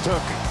Jones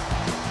took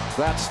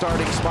that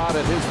starting spot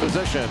at his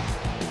position.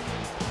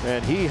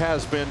 And he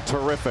has been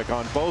terrific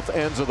on both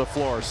ends of the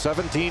floor.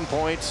 17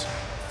 points,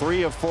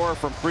 3 of 4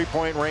 from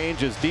three-point range.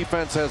 His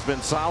defense has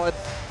been solid.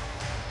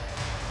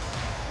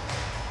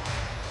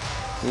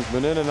 He's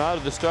been in and out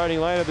of the starting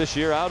lineup this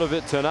year, out of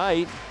it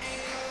tonight.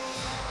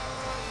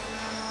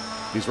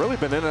 He's really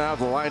been in and out of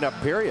the lineup,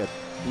 period.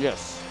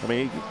 Yes. I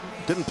mean, he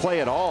didn't play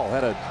at all.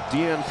 Had a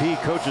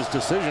DNP coach's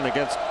decision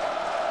against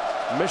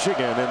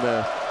Michigan in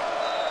the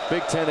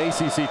Big Ten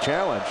ACC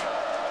Challenge.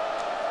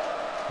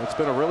 It's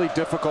been a really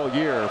difficult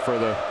year for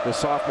the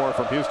sophomore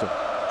from Houston.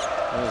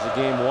 That was a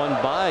game won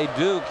by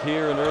Duke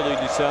here in early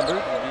December.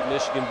 They beat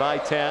Michigan by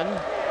 10.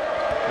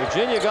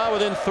 Virginia got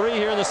within 3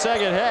 here in the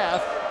second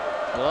half.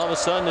 And all of a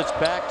sudden it's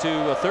back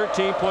to a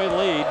 13-point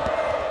lead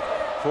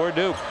for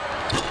Duke.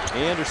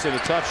 Anderson, a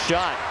tough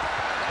shot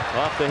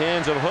off the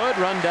hands of Hood,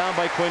 run down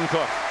by Quinn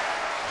Cook.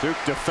 Duke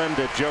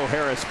defended Joe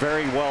Harris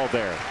very well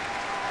there.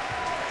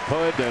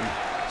 Hood and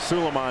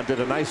Suleiman did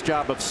a nice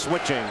job of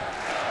switching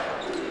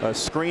a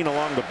screen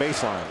along the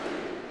baseline.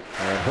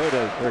 And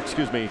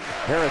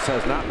Harris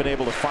has not been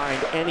able to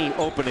find any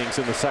openings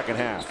in the second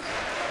half.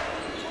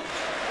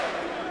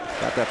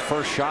 Got that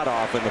first shot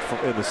off in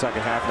the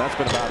second half, and that's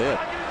been about it.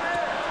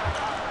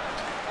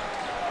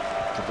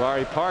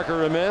 Jabari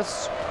Parker a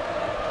miss.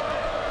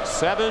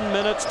 7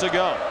 minutes to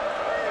go.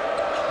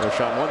 Well,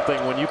 Sean, one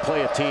thing when you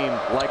play a team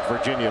like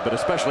Virginia, but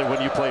especially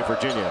when you play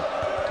Virginia,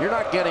 you're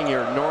not getting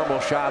your normal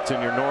shots in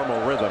your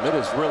normal rhythm. It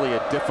is really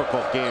a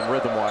difficult game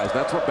rhythm-wise.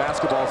 That's what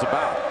basketball is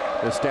about.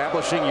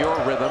 Establishing your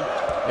rhythm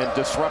and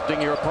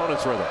disrupting your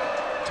opponent's rhythm.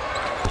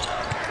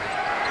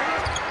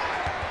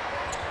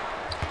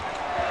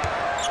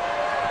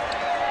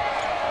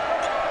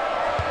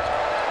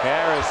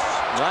 Harris,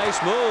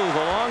 nice move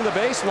along the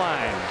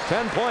baseline.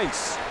 10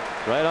 points,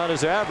 right on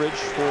his average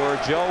for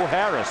Joe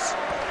Harris.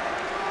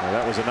 Well,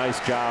 that was a nice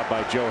job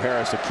by Joe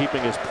Harris of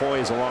keeping his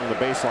poise along the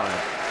baseline.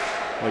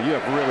 Well, you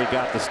have really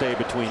got to stay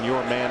between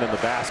your man and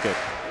the basket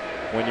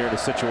when you're in a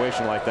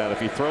situation like that. If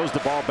he throws the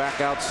ball back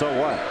out, so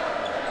what?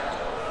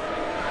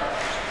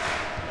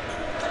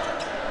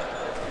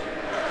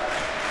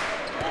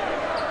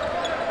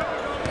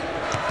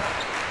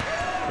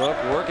 Cook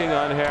working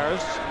on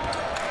Harris.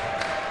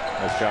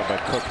 Nice job by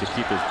Cook to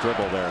keep his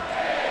dribble there.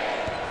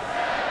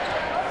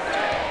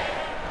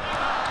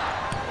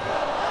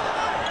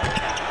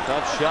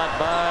 Tough shot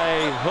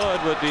by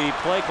Hood with the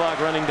play clock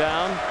running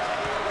down.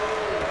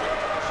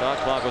 Shot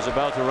clock was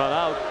about to run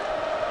out.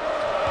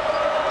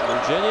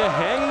 Virginia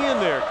hanging in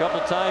there a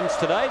couple times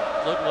tonight.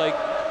 Looked like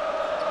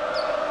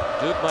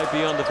Duke might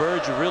be on the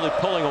verge of really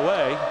pulling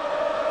away.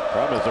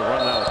 Problem is they're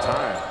running out of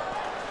time.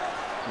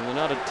 And they're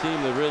not a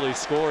team that really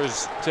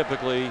scores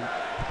typically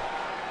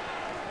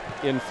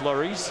in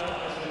flurries.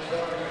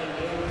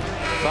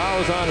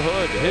 Fouls on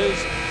Hood, his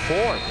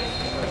 4th.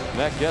 And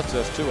that gets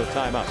us to a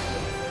timeout.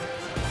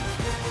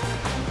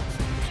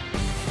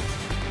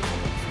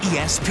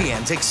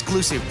 ESPN's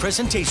exclusive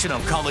presentation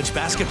of college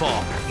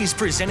basketball is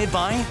presented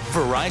by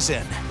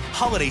Verizon.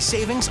 Holiday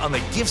savings on the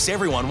gifts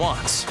everyone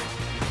wants.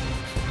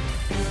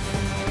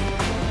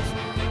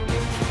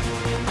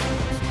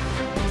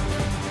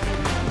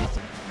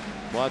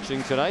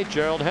 Watching tonight,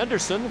 Gerald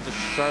Henderson of the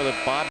Charlotte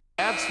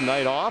Bobcats,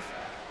 night off.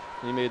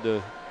 He made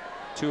the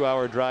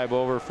 2-hour drive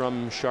over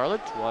from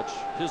Charlotte to watch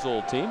his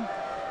old team.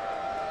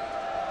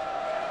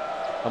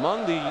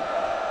 Among the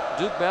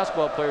Duke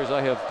basketball players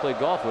I have played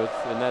golf with,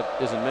 and that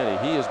isn't many,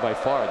 he is by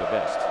far the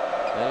best.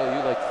 I know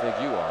you like to think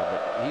you are,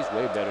 but he's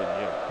way better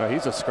than you.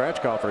 He's a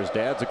scratch golfer. His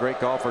dad's a great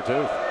golfer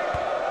too.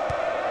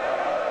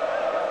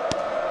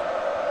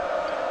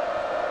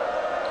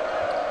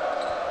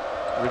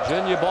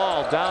 Virginia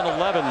ball down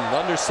 11,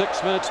 under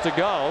 6 minutes to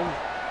go.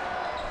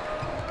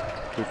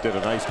 Duke did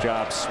a nice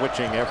job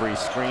switching every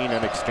screen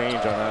and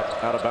exchange on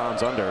that out of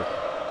bounds under.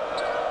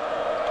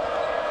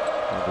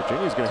 And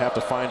Virginia's going to have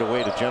to find a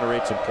way to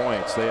generate some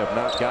points. They have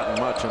not gotten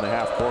much in the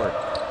half court.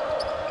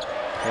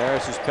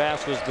 Harris's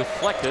pass was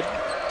deflected.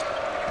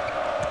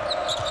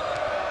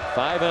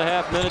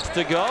 5.5 minutes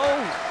to go.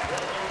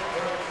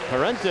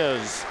 Parenteau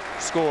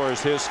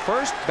scores his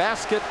first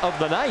basket of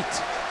the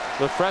night.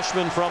 The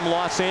freshman from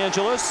Los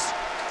Angeles,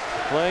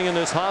 playing in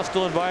this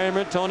hostile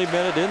environment. Tony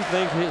Bennett didn't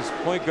think his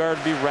point guard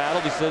would be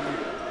rattled. He said,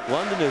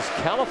 London is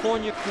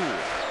California cool.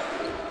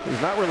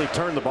 He's not really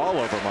turned the ball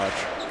over much.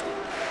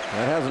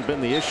 That hasn't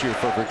been the issue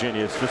for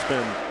Virginia. It's just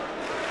been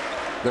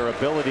their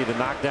ability to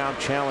knock down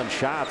challenge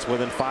shots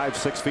within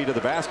 5-6 feet of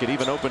the basket.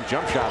 Even open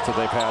jump shots that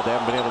they've had, they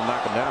haven't been able to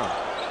knock them down.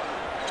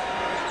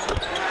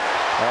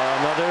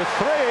 Another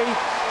 3.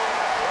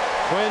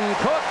 Quinn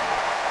Cook,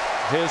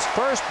 his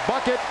first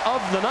bucket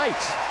of the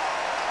night.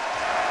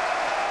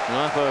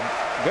 Off a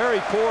very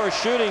poor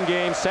shooting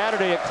game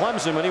Saturday at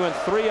Clemson when he went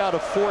 3 out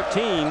of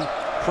 14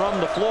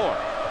 from the floor.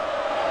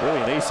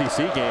 Really, in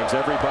ACC games,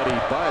 everybody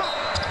but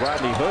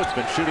Rodney Hood's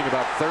been shooting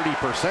about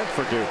 30%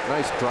 for Duke.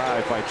 Nice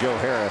drive by Joe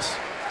Harris.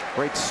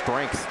 Great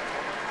strength.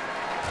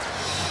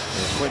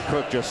 And Quinn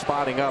Cook just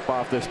spotting up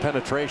off this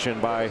penetration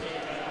by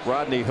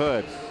Rodney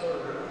Hood.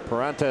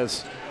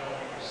 Parenteau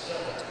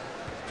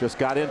just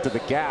got into the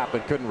gap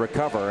and couldn't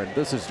recover, and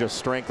this is just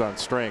strength on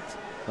strength.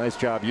 Nice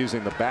job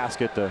using the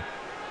basket to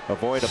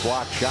avoid a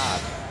blocked shot.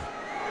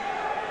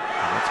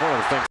 And that's one of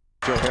the things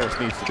Joe Harris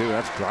needs to do.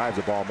 That's drive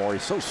the ball more.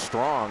 He's so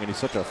strong and he's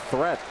such a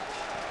threat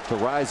to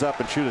rise up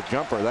and shoot a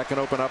jumper. That can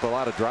open up a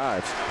lot of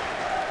drives.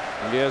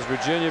 And he has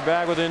Virginia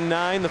back within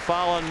 9. The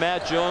foul on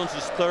Matt Jones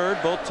is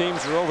 3rd. Both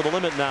teams are over the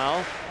limit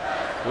now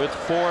with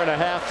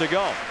 4.5 to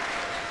go.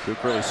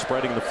 Duke really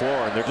spreading the floor,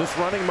 and they're just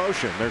running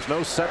motion. There's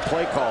no set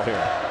play call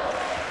here.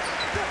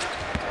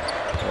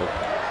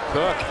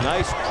 Cook,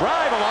 nice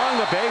drive along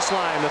the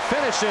baseline. The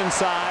finish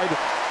inside,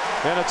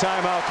 and a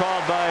timeout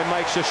called by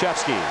Mike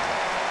Krzyzewski.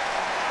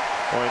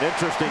 Boy, an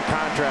interesting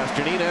contrast.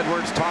 Janine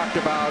Edwards talked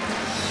about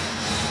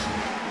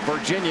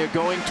Virginia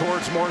going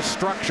towards more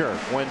structure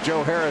when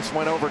Joe Harris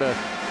went over to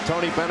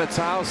Tony Bennett's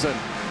house, and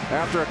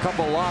after a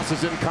couple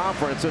losses in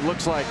conference, it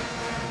looks like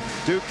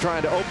Duke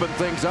trying to open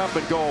things up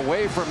and go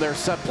away from their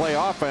set play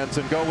offense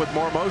and go with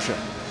more motion.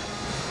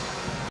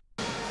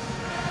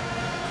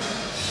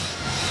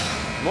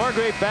 More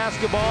great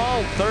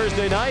basketball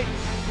Thursday night.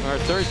 Our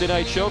Thursday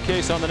night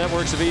showcase on the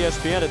networks of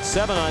ESPN at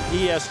 7 on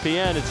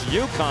ESPN. It's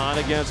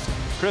UConn against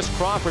Chris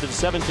Crawford at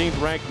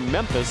 17th ranked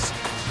Memphis.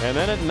 And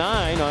then at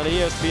 9 on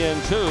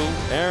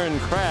ESPN2, Aaron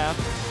Craft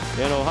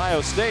in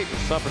Ohio State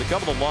suffered a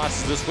couple of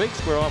losses this week.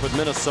 Square off with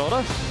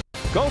Minnesota.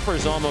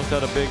 Gophers almost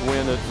had a big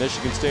win at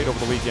Michigan State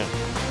over the weekend.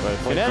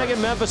 Connecticut,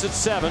 Memphis at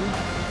 7.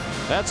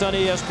 That's on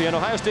ESPN.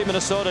 Ohio State,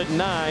 Minnesota at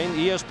 9.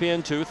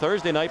 ESPN2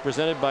 Thursday night,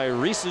 presented by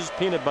Reese's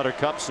Peanut Butter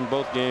Cups, and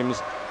both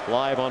games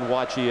live on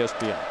Watch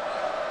ESPN.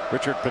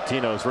 Richard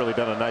Pitino's really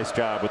done a nice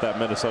job with that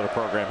Minnesota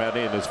program, hasn't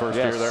he, in his first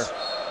year there?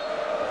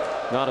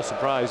 Not a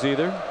surprise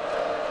either.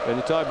 And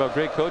you talk about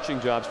great coaching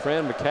jobs.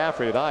 Fran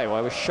McCaffrey at Iowa.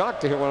 I was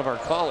shocked to hear one of our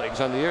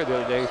colleagues on the air the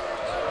other day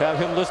have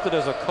him listed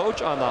as a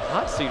coach on the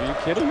hot seat. Are you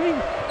kidding me?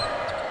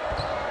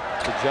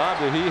 The job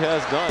that he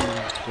has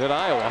done at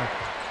Iowa.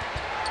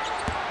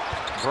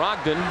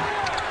 Brogdon.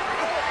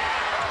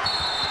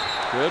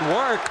 Good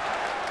work.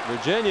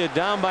 Virginia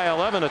down by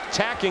 11,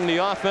 attacking the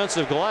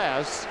offensive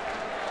glass.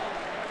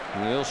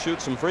 And he'll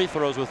shoot some free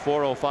throws with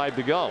 4:05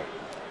 to go.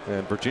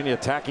 And Virginia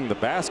attacking the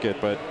basket,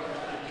 but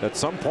at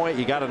some point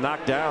you got to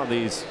knock down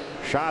these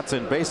shots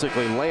in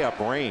basically layup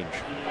range.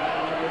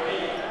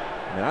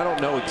 And I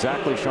don't know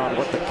exactly, Sean,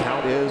 what the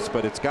count is,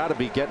 but it's got to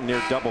be getting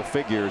near double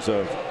figures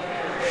of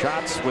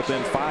shots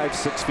within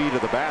 5-6 feet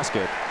of the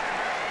basket.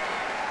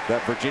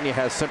 that Virginia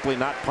has simply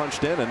not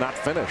punched in and not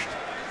finished.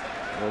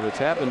 Well, if it's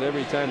happened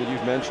every time that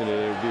you've mentioned it,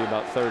 it would be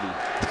about 30.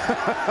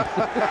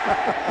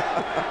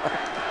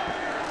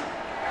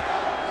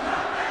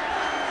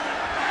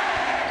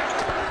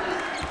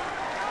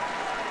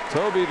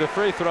 Toby, the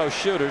free throw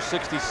shooter,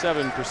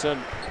 67%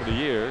 for the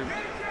year.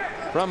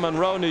 From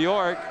Monroe, New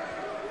York,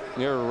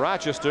 near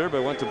Rochester,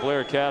 but went to Blair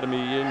Academy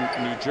in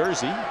New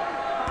Jersey.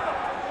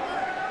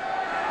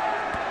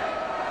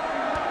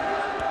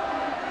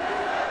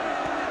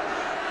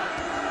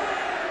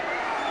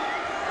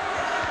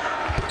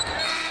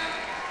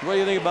 What do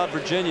you think about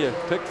Virginia?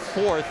 Picked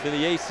 4th in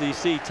the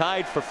ACC,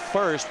 tied for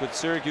 1st with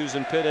Syracuse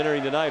and Pitt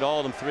entering tonight, all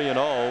of them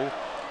 3-0.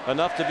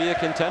 Enough to be a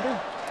contender?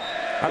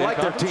 I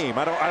like their team.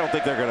 I don't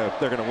think they're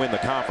gonna win the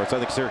conference. I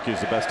think Syracuse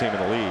is the best team in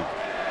the league.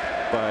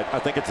 But I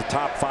think it's a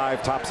top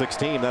 5, top 6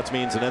 team. That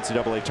means an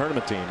NCAA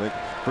tournament team.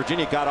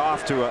 Virginia got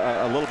off to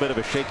a little bit of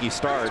a shaky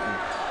start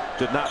and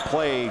did not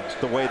play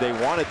the way they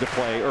wanted to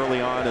play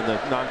early on in the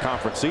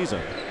non-conference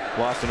season.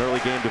 Lost an early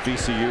game to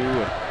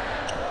VCU.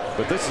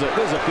 But this is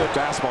a good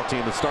basketball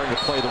team that's starting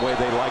to play the way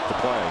they like to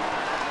play.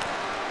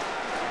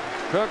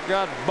 Cook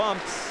got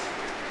bumped.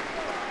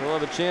 We'll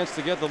have a chance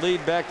to get the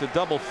lead back to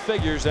double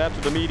figures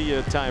after the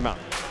media timeout.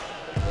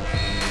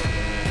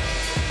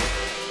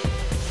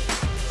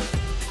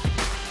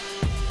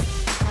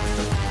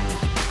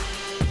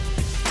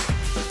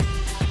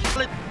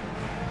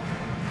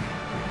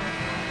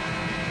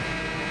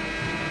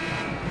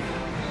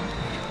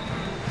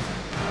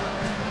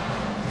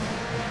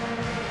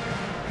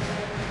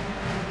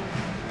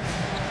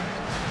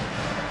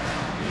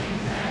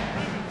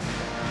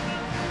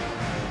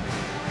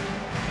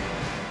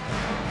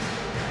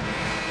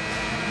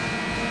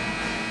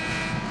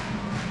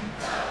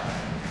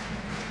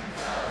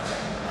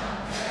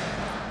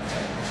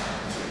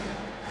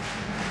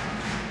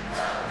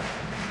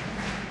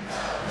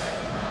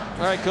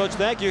 All right, Coach,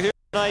 thank you. Here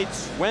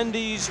tonight's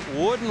Wendy's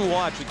Wooden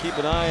Watch. We keep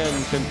an eye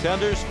on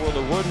contenders for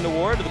the Wooden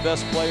Award to the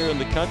best player in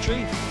the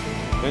country.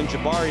 And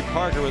Jabari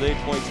Parker with 8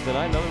 points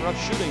tonight. Another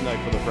rough shooting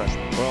night for the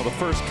freshman. Well, the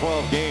first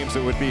 12 games,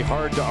 it would be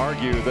hard to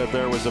argue that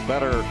there was a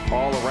better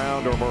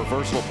all-around or more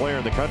versatile player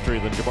in the country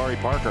than Jabari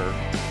Parker.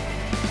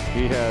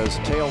 He has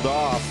tailed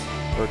off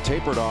or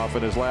tapered off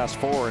in his last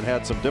 4 and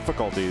had some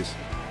difficulties.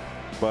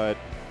 But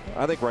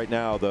I think right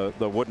now the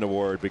Wooden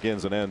Award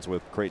begins and ends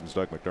with Creighton's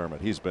Doug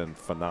McDermott. He's been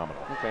phenomenal.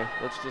 Okay,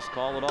 let's just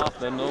call it off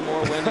then. No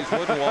more Wendy's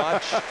Wooden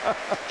Watch.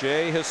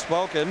 Jay has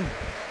spoken.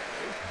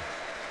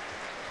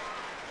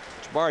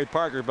 Jabari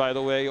Parker, by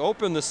the way,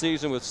 opened the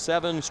season with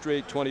 7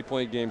 straight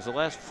 20-point games. The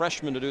last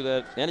freshman to do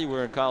that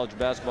anywhere in college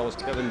basketball was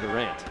Kevin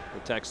Durant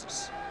with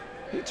Texas.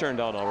 He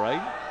turned out all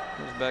right.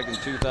 That was back in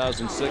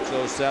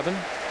 2006-07.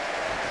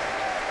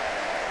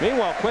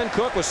 Meanwhile, Quinn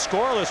Cook was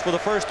scoreless for the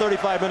first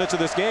 35 minutes of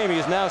this game. He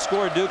has now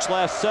scored Duke's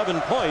last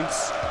 7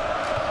 points.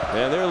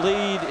 And their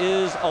lead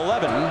is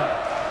 11.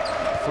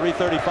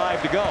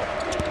 3:35 to go.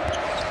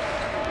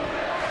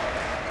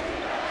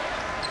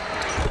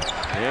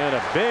 And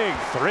a big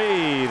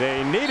 3.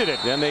 They needed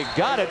it, and they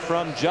got it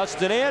from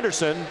Justin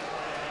Anderson.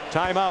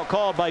 Timeout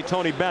called by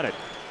Tony Bennett.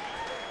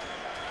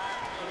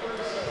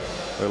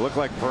 It looked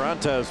like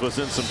Parantes was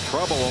in some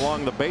trouble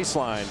along the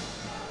baseline,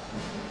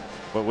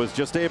 but was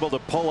just able to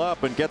pull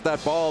up and get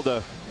that ball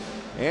to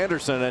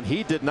Anderson, and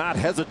he did not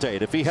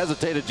hesitate. If he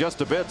hesitated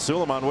just a bit,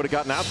 Suleiman would have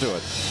gotten out to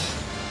it.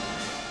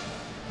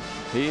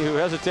 He who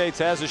hesitates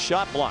has his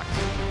shot blocked.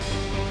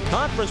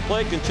 Conference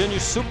play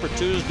continues Super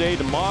Tuesday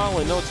tomorrow.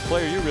 I know it's a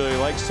player you really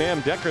like,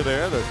 Sam Decker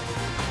there, the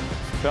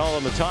fellow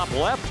on the top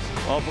left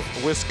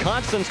of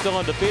Wisconsin, still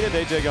undefeated.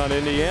 They take on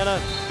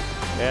Indiana.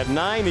 At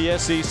 9, the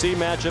SEC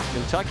matchup,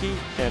 Kentucky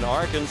and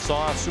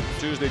Arkansas. Super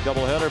Tuesday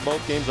doubleheader.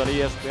 Both games on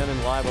ESPN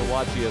and live on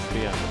Watch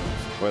ESPN.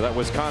 Well, that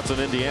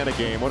Wisconsin-Indiana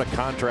game, what a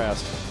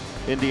contrast.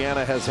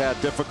 Indiana has had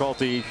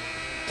difficulty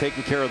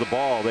taking care of the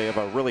ball. They have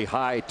a really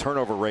high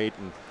turnover rate,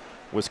 and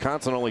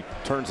Wisconsin only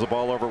turns the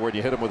ball over when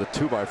you hit them with a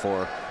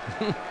 2x4.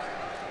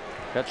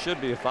 That should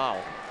be a foul.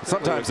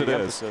 Sometimes it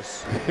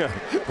is. Yeah,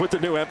 with the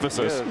new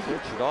emphasis. Yeah,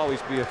 it should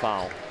always be a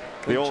foul.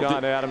 The old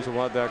John Adams will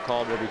want that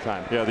called every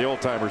time. Yeah, the old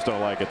timers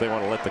don't like it. They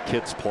want to let the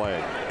kids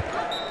play.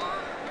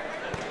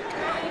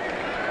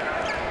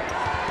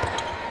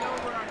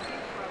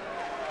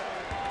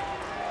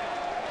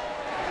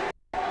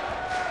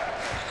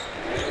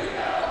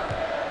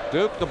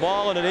 Duke the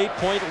ball in an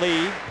 8-point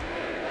lead,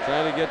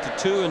 trying to get to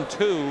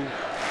 2-2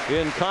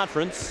 in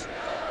conference.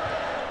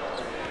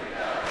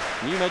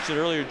 You mentioned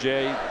earlier,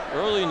 Jay,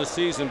 early in the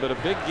season, but a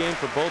big game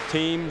for both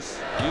teams.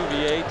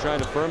 UVA trying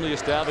to firmly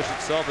establish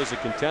itself as a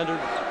contender.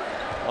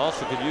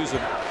 Also could use a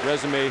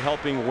resume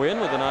helping win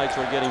with an eye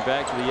toward getting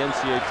back to the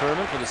NCAA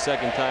tournament for the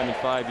 2nd time in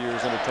 5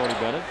 years under Tony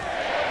Bennett.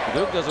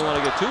 Duke doesn't want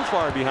to get too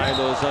far behind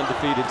those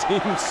undefeated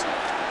teams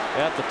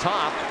at the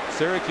top.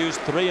 Syracuse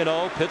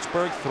 3-0,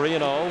 Pittsburgh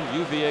 3-0,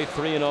 UVA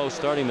 3-0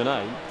 starting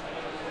tonight.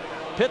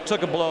 Pitt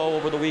took a blow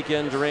over the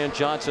weekend. Durant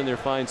Johnson, their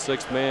fine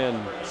 6th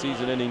man,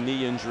 season-ending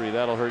knee injury.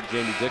 That'll hurt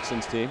Jamie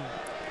Dixon's team.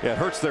 Yeah, it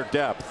hurts their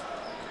depth.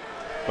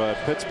 But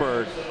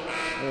Pittsburgh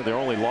Their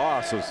only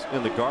loss was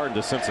in the Garden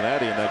to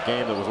Cincinnati in that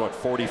game that was, what,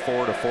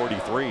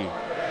 44-43.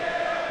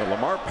 But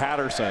Lamar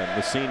Patterson,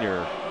 the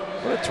senior,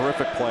 what a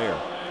terrific player.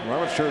 I'm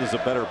not sure there's a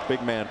better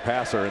big man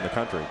passer in the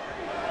country.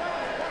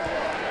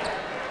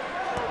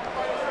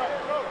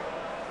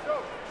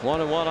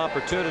 1-on-1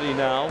 opportunity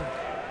now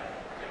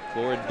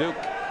for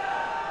Duke.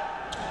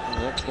 The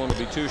next one will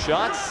be 2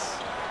 shots.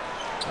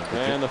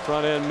 And the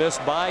front end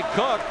missed by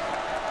Cook.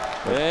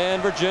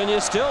 And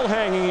Virginia still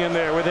hanging in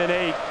there within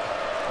 8.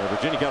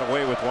 Virginia got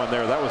away with one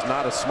there. That was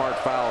not a smart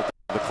foul to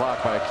the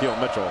clock by Akeel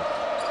Mitchell.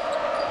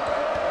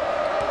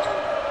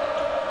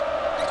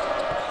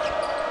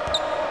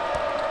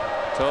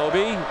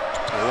 Toby,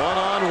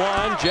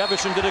 1-on-1.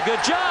 Jefferson did a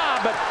good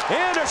job, but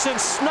Anderson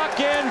snuck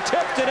in,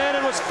 tipped it in,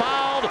 and was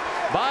fouled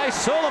by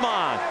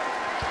Suleiman.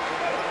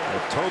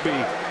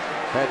 Toby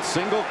had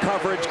single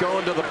coverage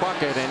going to the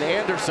bucket, and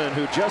Anderson,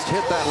 who just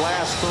hit that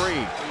last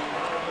 3,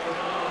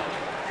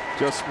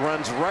 just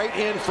runs right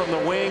in from the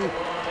wing,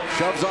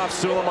 shoves off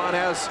Suleiman,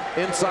 has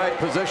inside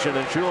position,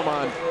 and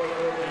Suleiman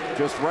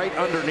just right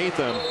underneath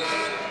him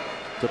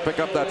to pick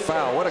up that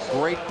foul. What a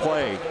great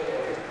play.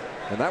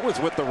 And that was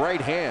with the right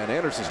hand.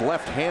 Anderson's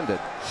left-handed.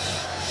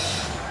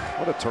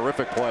 What a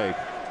terrific play.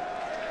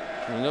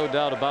 No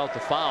doubt about the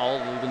foul,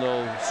 even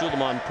though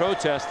Suleiman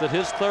protested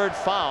his 3rd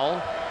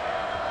foul.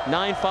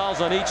 9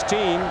 fouls on each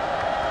team.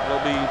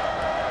 There'll be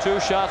 2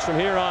 shots from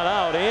here on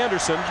out.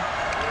 Anderson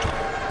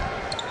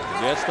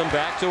gets them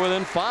back to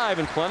within 5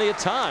 and plenty of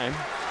time.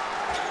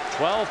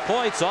 12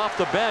 points off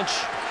the bench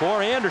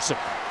for Anderson.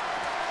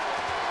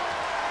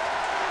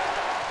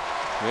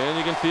 And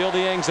you can feel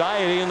the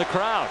anxiety in the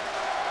crowd.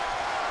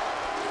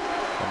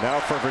 And now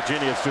for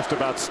Virginia, it's just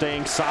about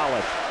staying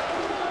solid.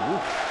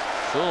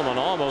 Suleiman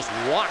almost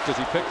walked as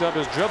he picked up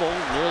his dribble,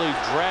 nearly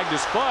dragged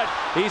his foot.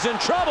 He's in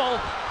trouble,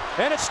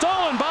 and it's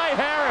stolen by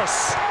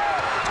Harris.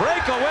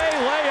 Breakaway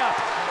layup.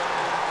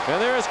 And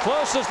they're as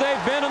close as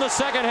they've been in the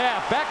second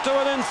half. Back to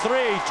within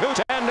 3,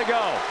 2:10 to go.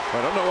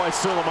 I don't know why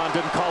Suleiman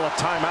didn't call a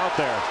timeout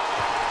there.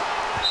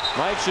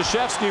 Mike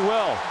Krzyzewski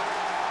will.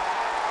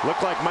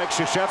 Looked like Mike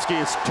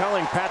Krzyzewski is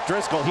telling Pat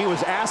Driscoll he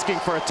was asking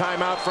for a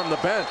timeout from the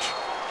bench.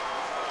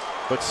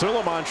 But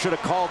Suleiman should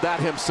have called that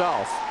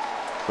himself.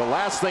 The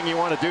last thing you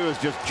want to do is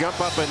just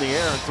jump up in the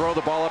air and throw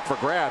the ball up for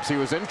grabs. He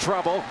was in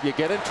trouble. You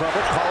get in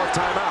trouble, call a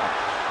timeout.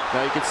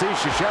 Now you can see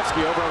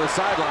Krzyzewski over on the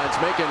sidelines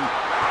making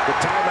the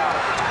timeout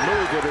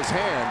move with his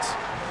hands,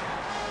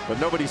 but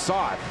nobody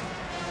saw it.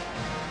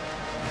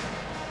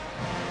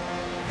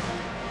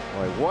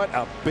 Boy, what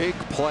a big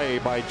play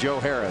by Joe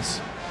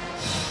Harris.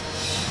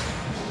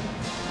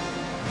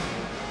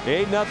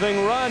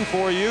 8-0 run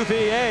for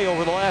UVA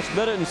over the last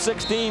minute and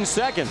 16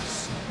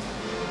 seconds.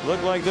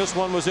 Looked like this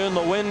one was in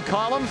the win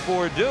column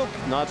for Duke.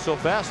 Not so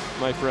fast,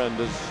 my friend,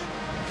 as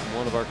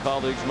one of our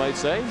colleagues might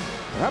say.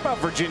 How about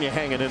Virginia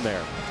hanging in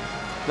there?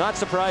 Not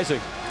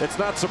surprising. It's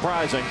not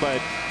surprising,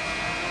 but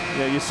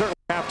you certainly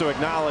have to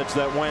acknowledge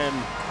that when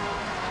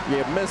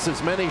you miss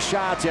as many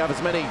shots, you have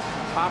as many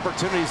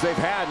opportunities they've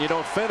had, and you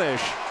don't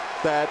finish,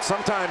 that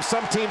sometimes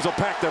some teams will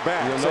pack their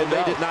bags, and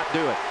they did not do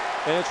it.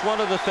 And it's one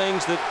of the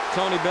things that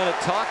Tony Bennett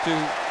talked to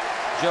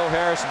Joe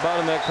Harris about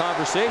in that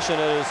conversation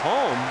at his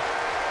home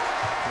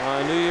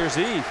on New Year's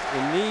Eve.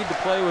 The need to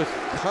play with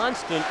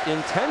constant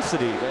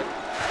intensity. That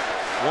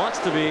wants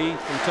to be,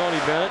 from Tony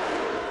Bennett,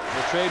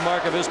 the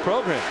trademark of his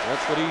program.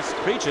 That's what he's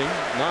preaching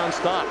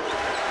nonstop.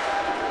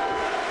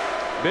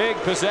 Big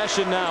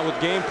possession now with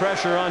game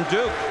pressure on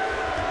Duke.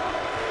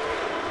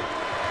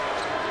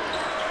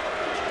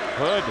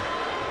 Hood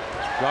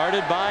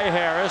guarded by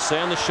Harris,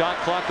 and the shot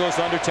clock goes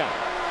under 10.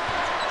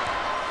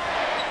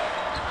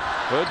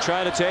 Hood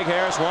trying to take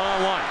Harris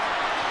one-on-one.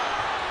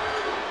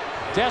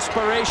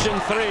 Desperation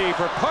 3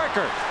 for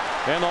Parker,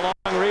 and the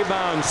long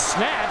rebound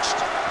snatched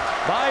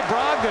by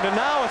Brogdon, and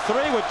now a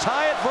 3 would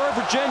tie it for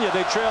Virginia.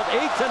 They trailed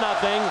 8-0.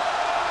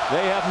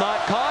 They have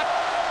not caught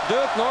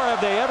Duke, nor have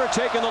they ever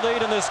taken the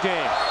lead in this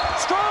game.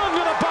 Strong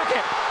to the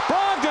bucket.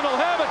 Brogdon will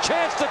have a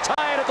chance to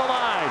tie it at the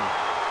line.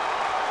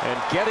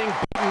 And getting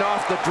beaten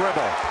off the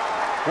dribble.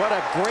 What a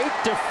great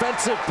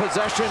defensive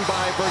possession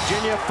by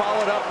Virginia,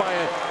 followed up by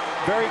a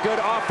very good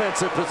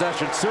offensive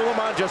possession.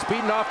 Suleiman just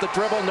beaten off the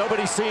dribble.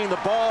 Nobody seeing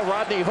the ball.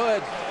 Rodney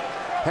Hood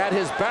had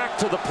his back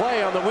to the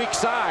play on the weak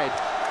side.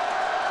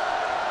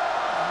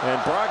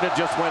 And Brogdon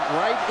just went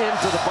right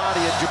into the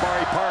body of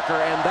Jabari Parker,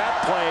 and that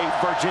play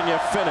Virginia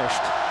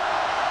finished.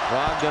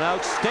 Brogdon,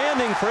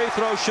 outstanding free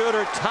throw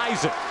shooter,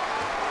 ties it.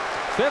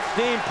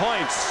 15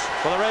 points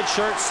for the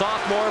redshirt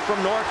sophomore from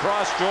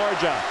Norcross,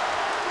 Georgia.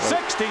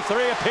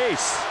 63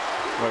 apiece.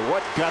 Boy,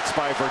 what guts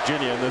by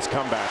Virginia in this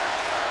comeback.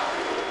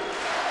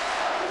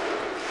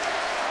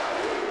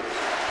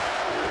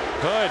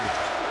 Hood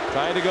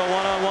tried to go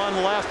one-on-one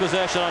the last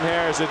possession on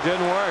Harris. It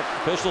didn't work.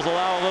 Officials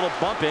allow a little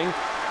bumping.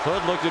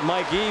 Hood looked at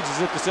Mike Eads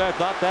as if to say, I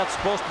thought that's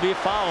supposed to be a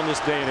foul in this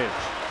day and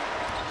age.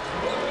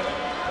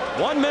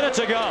 1 minute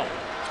to go.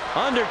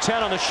 Under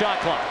 10 on the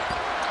shot clock.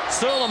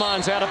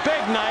 Suleiman's had a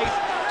big night.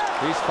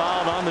 He's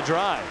fouled on the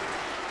drive.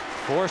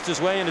 Forced his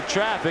way into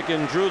traffic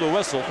and drew the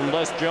whistle from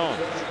Les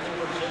Jones.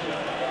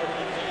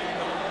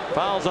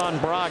 Fouls on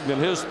Brogdon,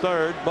 his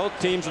third. Both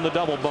teams in the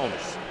double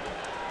bonus.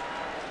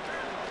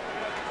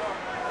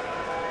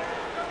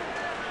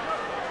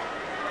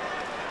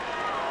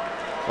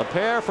 A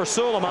pair for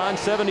Suleiman,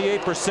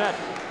 78%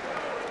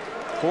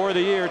 for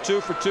the year,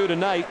 2 for 2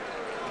 tonight.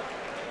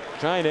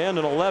 Trying to end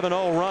an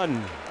 11-0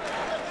 run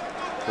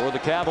for the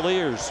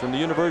Cavaliers from the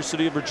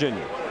University of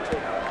Virginia.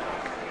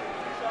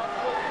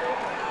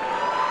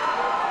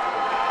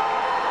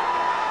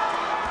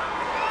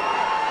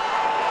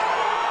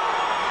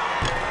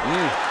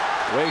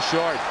 Way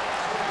short.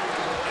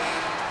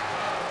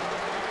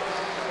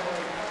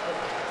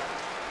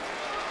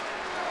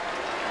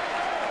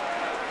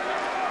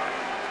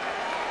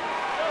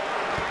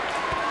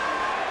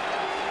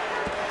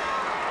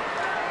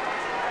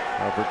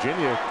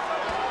 Virginia,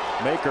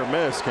 make or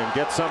miss, can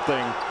get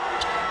something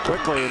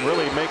quickly and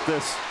really make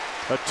this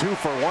a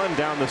 2-for-1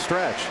 down the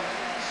stretch.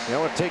 You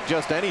don't want to take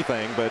just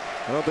anything, but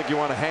I don't think you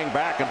want to hang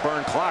back and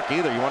burn clock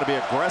either. You want to be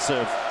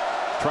aggressive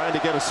trying to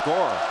get a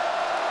score.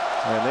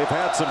 And they've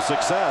had some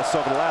success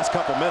over the last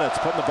couple minutes,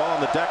 putting the ball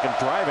on the deck and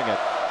driving it.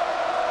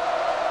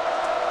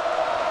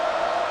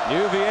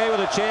 UVA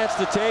with a chance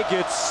to take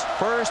its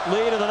first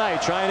lead of the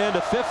night, trying to end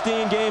a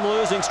 15-game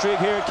losing streak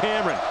here at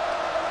Cameron.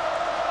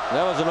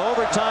 That was an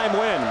overtime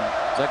win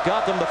that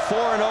got them to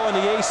 4-0 in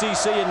the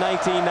ACC in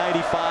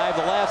 1995,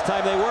 the last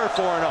time they were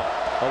 4-0.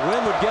 A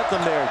win would get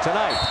them there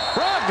tonight.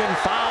 Brogdon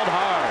fouled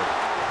hard.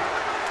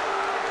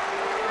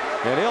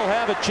 And he'll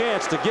have a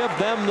chance to give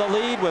them the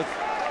lead with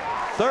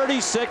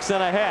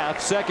 36.5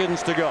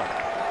 seconds to go.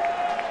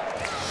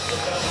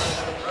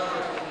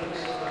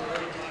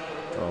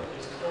 Well,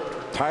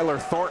 Tyler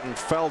Thornton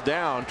fell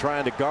down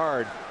trying to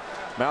guard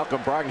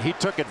Malcolm Brogdon. He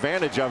took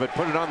advantage of it,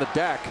 put it on the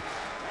deck,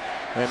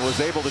 and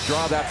was able to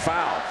draw that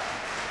foul.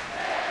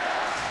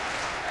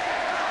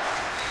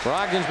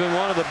 Brogdon's been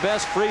one of the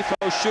best free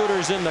throw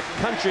shooters in the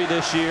country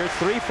this year,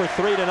 3 for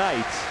 3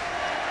 tonight.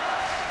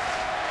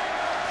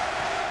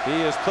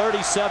 He is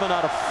 37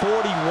 out of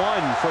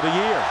 41 for the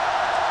year.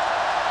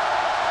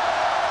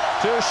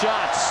 2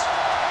 shots.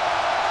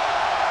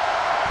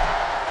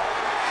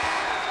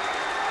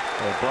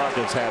 Well,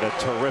 Brogdon's had a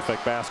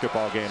terrific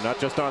basketball game, not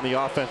just on the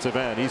offensive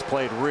end. He's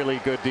played really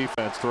good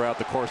defense throughout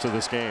the course of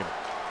this game.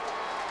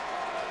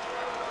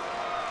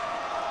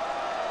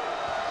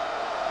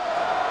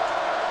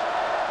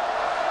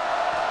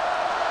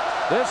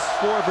 This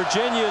for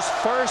Virginia's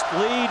first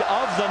lead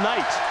of the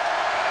night.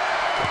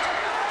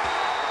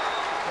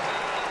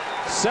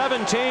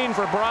 17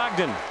 for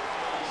Brogdon,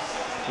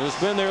 who's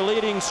been their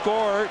leading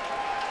scorer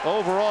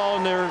overall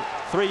in their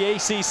 3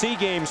 ACC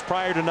games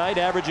prior to tonight,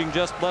 averaging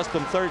just less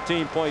than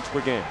 13 points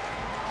per game.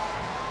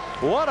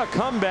 What a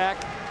comeback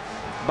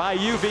by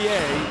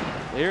UVA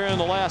here in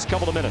the last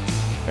couple of minutes.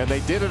 And they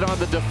did it on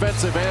the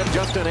defensive end.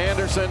 Justin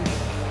Anderson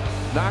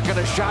knocking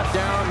a shot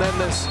down, then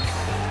this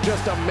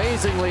just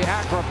amazingly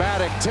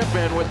acrobatic tip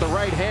in with the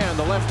right hand,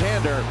 the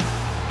left-hander.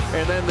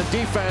 And then the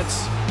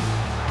defense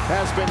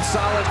has been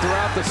solid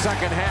throughout the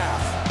second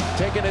half,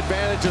 taking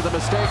advantage of the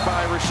mistake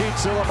by Rasheed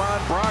Suleiman.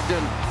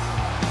 Brogdon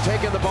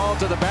taking the ball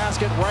to the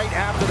basket right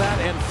after that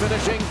and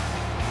finishing.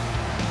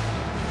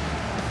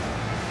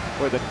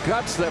 With the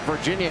guts that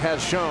Virginia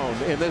has shown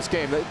in this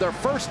game. Their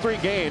first 3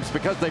 games,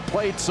 because they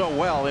played so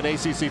well in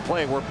ACC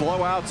play, were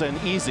blowouts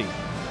and easy.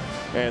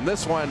 And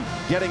this one,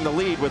 getting the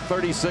lead with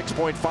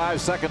 36.5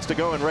 seconds to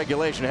go in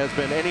regulation, has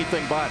been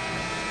anything but.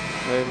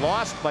 They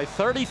lost by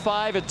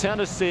 35 at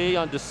Tennessee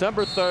on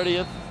December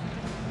 30th.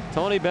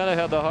 Tony Bennett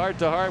had the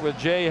heart-to-heart with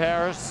Jay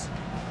Harris.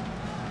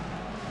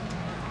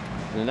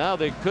 And now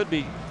they could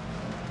be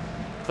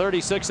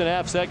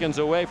 36.5 seconds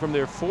away from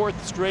their 4th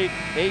straight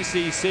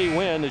ACC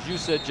win. As you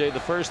said, Jay,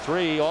 the first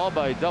 3 all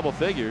by double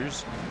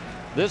figures.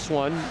 This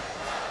one,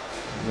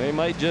 they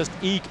might just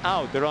eke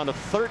out. They're on a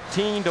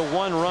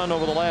 13-1 run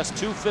over the last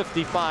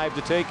 2:55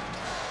 to take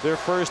their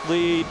first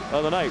lead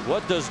of the night.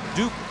 What does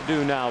Duke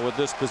do now with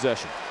this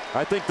possession?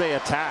 I think they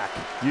attack.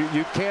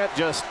 You can't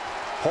just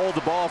hold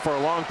the ball for a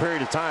long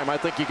period of time. I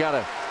think you got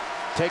to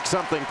take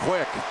something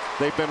quick.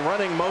 They've been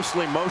running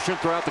mostly motion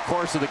throughout the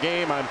course of the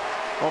game. I'm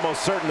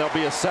almost certain there'll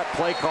be a set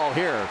play call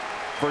here.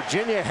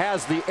 Virginia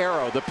has the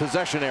arrow, the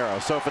possession arrow.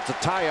 So if it's a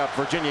tie-up,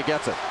 Virginia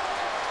gets it.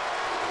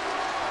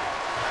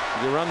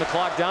 You run the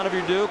clock down if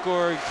you're Duke,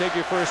 or take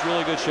your first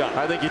really good shot?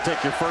 I think you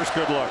take your first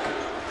good look.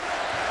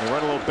 You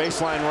run a little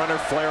baseline runner,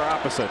 flare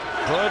opposite.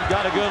 Hood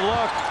got a good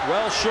look.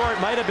 Well short,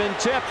 might have been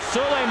tipped.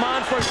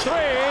 Suleiman for 3.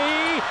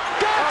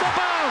 Got the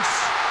bounce.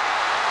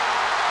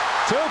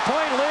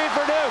 2-point lead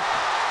for Duke.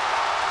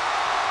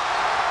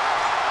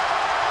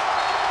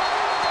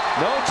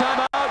 No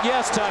timeout.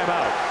 Yes,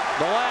 timeout.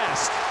 The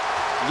last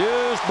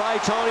used by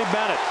Tony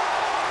Bennett.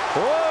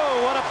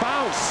 Whoa, what a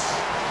bounce.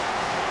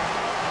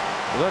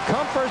 The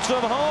comforts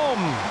of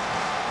home.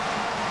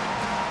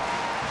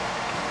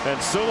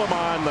 And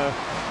Suleiman, the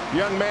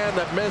young man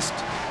that missed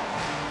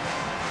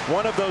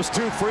one of those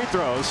 2 free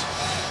throws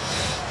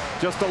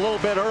just a little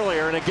bit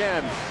earlier, and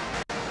again,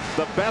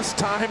 the best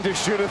time to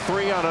shoot a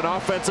 3 on an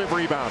offensive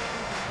rebound.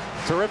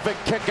 Terrific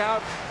kick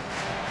out.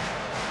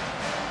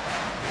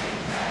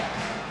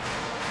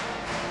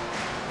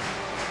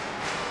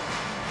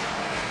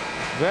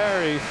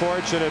 Very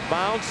fortunate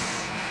bounce.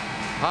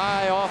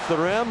 High off the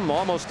rim,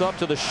 almost up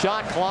to the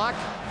shot clock.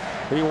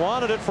 He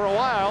wanted it for a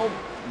while.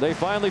 They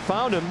finally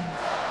found him.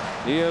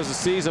 He has a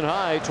season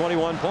high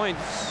 21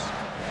 points.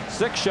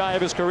 6 shy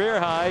of his career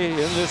high in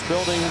this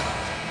building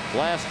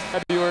last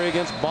February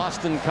against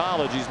Boston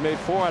College. He's made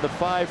 4 out of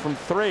 5 from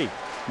 3.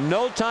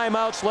 No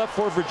timeouts left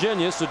for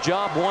Virginia, so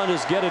job one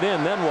is get it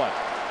in. Then what?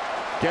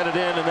 Get it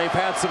in, and they've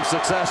had some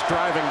success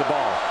driving the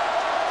ball.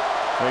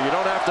 Now, you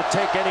don't have to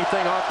take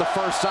anything off the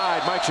first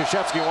side. Mike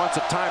Krzyzewski wants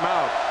a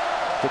timeout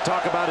to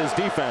talk about his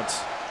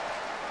defense.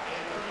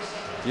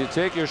 You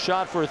take your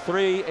shot for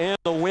 3 and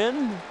the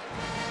win?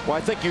 Well,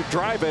 I think you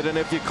drive it, and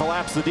if you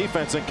collapse the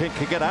defense and can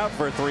get out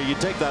for a 3, you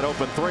take that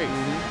open 3.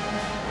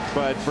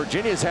 But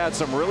Virginia's had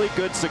some really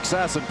good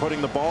success in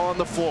putting the ball on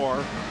the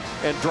floor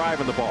and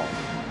driving the ball.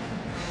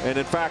 And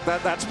in fact,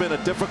 that's been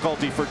a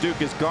difficulty for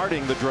Duke, is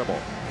guarding the dribble.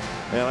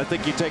 And I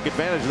think you take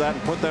advantage of that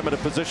and put them in a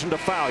position to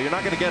foul. You're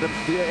not going to get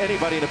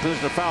anybody in a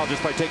position to foul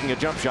just by taking a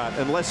jump shot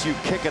unless you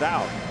kick it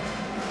out.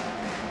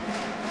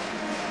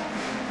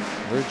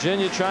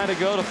 Virginia trying to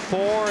go to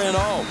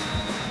 4-0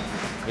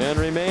 and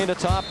remain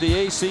atop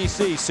the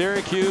ACC.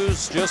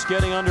 Syracuse just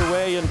getting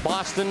underway in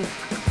Boston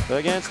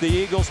against the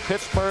Eagles.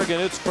 Pittsburgh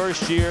in its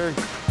first year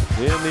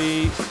in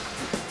the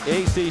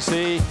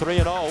ACC,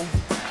 3-0.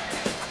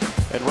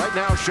 And right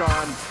now,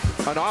 Sean,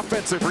 an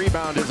offensive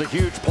rebound is a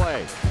huge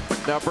play.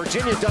 Now,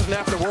 Virginia doesn't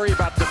have to worry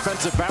about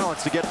defensive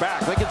balance to get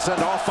back. They can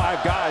send all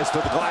 5 guys to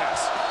the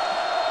glass.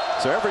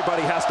 So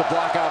everybody has to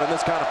block out in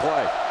this kind of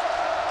play.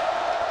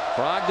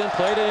 Brogdon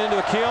played it into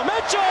Akil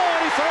Mitchell,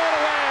 and he threw it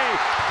away.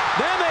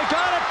 Then they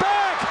got it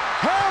back.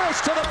 Harris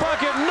to the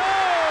bucket. No!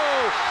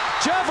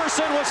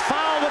 Jefferson was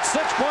fouled with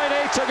 6.8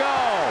 to go.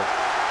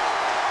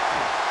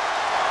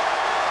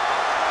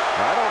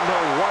 I don't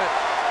know what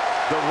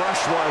the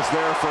rush was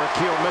there for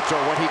Akil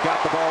Mitchell when he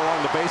got the ball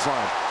along the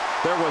baseline.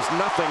 There was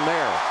nothing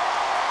there.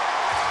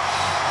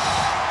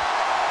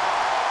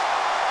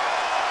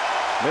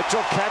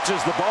 Mitchell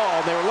catches the ball,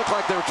 and they looked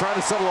like they were trying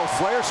to set a little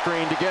flare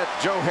screen to get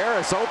Joe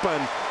Harris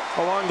open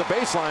along the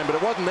baseline, but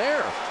it wasn't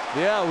there.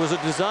 Yeah, it was a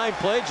design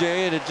play,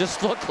 Jay, and it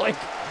just looked like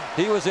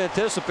he was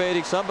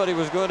anticipating somebody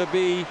was going to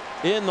be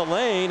in the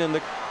lane, and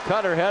the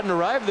cutter hadn't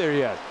arrived there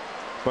yet.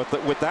 But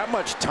with that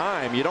much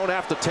time, you don't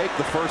have to take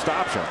the first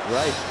option.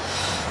 Right.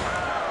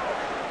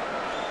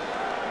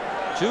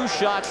 2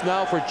 shots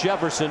now for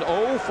Jefferson,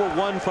 0 for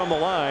 1 from the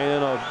line,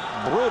 and a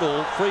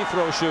brutal free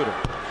throw shooter.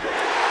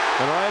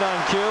 And right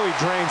on cue, he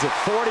drains it.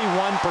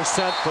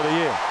 41% for the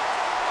year.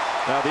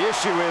 Now the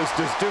issue is,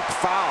 does Duke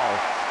foul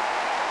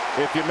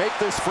if you make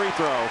this free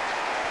throw?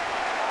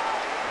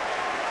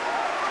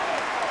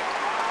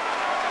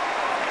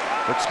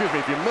 Excuse me,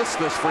 if you miss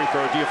this free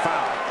throw, do you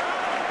foul?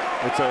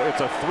 It's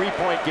a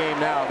 3-point game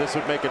now. This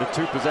would make it a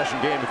 2-possession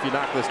game if you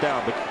knock this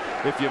down. But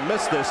if you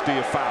miss this, do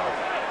you foul?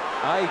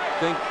 I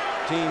think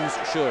teams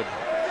should,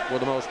 for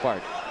the most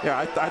part. Yeah,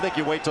 I think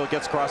you wait till it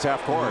gets across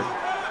half court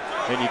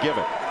and you give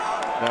it.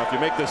 Now, if you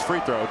make this free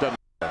throw, it doesn't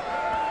matter.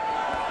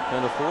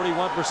 And a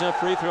 41%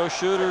 free throw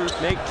shooter,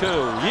 make 2.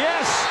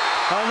 Yes!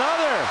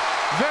 Another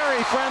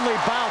very friendly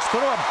bounce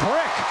through a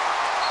brick.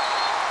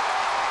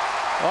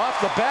 Off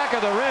the back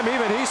of the rim,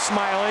 even he's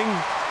smiling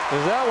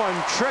as that one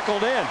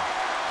trickled in.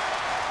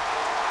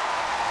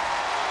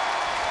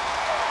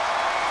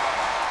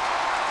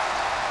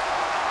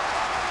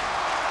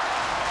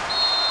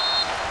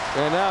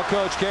 And now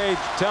Coach K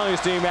telling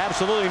his team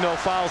absolutely no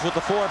fouls with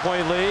the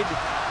 4-point lead.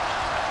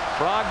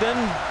 Brogdon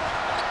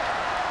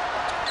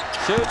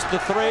shoots the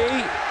 3,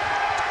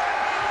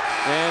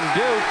 and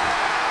Duke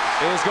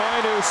is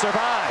going to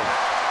survive.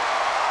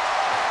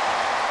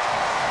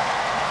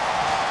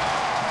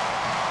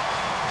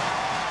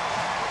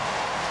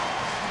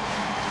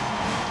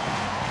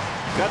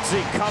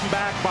 Gutsy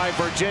comeback by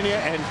Virginia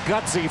and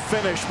gutsy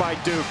finish by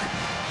Duke.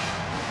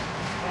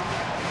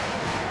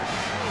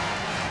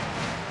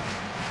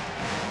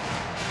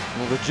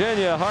 Well,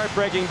 Virginia,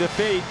 heartbreaking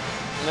defeat.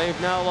 They've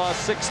now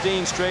lost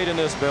 16 straight in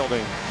this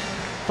building.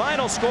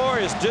 Final score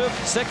is Duke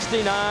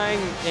 69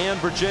 and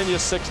Virginia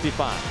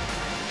 65.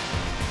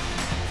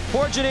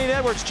 For Janine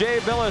Edwards, Jay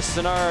Billis,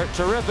 and our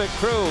terrific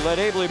crew, led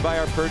ably by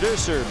our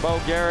producer, Bo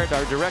Garrett,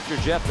 our director,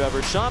 Jeff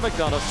Evers, Sean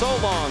McDonough, so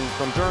long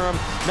from Durham,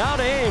 now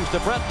to Ames, to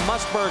Brett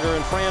Musburger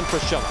and Fran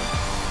Fraschilla.